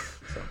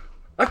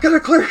 I've got a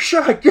clear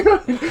shot.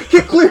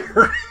 Get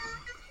clear.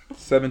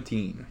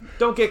 17.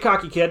 Don't get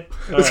cocky, kid.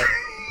 All right,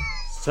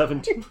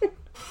 17.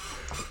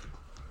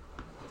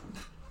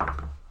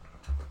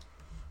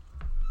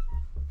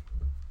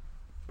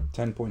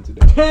 $10 points a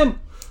day. 10.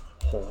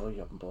 Oh,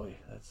 yeah, boy,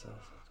 that's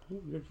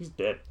he's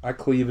dead. I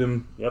cleave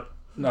him. Yep,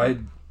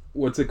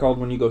 What's it called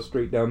when you go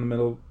straight down the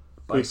middle?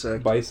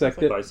 Bisect.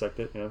 Bisect it. bisect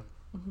it. Yeah.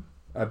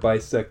 I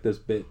bisect this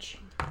bitch.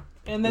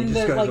 And then You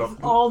just the, gotta like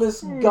go- all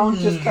this gunk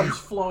just comes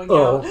flowing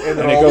out. And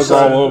And it goes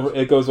all over.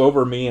 It goes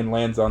over me and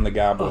lands on the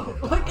goblin.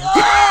 Like,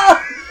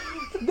 ah!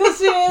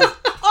 This is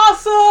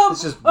awesome!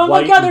 It's just oh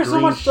my white god, and there's so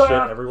green much shit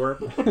stuff. everywhere.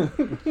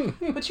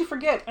 But you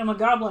forget, I'm a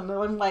goblin.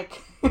 And I'm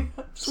like,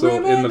 So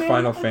in the swimming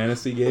Final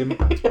Fantasy game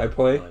I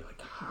play,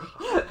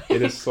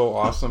 it is so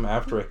awesome.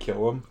 After I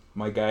kill him,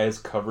 my guy is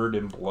covered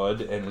in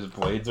blood and his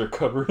blades are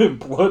covered in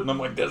blood, and I'm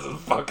like, this is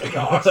fucking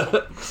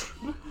awesome.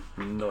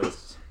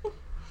 Nice.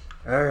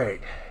 All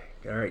right,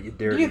 you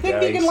dirty Do you think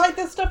guys. you can light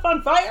this stuff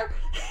on fire?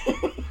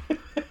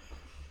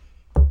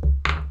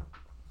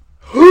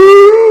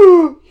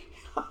 Oh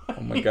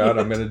my god,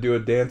 I'm gonna do a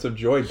dance of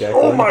joy, Declan.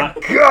 Oh my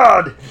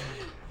god!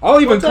 I'll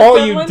even What's call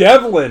that, you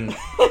Devlin?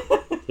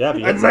 Devlin. Yeah,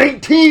 but A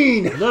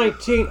 19!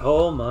 19.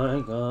 Oh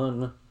my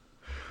god.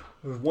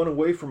 I was one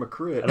away from a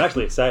crit. I'm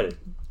actually excited.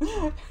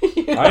 I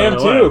am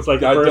know why. too. It's like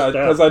the first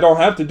Because step. I don't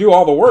have to do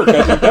all the work.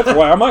 I think that's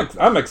why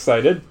I'm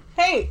excited.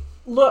 Hey,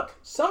 look,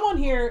 someone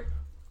here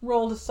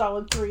rolled a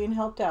solid 3 and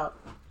helped out.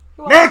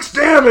 Who else? Max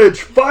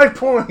damage! 5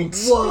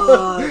 points!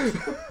 What?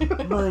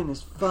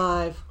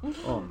 -5.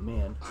 Oh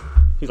man.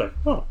 He's like,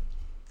 oh,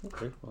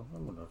 okay. Well,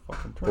 I'm gonna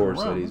fucking turn Boar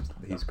around. said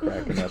he's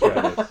cracking up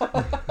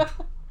at it.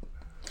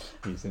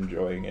 He's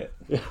enjoying it.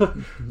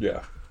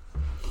 Yeah.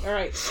 All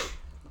right.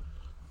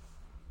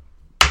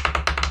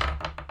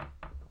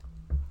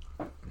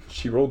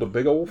 She rolled a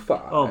big old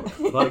 5. Oh my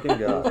fucking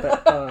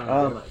god.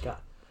 Oh my god.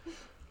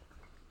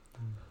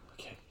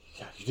 Okay.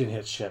 Yeah, you didn't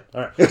hit shit.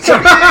 All right.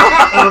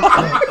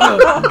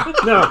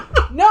 No.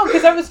 No,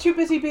 because I was too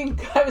busy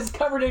I was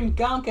covered in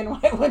gunk, and when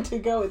I went to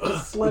go, it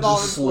just slid all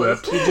just over the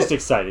place. slipped. You're just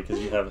excited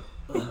because you haven't.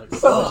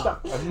 So much stuff.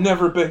 I've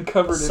never been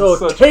covered So in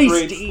such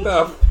tasty. great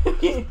stuff.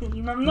 He's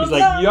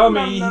like,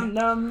 yummy.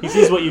 He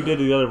sees what you did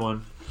to the other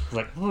one. He's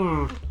like,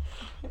 I'm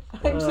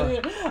Let's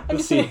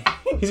just see. saying.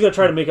 He's going to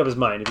try to make up his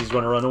mind if he's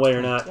going to run away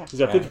or not. Yeah. He's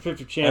got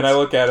 50-50 chance. And I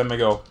look at him and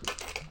go,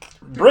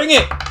 bring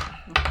it!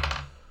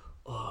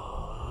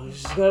 Oh,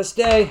 he's just going to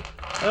stay.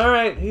 All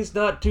right, he's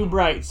not too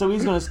bright, so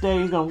he's going to stay.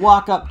 He's going to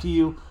walk up to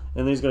you,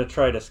 and then he's going to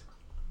try to...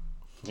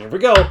 Here we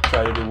go.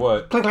 Try to do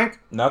what? Clank, clank.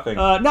 Nothing.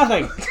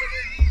 Nothing.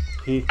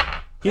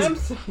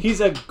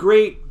 He's a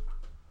great...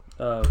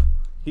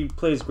 he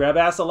plays grab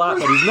ass a lot,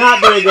 but he's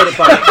not very good at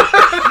fighting.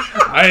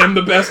 I am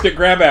the best at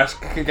grab ass.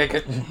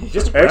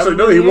 Just grab Actually, him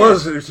no, in he the air.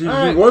 was.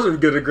 He wasn't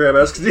good at grab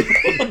ass.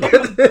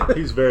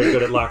 He's very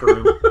good at locker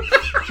room.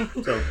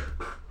 So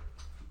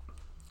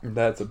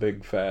That's a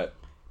big fat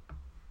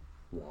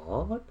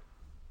what?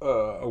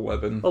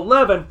 11.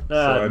 11.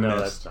 I No,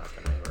 missed. that's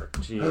not gonna work.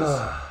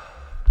 Jeez.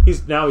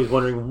 He's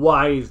wondering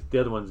why the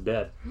other one's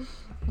dead.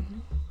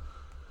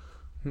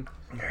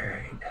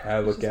 I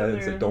look at it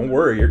and say, "Don't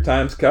worry, your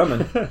time's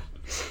coming."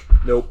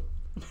 Nope.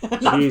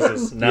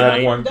 Jesus. He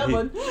had 9. one. That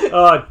one.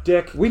 Oh,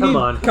 Dick. Come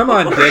on.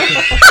 Dick.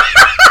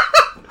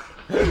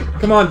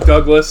 Come on,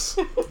 Douglas.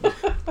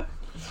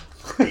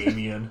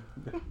 Damien.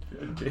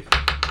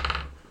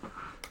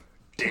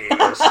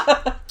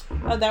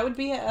 That would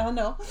be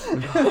no.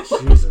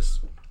 Jesus.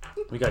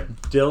 We got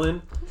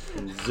Dylan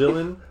and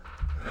Zillin.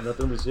 And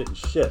nothing was hitting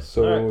shit.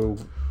 So, All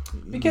right.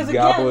 Because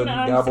Goblin, again,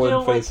 I'm Goblin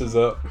still faces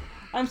up.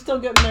 I'm still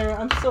getting there.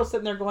 I'm still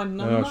sitting there going.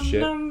 Num, Oh, num,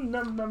 shit. Num,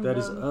 num, num, That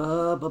is num.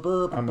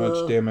 How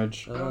much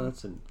damage?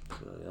 That's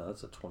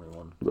a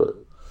 21.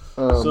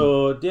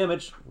 So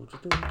damage. What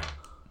you do?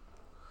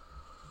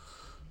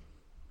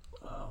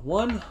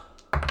 1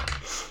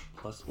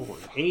 plus 4,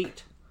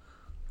 8.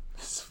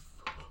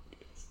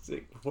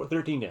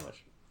 13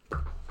 damage.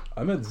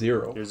 I'm at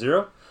 0. You're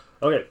 0.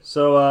 Okay,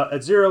 so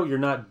at 0, you're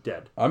not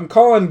dead. I'm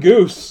calling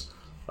Goose.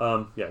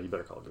 Yeah, you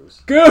better call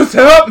Goose. Goose,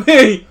 help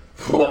me!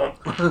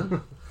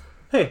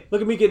 Hey,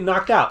 look at me getting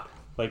knocked out,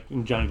 like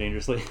in Johnny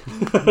Dangerously.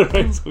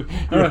 Right, so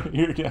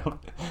you're down.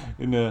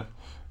 And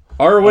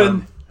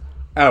Arwen,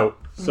 out.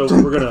 so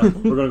we're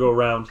gonna go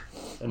around,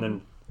 and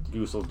then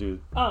Goose will do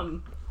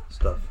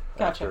stuff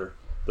Gotcha. after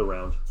the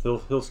round.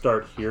 He'll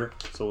start here,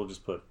 so we'll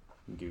just put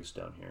Goose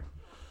down here.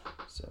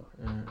 So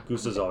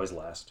Goose is always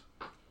last,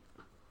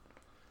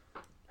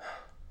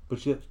 but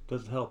shit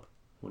doesn't help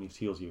when he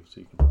heals you,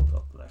 so you can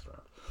help the next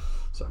round.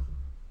 So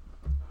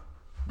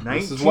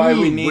 19, This is why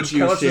we need which you,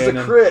 counts as a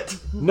Shannon. crit.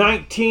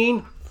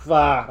 19.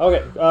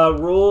 Okay,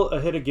 roll a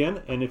hit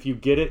again, and if you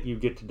get it, you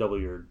get to double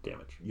your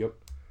damage. Yep.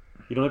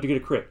 You don't have to get a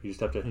crit. You just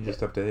have to You hit.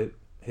 just have to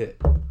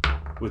hit.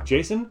 With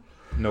Jason,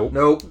 Nope.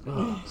 Nope.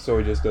 So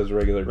he just does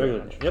regular regular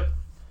damage. damage.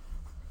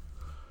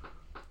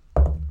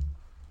 Yep.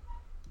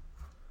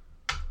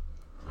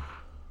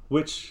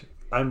 Which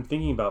I'm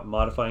thinking about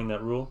modifying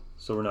that rule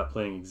so we're not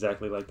playing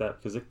exactly like that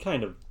because it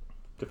kind of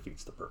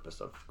defeats the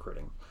purpose of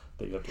critting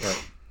that you have to.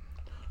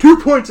 2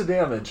 points of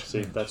damage.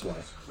 See, that's why.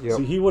 Yep.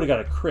 See, he would have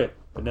got a crit,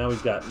 but now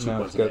he's got 2 Now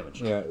points it's of got-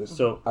 damage. yeah.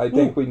 So I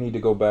think we need to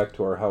go back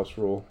to our house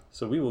rule.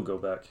 So we will go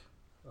back.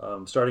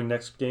 Starting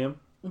next game,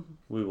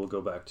 we will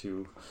go back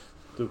to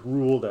the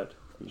rule that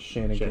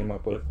Shannon came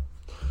up with.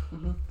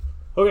 Yep.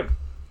 Okay,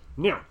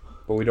 now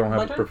But we don't My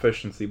have a turn?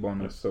 proficiency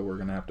bonus, so we're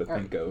going to have to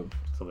think of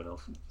something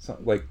else.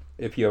 something like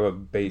if you have a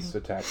base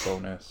attack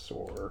bonus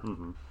or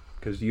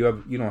because you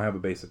don't have a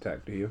base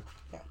attack, do you?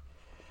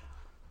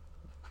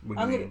 What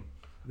do I'm you gonna- mean?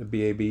 The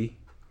BAB,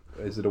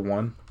 is it a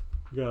 1?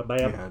 Yeah, bam.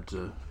 Yeah, it's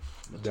a...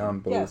 Down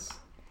both. Yes.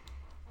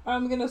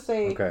 I'm gonna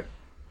say. Okay.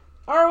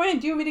 Arwen,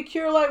 do you want me to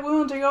cure light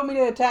wounds or you want me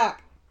to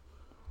attack?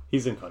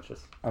 He's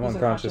unconscious. I'm He's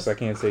unconscious. I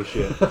can't say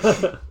shit.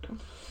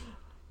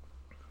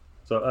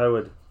 So I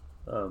would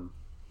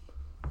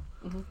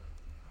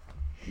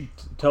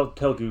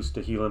tell Goose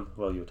to heal him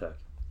while you attack.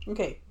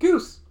 Okay,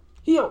 Goose,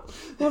 heal.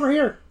 Over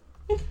here.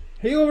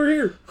 Hey, over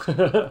here.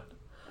 All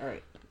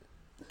right.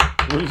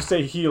 When you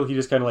say heal, he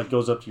just kind of like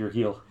goes up to your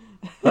heel.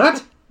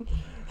 What?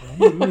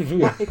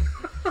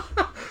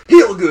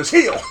 Heal, Goose,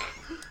 heal!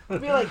 Be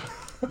like,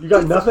 You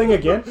got nothing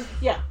again?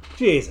 yeah.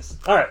 Jesus.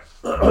 All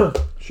right.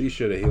 She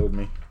should have healed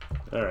me.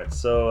 All right.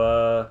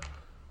 So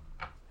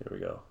here we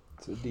go.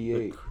 It's a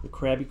D8. The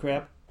crabby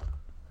crab.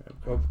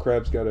 Oh,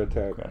 Crab's got to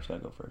attack. Crab's gotta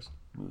go first.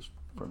 Moves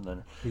from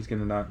there. He's going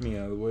to knock me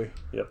out of the way.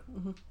 Yep.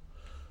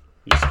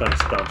 He just kind of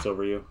stomps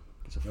over you.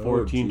 It's a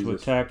 14 to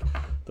Jesus. attack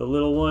the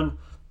little one.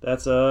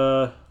 That's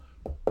a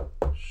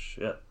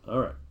shit. All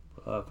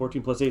right.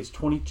 14 plus 8 is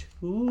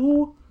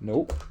 22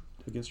 Nope.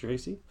 against your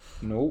AC.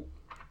 Nope.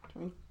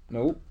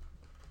 Nope.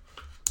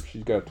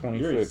 She's got Your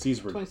 26. AC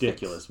is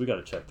ridiculous. 26. We got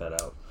to check that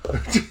out.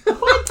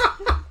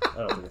 I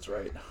don't think it's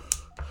right.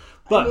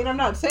 But I mean, I'm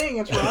not saying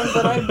it's wrong,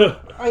 but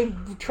I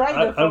tried to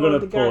I'm follow gonna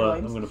the pull.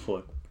 guidelines. I'm gonna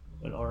pull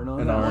an Arn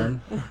on An that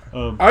Arn.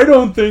 one. I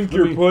don't think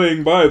you're me-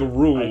 playing by the I don't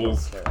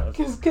rules. care.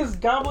 Because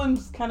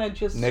goblins kind of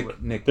just Nick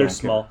They're don't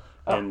small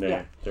Oh, and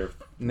yeah. they're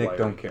Nick wiry.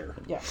 don't care.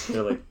 yeah.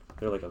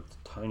 They're like a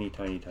tiny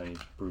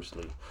Bruce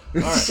Lee.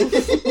 All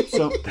right.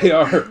 So They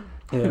are.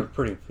 yeah,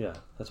 pretty. Yeah,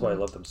 that's why I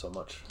love them so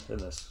much in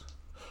this.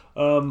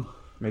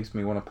 Makes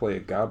me want to play a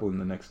goblin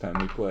the next time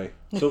we play.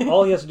 So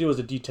all he has to do is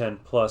a D10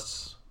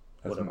 plus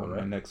That's whatever, one of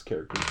my right? next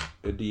characters.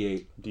 A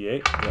D8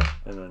 D8. Yeah.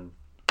 And then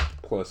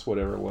plus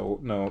whatever level.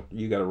 No,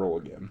 you got to roll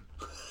again.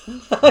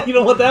 you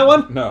don't want that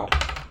one? No,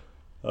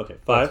 Okay,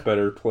 that's 5.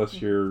 better.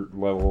 Plus your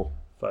level.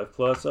 5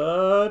 plus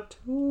 2,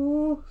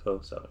 so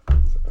 7.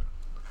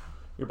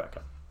 You're back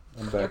up.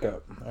 I'm back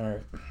up. All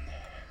right.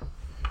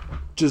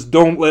 Just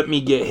don't let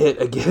me get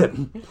hit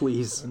again,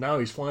 please. And now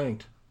he's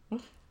flanked.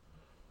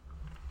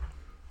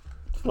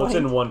 Well, it's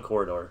in one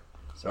corridor.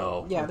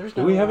 Oh. Yeah, there's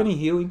Do no we way have out. any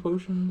healing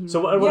potions?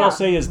 So what Yeah. I'll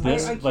say is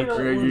this: I like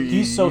cure you-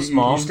 he's so you-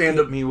 small, you stand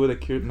Hit up me with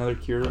another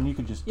cure, and you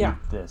can just Yeah.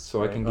 do this,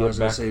 so I can right? I was get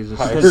gonna back say,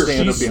 just higher. because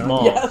stand up she's behind.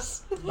 small.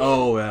 Yes.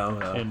 Oh,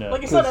 yeah. And,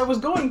 Like I said, I was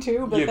going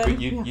to, but Yeah, then...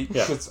 but you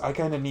Yeah. 'cause I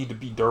kind of need to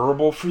be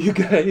durable for you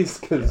guys,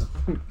 because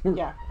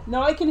Yeah.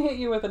 No, I can hit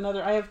you with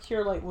another... I have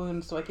Cure Light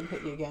Wounds, so I can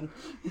hit you again.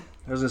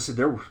 I was gonna say,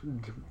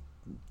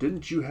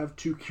 didn't you have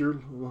two cure?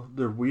 Well,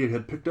 we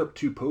had picked up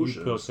 2 You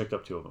potions picked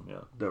up 2 of them, yeah,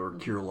 that were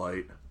cure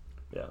light.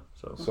 yeah.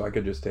 So so I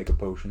could just take a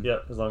potion. yeah,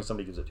 as long as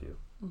somebody gives it to you.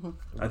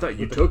 I thought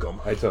you took them.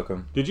 I took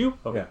them. Did you?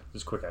 Okay. Yeah.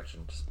 Just quick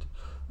action. Just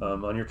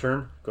on your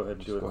turn, go ahead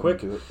and do it Go ahead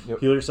quick. and do it. Yep.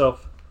 Heal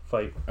yourself.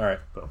 Fight. All right,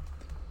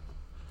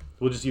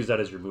 We'll just use that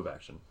as your move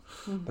action.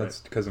 that's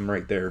because I'm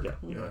right there. Yeah,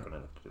 you're not going to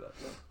have to do that.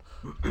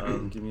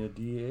 Give me a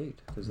D8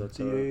 because that's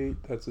a. D8.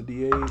 That's a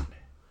D8.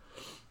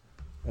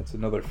 That's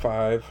another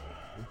 5.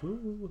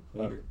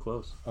 You're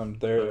close. I'm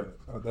there.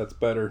 Oh, that's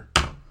better.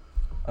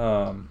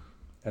 And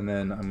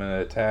then I'm gonna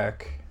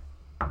attack,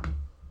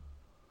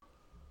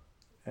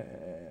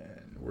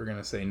 and we're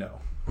gonna say no.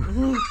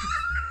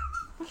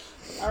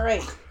 All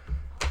right.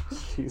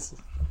 Jesus.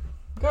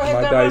 Go ahead,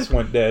 My Devlin. dice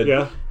went dead.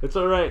 Yeah, it's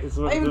all right. It's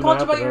I even called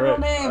you by your real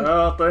name.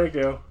 Oh, thank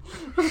you.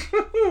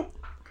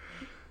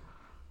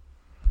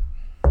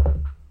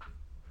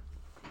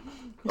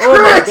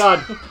 Oh my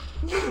god!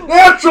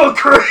 Natural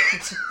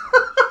crit.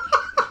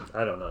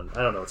 I don't know.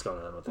 I don't know what's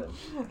going on with him.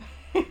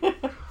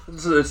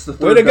 It's the Way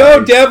third to go,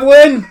 die.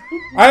 Devlin!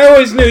 I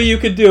always knew you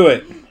could do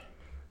it.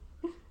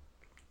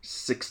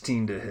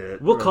 16 to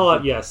hit. We'll call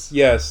it yes.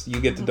 Yes, you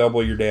get to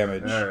double your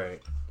damage. All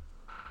right.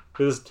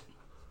 Just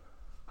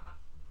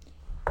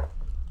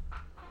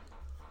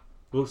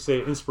we'll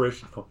say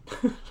inspiration. Oh.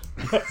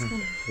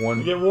 One,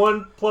 You get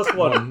 1 plus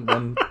 1.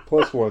 one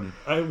plus 1.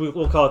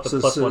 We'll call it the So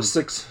plus 1.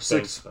 six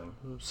thing.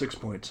 6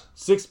 points.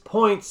 6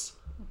 points.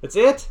 That's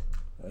it.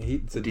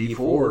 It's a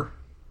D4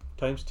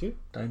 Times 2.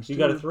 times You 2.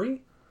 got a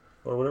 3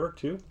 or whatever.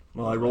 2.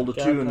 Well, I rolled a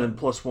God, 2 and God. then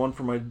plus 1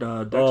 for my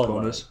dex Oh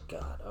bonus. my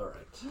god! All right.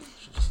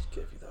 Should just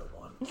give you that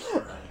 1.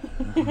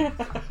 All right.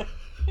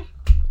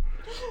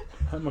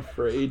 I'm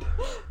afraid.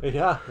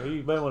 Yeah,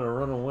 you might want to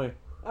run away.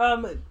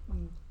 Do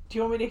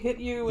you want me to hit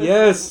you? With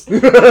Yes!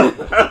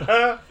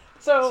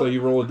 So, So you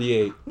roll a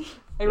D8.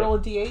 I roll a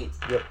d8.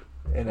 Yep.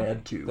 And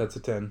add 2. That's a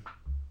 10.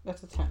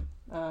 That's a 10.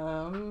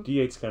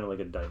 D8's kind of like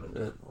a diamond.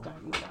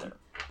 Diamond.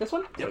 This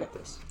one? Yep. Okay.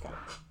 Got it.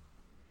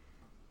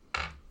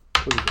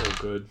 Please roll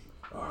good.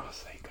 Oh,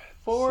 thank God.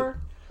 4.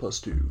 Plus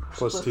 2.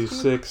 Plus Plus 2, two.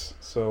 6.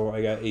 So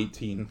I got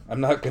 18.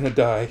 I'm not gonna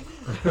die.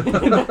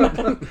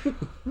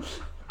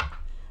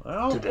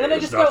 Well, Today And I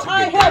is just not go, a good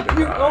I day have to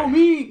you, die. oh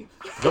me!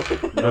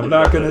 I'm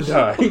not gonna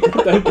die.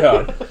 Thank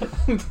God.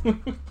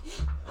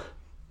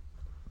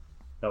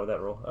 not with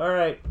that roll. All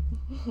right.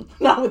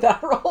 Not with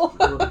that roll.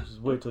 We'll just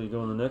wait till you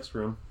go in the next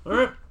room. All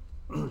right.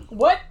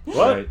 What?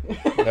 What? Right.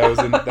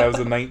 That was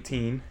a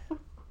 19.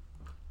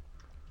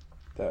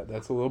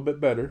 That's a little bit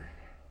better.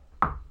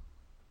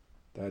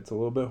 That's a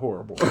little bit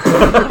horrible.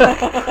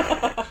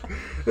 It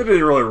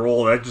didn't really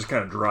roll. That just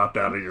kind of dropped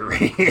out of your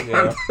hand.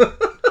 Yeah.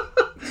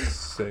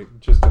 6.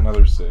 Just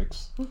another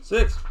 6.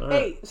 6. All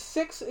right. Hey,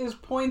 6 is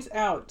points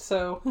out,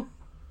 so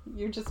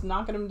you're just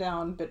knocking them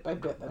down bit by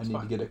bit. I That's need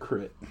fine. to get a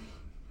crit.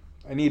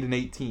 I need an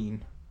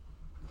 18.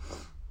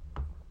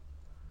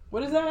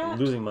 What is that I'm at?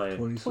 losing my.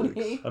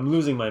 28. I'm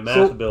losing my math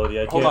So, ability.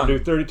 I hold can't on. do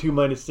 32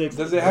 minus 6.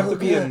 Does it have to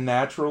be a Okay.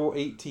 natural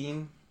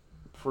 18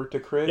 for it to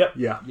crit? Yep.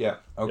 Yeah. Yeah.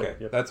 Okay.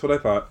 Yep, yep. That's what I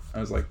thought. I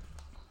was like,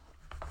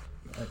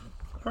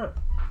 All right.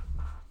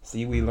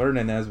 see, we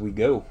learning as we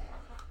go.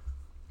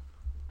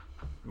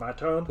 My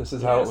turn. This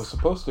is how it Yes. was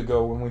supposed to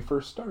go when we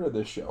first started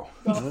this show.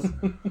 All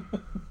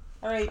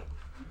right.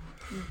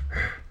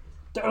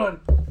 Done.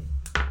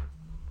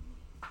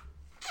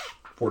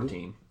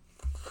 14.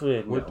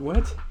 No.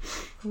 What?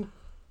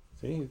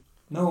 See?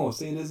 No,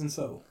 say it isn't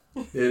so.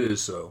 It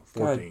is so.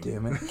 14. God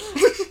damn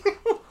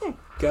it.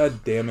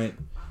 God damn it.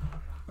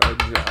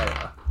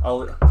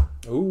 I'll,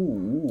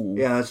 Ooh.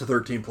 yeah, that's a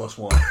 13 plus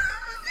 1.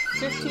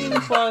 15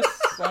 plus,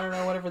 I don't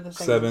know, whatever the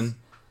thing is.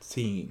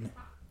 17.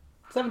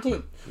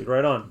 17. Get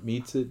right on.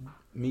 Meets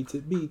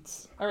it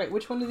beats. All right,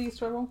 which one of these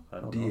do I roll? I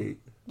don't D8.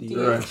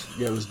 D8. Right.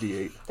 Yeah, it was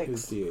D8. Thanks.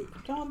 It's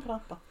D8. Dum,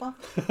 ba, ba, ba.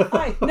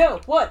 I know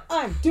what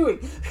I'm doing.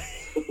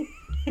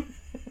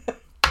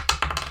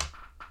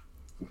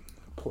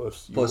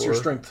 Plus Plus your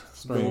strength.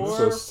 Strength. Four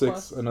So 6,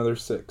 plus- another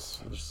 6.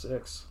 know.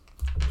 6.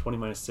 20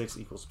 minus 6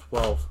 equals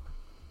 12.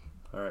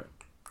 All right.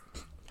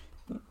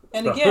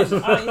 And again,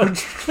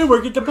 Hey,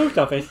 we're getting the post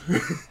office.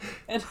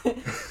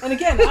 and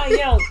again, I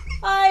yelled,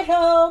 I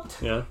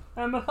helped. Yeah.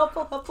 I'm a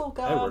helpful I work for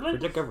goblin.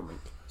 the government.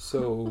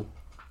 So,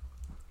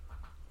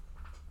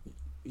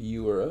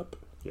 you are up.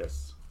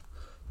 Yes.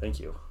 Thank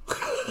you.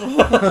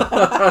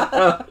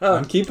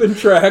 I'm keeping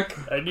track.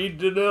 I need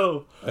to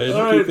know. I'm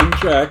All right. keeping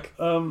track.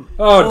 Oh.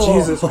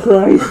 Jesus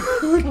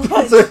Christ.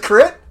 That's a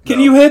crit? Can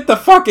you hit the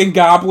fucking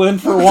goblin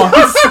for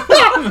once?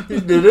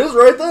 It is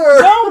right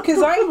there. No,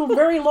 because I'm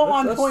very low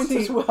on Let's points see.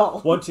 as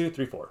well. 1, 2,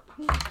 3, 4.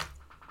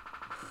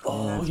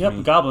 Oh, That's yep,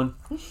 me. goblin.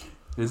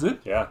 Is it?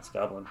 Yeah, it's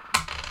goblin.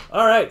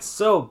 All right,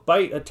 so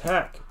bite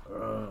attack.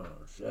 Oh,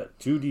 shit.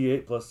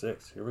 2d8 plus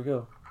 6. Here we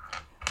go.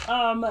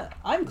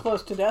 I'm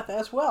close to death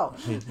as well.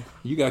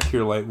 You got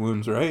cure light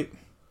wounds, right?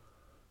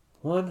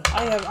 1.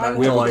 I have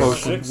We have a Light.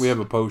 potion. 6. We have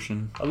a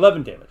potion.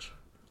 11 damage.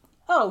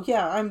 Oh,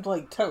 yeah, I'm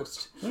like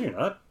toast. No, you're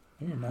not.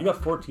 You're not. You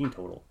got 14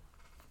 total.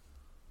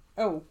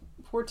 Oh,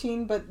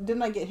 14, but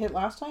didn't I get hit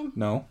last time?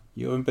 No,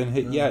 you haven't been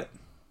hit yet.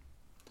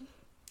 You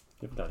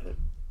haven't got hit.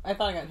 I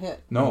thought I got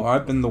hit. No,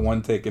 I've been the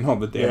one taking all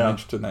the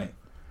damage tonight.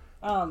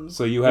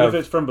 So you And have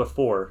if it's from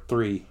before,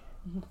 3.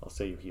 I'll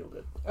say you healed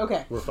it.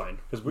 Okay, We're fine.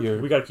 Because You're-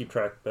 we got to keep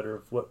track better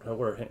of how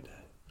our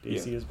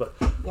AC is, but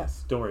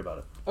yes. don't worry about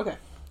it. Okay.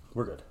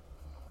 We're good.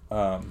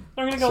 I'm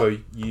going to go... So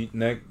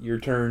your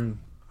turn,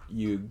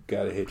 you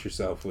gotta hit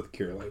yourself with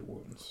cure light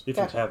wounds. If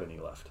Gotcha. you have any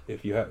left.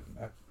 If you have,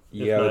 If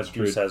yeah, not, that's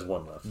true. Goose has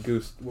 1 left.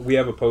 Goose, we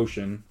have a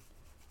potion.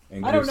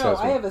 And I don't Goose know. has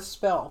I one. have a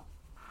spell.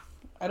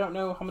 I don't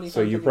know how many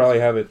So times you I've probably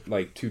used have it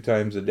like 2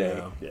 times a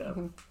day. Yeah.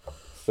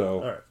 So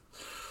All right.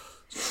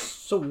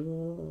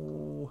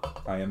 So,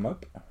 I am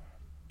up.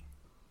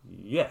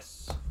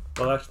 yes.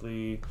 Well,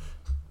 actually,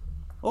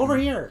 over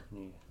here.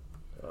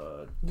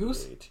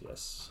 Goose? 8,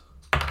 yes.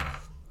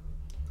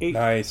 8.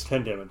 Nice.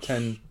 10 damage.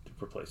 10.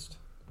 Replaced.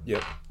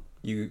 Yep.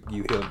 You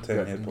healed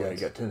 10 hit Yeah, you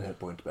points. got 10 hit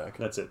points back.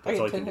 That's it. I That's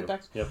all get you 10 can hit do.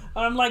 backs. Yep.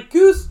 I'm like,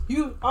 Goose,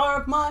 you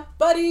are my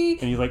buddy.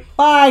 And he's like,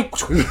 bye.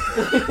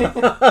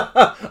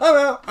 I'm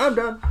out. I'm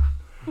done.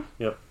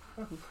 Yep.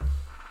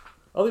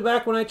 I'll be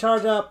back when I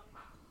charge up.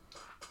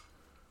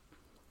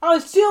 I'll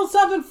steal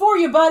something for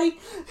you, buddy.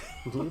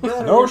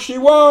 No, she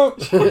won't.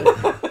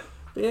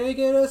 They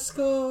get a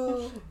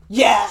skull.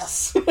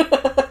 Yes. He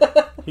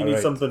All needs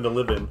right. something to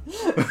live in.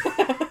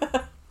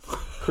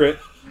 Crit.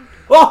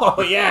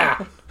 Oh,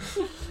 yeah.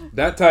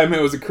 That time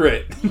it was a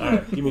crit. All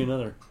right, give me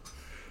another.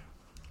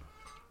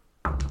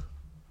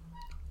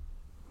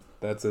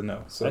 That's a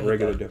no. So I hit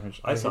regular that.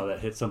 damage. I saw that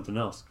hit something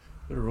else.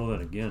 Better roll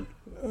that again.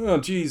 Oh,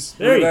 jeez.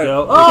 There Look you at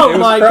go. that. Oh, It was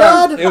my cocked.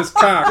 God. It was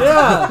cocked.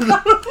 Yeah.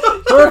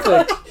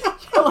 Perfect.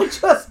 Can I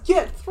just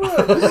get through?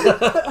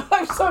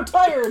 I'm so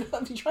tired.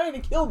 I'm trying to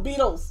kill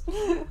beetles.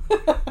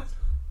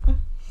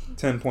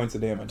 10 points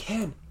of damage.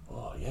 10.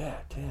 Oh, yeah,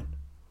 10.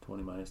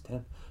 20 minus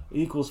 10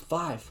 equals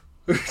 5.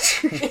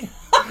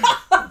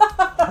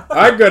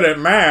 I'm good at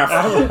math.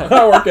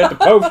 I work at the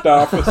post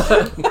office.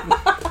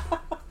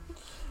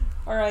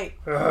 All right.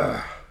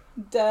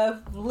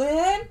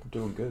 Devlin. We're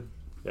doing good.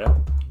 Yeah.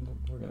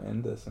 We're going to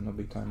end this and it'll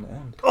be time to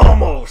end.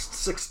 Almost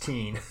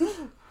 16.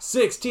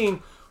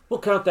 16. We'll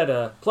count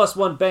that plus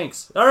 1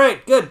 banks. All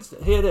right, good.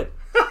 Hit it.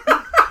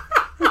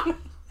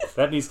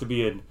 That needs to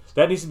be a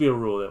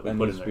rule that we That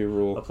put needs in to there. be a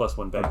rule. A plus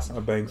 1 banks.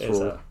 A banks Is,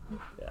 rule.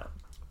 yeah.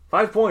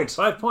 5 points.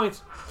 5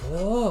 points.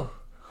 Oh.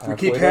 We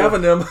keep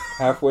having them.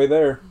 Halfway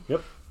there.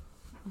 Yep.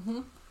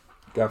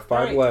 Got 5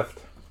 Alright. left.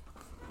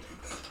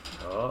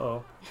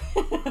 Uh-oh.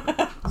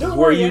 This is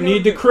where you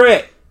need to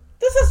crit.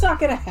 This is not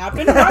going to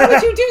happen. Why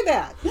would you do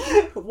that?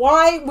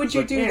 Why would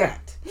you Like, do yeah.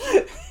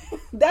 that?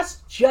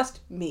 That's just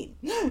mean.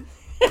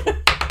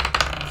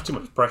 It's too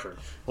much pressure.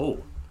 Oh.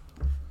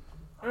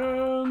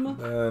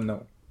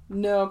 No.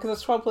 No, because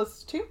it's 12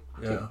 plus 2?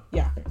 Yeah.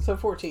 Yeah, so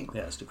 14.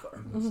 Yeah, it's too far.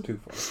 It's too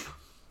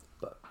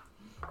far.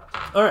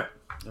 All right.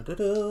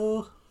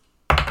 Da-da-da.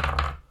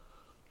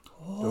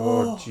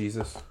 Oh,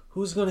 Jesus.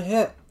 Who's going to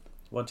hit?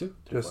 1, 2,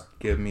 3, Just 4.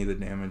 give me the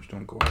damage.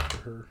 Don't go after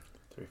her.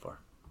 3, 4.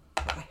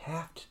 I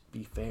have to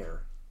be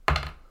fair.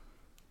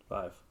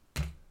 5,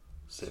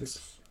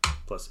 6,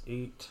 plus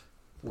 8.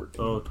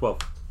 14. Oh, 12.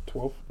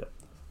 12. Yep.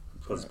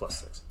 So it's plus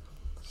 6.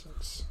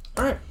 6.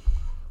 All right.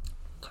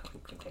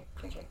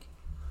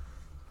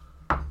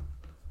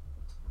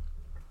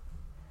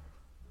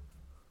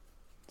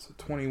 So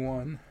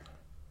 21.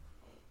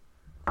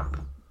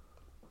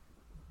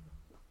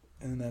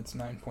 And that's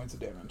 9 points of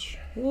damage.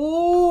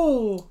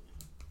 Ooh.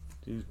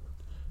 Dude,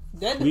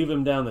 Dead. leave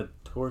him down the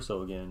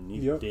torso again.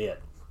 He's Yep. dead.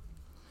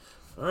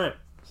 All right.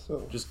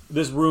 So Just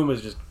this room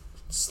is just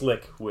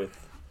slick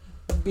with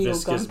Beetle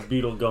viscous gunk.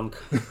 beetle gunk.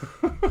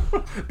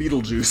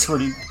 Beetlejuice.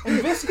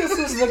 And viscous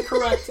is the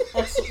correct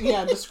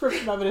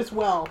description of it as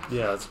well.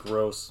 Yeah, it's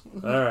gross.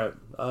 All right.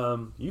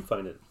 You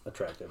find it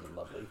attractive and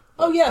lovely.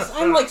 Oh yes,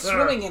 I'm like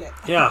swimming in it.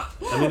 Yeah.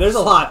 I mean, there's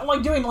a lot. I'm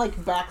like doing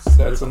like backs.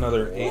 that's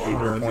another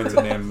 800 points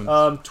of damage.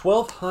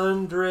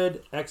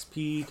 1,200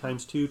 XP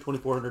times 2,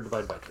 2,400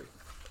 divided by 3.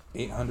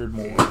 800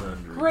 more.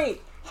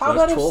 Great. How So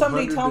about that's if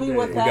somebody 1,200 tell me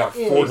what We that got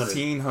is?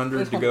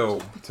 1,400 to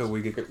go till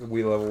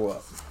we level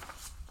up.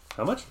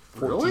 How much?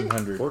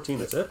 1,400. 14,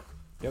 that's it?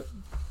 Yep.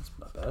 That's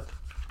not bad.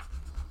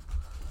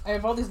 I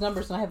have all these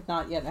numbers and I have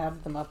not yet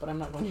added them up, but I'm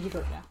not going to do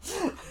it now.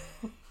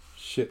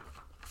 Shit.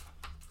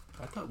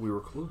 I thought we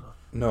were close.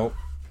 No.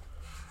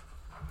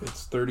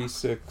 It's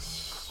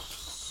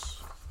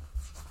 36.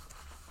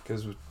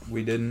 Because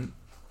we didn't.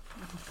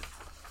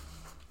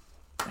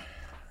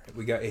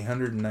 We got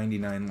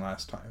 899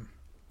 last time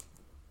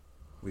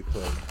we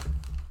played.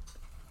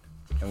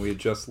 And we had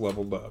just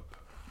leveled up.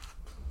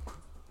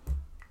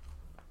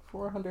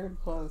 400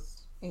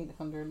 plus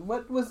 800.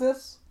 What was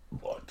this?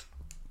 What?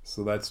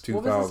 So that's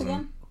What was this 2,000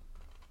 again?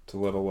 to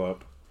level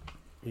up.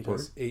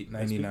 plus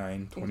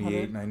 $8.99.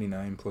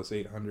 $28.99 plus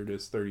 $800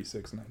 is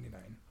 $36.99.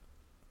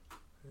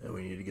 And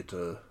we need to get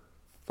to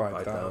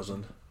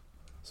 5,000.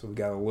 So we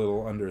got a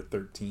little under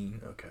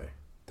 13. Okay.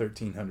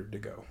 1,300 to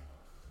go.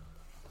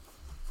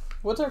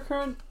 What's our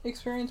current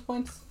experience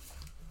points?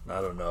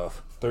 Not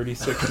enough.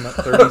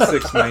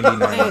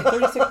 $36.99.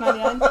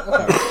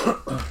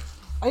 $36.99? Okay.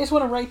 I just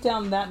want to write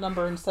down that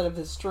number instead of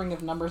the string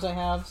of numbers I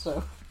have,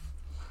 so...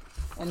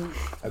 And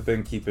I've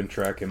been keeping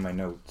track in my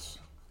notes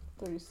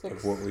 36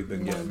 of what we've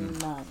been getting.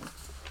 99.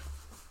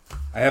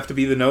 I have to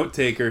be the note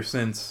taker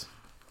since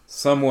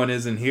someone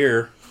isn't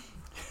here.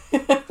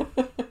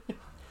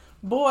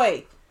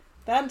 Boy,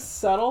 that's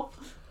subtle.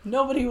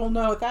 Nobody will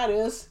know what that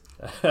is.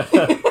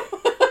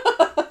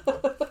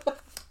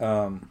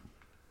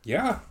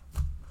 Yeah.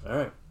 All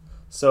right.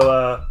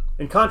 So,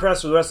 in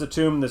contrast to the rest of the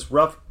tomb, this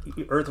rough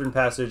earthen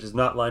passage is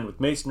not lined with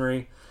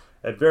masonry.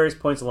 At various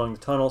points along the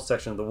tunnel,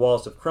 sections of the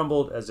walls have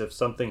crumbled as if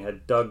something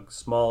had dug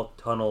small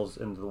tunnels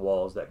into the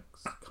walls that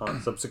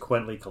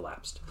subsequently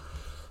collapsed.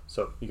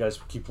 So, you guys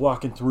keep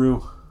walking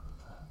through.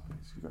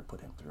 You're going to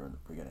put him through in the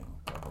beginning.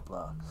 Blah, blah,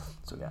 blah.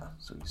 So, yeah.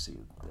 So, you see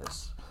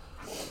this.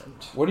 And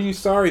What are you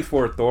sorry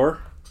for,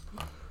 Thor?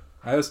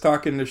 I was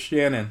talking to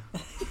Shannon.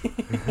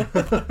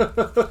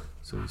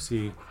 so, you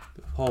see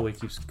the hallway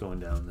keeps going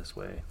down this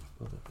way.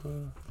 Blah, blah,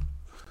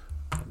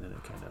 blah. And then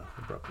it kind of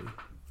abruptly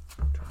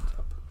turns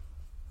up.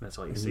 That's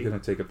all you Are see. you going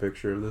to take a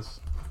picture of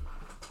this?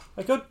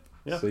 I could.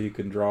 Yeah. So you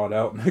can draw it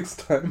out next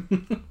time?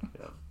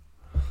 Yeah.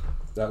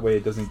 That way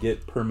it doesn't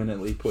get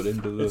permanently put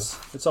into the...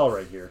 It's all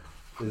right here.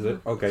 Is it?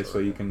 Okay, so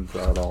you can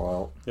draw it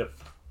all out. Yep.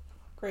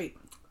 Great.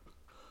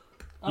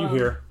 You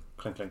hear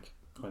clink, clink,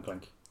 clink,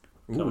 clink.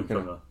 Ooh, Coming we're from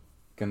gonna, the...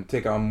 gonna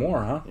take on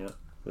more, huh? Yeah.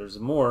 There's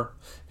more.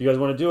 If you guys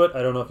want to do it,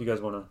 I don't know if you guys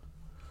want to...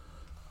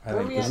 I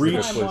Where think we this at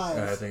is, a good time-wise?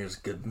 place, I think it's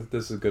good.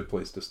 this is a good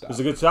place to stop. Is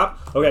it a good stop?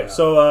 Okay, Yeah.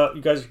 so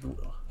you guys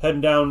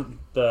heading down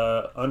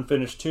the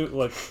unfinished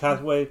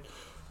pathway.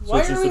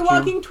 Why switches are we to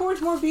walking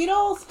towards more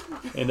beetles?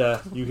 And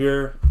you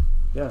hear,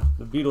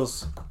 the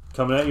beetles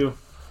coming at you.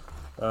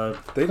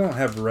 They don't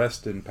have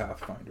rest in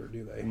Pathfinder,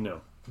 do they?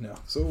 No. No.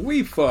 So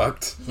we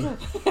fucked.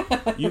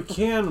 You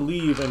can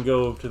leave and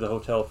go to the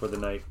hotel for the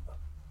night.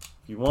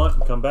 If you want,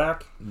 and come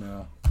back.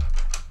 No.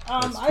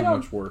 That's I too don't.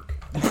 much work.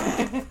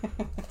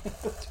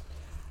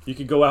 You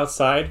could go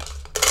outside,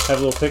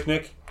 have a little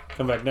picnic,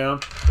 come back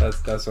down.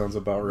 That sounds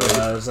about right.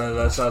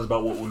 That sounds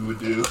about what we would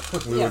do.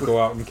 We would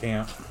go out and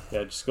camp.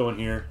 Yeah, just go in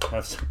here.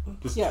 Have some,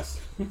 just... Yes.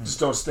 Just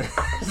don't stay.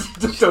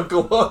 Just don't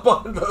go up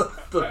on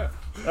the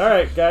All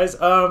right, guys.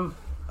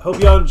 Hope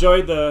y'all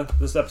enjoyed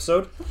this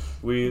episode.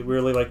 We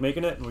really like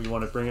making it, and we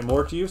want to bring it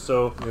more to you.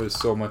 So It was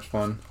so much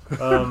fun.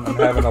 um, I'm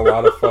having a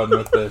lot of fun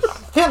with this.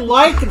 Hit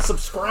like and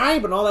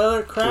subscribe and all that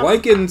other crap.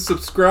 Like and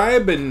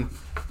subscribe, and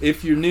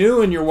if you're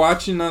new and you're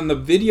watching on the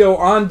video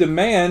on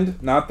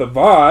demand, not the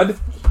VOD,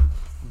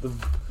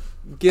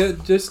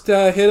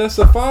 hit us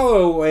a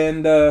follow,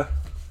 and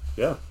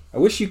yeah, I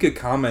wish you could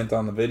comment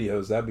on the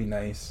videos. That'd be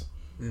nice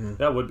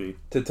that would be.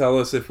 to tell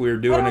us if we're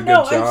I doing a don't good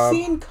know. job. I've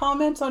seen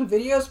comments on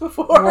videos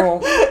before. Well,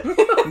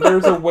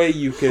 there's a way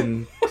you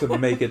can to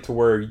make it to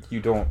where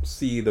you don't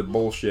see the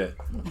bullshit.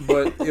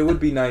 But it would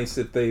be nice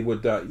if they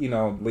would,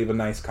 leave a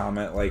nice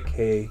comment like,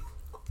 "Hey,"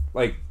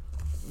 like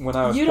when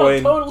I was you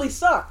playing. don't totally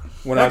suck.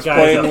 When That I was guy's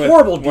playing a with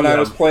horrible when I DM.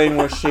 was playing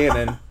with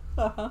Shannon,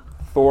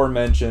 Thor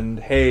mentioned,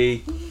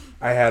 "Hey,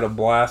 I had a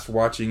blast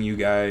watching you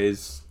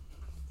guys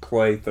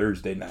play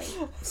Thursday night."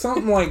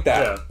 Something like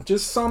that. Yeah.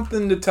 Just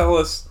something to tell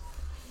us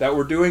that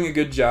we're doing a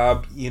good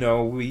job.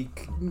 We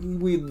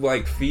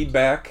like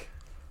feedback.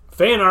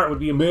 Fan art would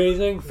be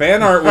amazing.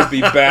 Fan art would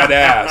be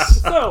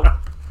badass. So,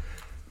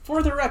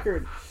 for the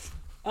record,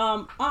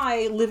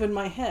 I live in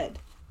my head.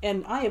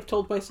 And I have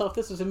told myself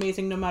this is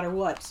amazing no matter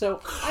what.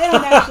 So I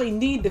don't actually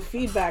need the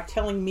feedback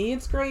telling me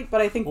it's great,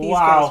 but I think these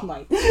guys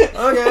might.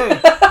 Okay.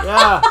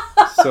 Yeah.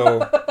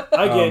 So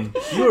I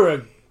get you're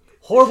a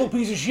horrible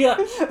piece of shit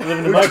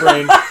living in my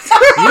brain.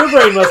 Your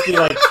brain must be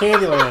like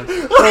Candyland.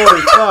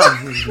 Holy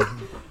fuck!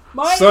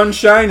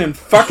 sunshine and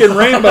fucking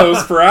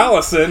rainbows for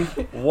Allison.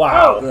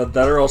 Wow.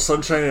 that are all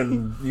sunshine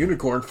and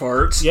unicorn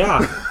farts. Yeah.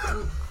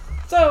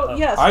 So,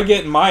 yes. I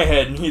get in my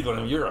head and he's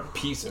like, "You're a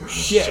piece of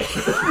shit."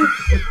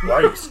 Why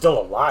are you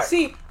still alive?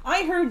 See,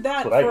 I heard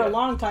that That's what I for a get.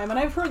 long time, and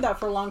I've heard that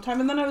for a long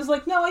time, and then I was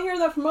like, no, I hear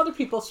that from other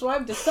people, so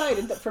I've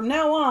decided that from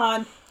now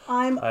on,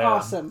 I'm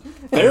awesome.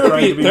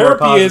 trying to be more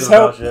Therapy has positive about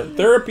helped. shit.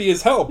 Therapy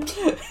has helped,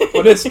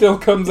 but it still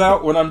comes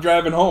out when I'm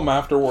driving home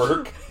after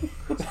work.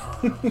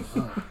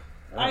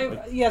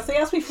 Yes, they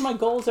ask me for my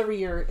goals every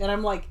year, and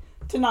I'm like,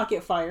 to not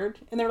get fired.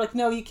 And they're like,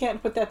 no, you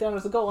can't put that down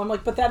as a goal. I'm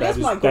like, but that is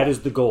my goal. That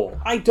is the goal.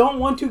 I don't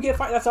want to get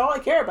fired. That's all I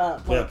care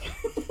about. Yeah.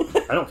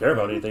 Like, I don't care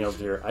about anything else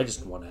here. I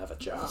just want to have a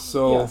job.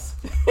 So yes.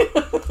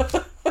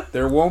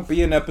 there won't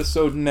be an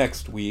episode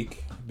next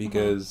week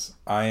because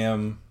I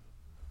am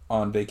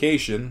on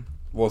vacation.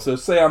 Well, so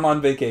say I'm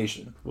on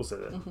vacation. We'll say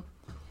that.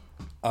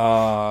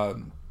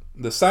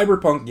 The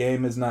Cyberpunk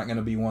game is not going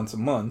to be once a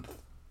month.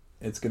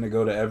 It's going to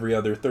go to every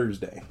other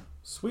Thursday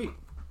Sweet.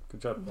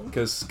 Good job.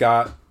 because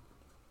Scott's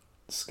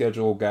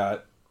schedule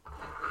got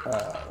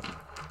A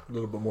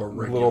little bit more a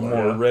regular. little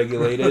more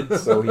regulated.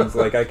 So he's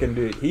like, I can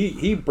do it.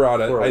 He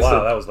brought it. For a I while,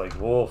 said, that was like,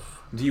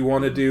 wolf. do you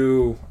want to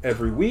do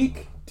every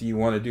week? Do you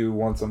want to do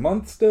once a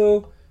month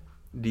still?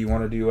 Do you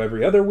want to do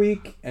every other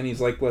week? And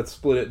he's like, let's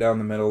split it down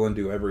the middle and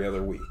do every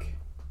other week.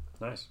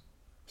 Nice.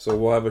 So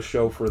we'll have a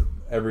show for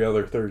every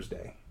other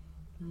Thursday.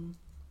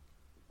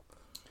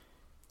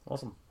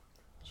 Awesome.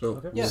 So,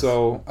 Okay. Yes.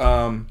 So,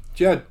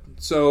 yeah.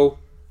 So,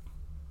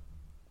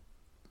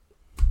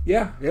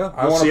 yeah. Yeah,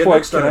 I we'll want see to you plug.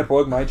 next Can I time.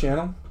 plug my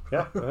channel?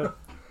 Yeah, go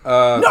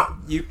ahead. No.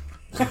 You.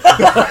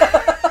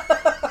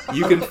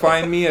 You can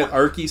find me at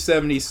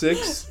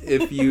Arky76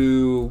 if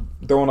you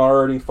don't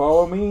already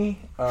follow me.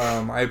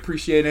 I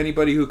appreciate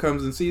anybody who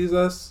comes and sees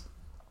us,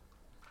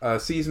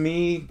 sees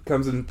me,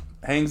 comes and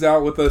hangs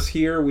out with us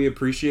here. We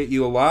appreciate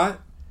you a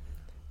lot.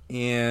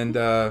 And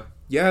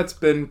yeah, it's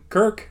been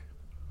Kirk.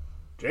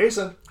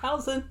 Jason.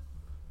 How's it?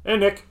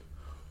 And Nick.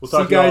 We'll See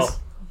talk you to you guys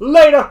all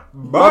later.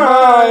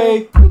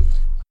 Bye.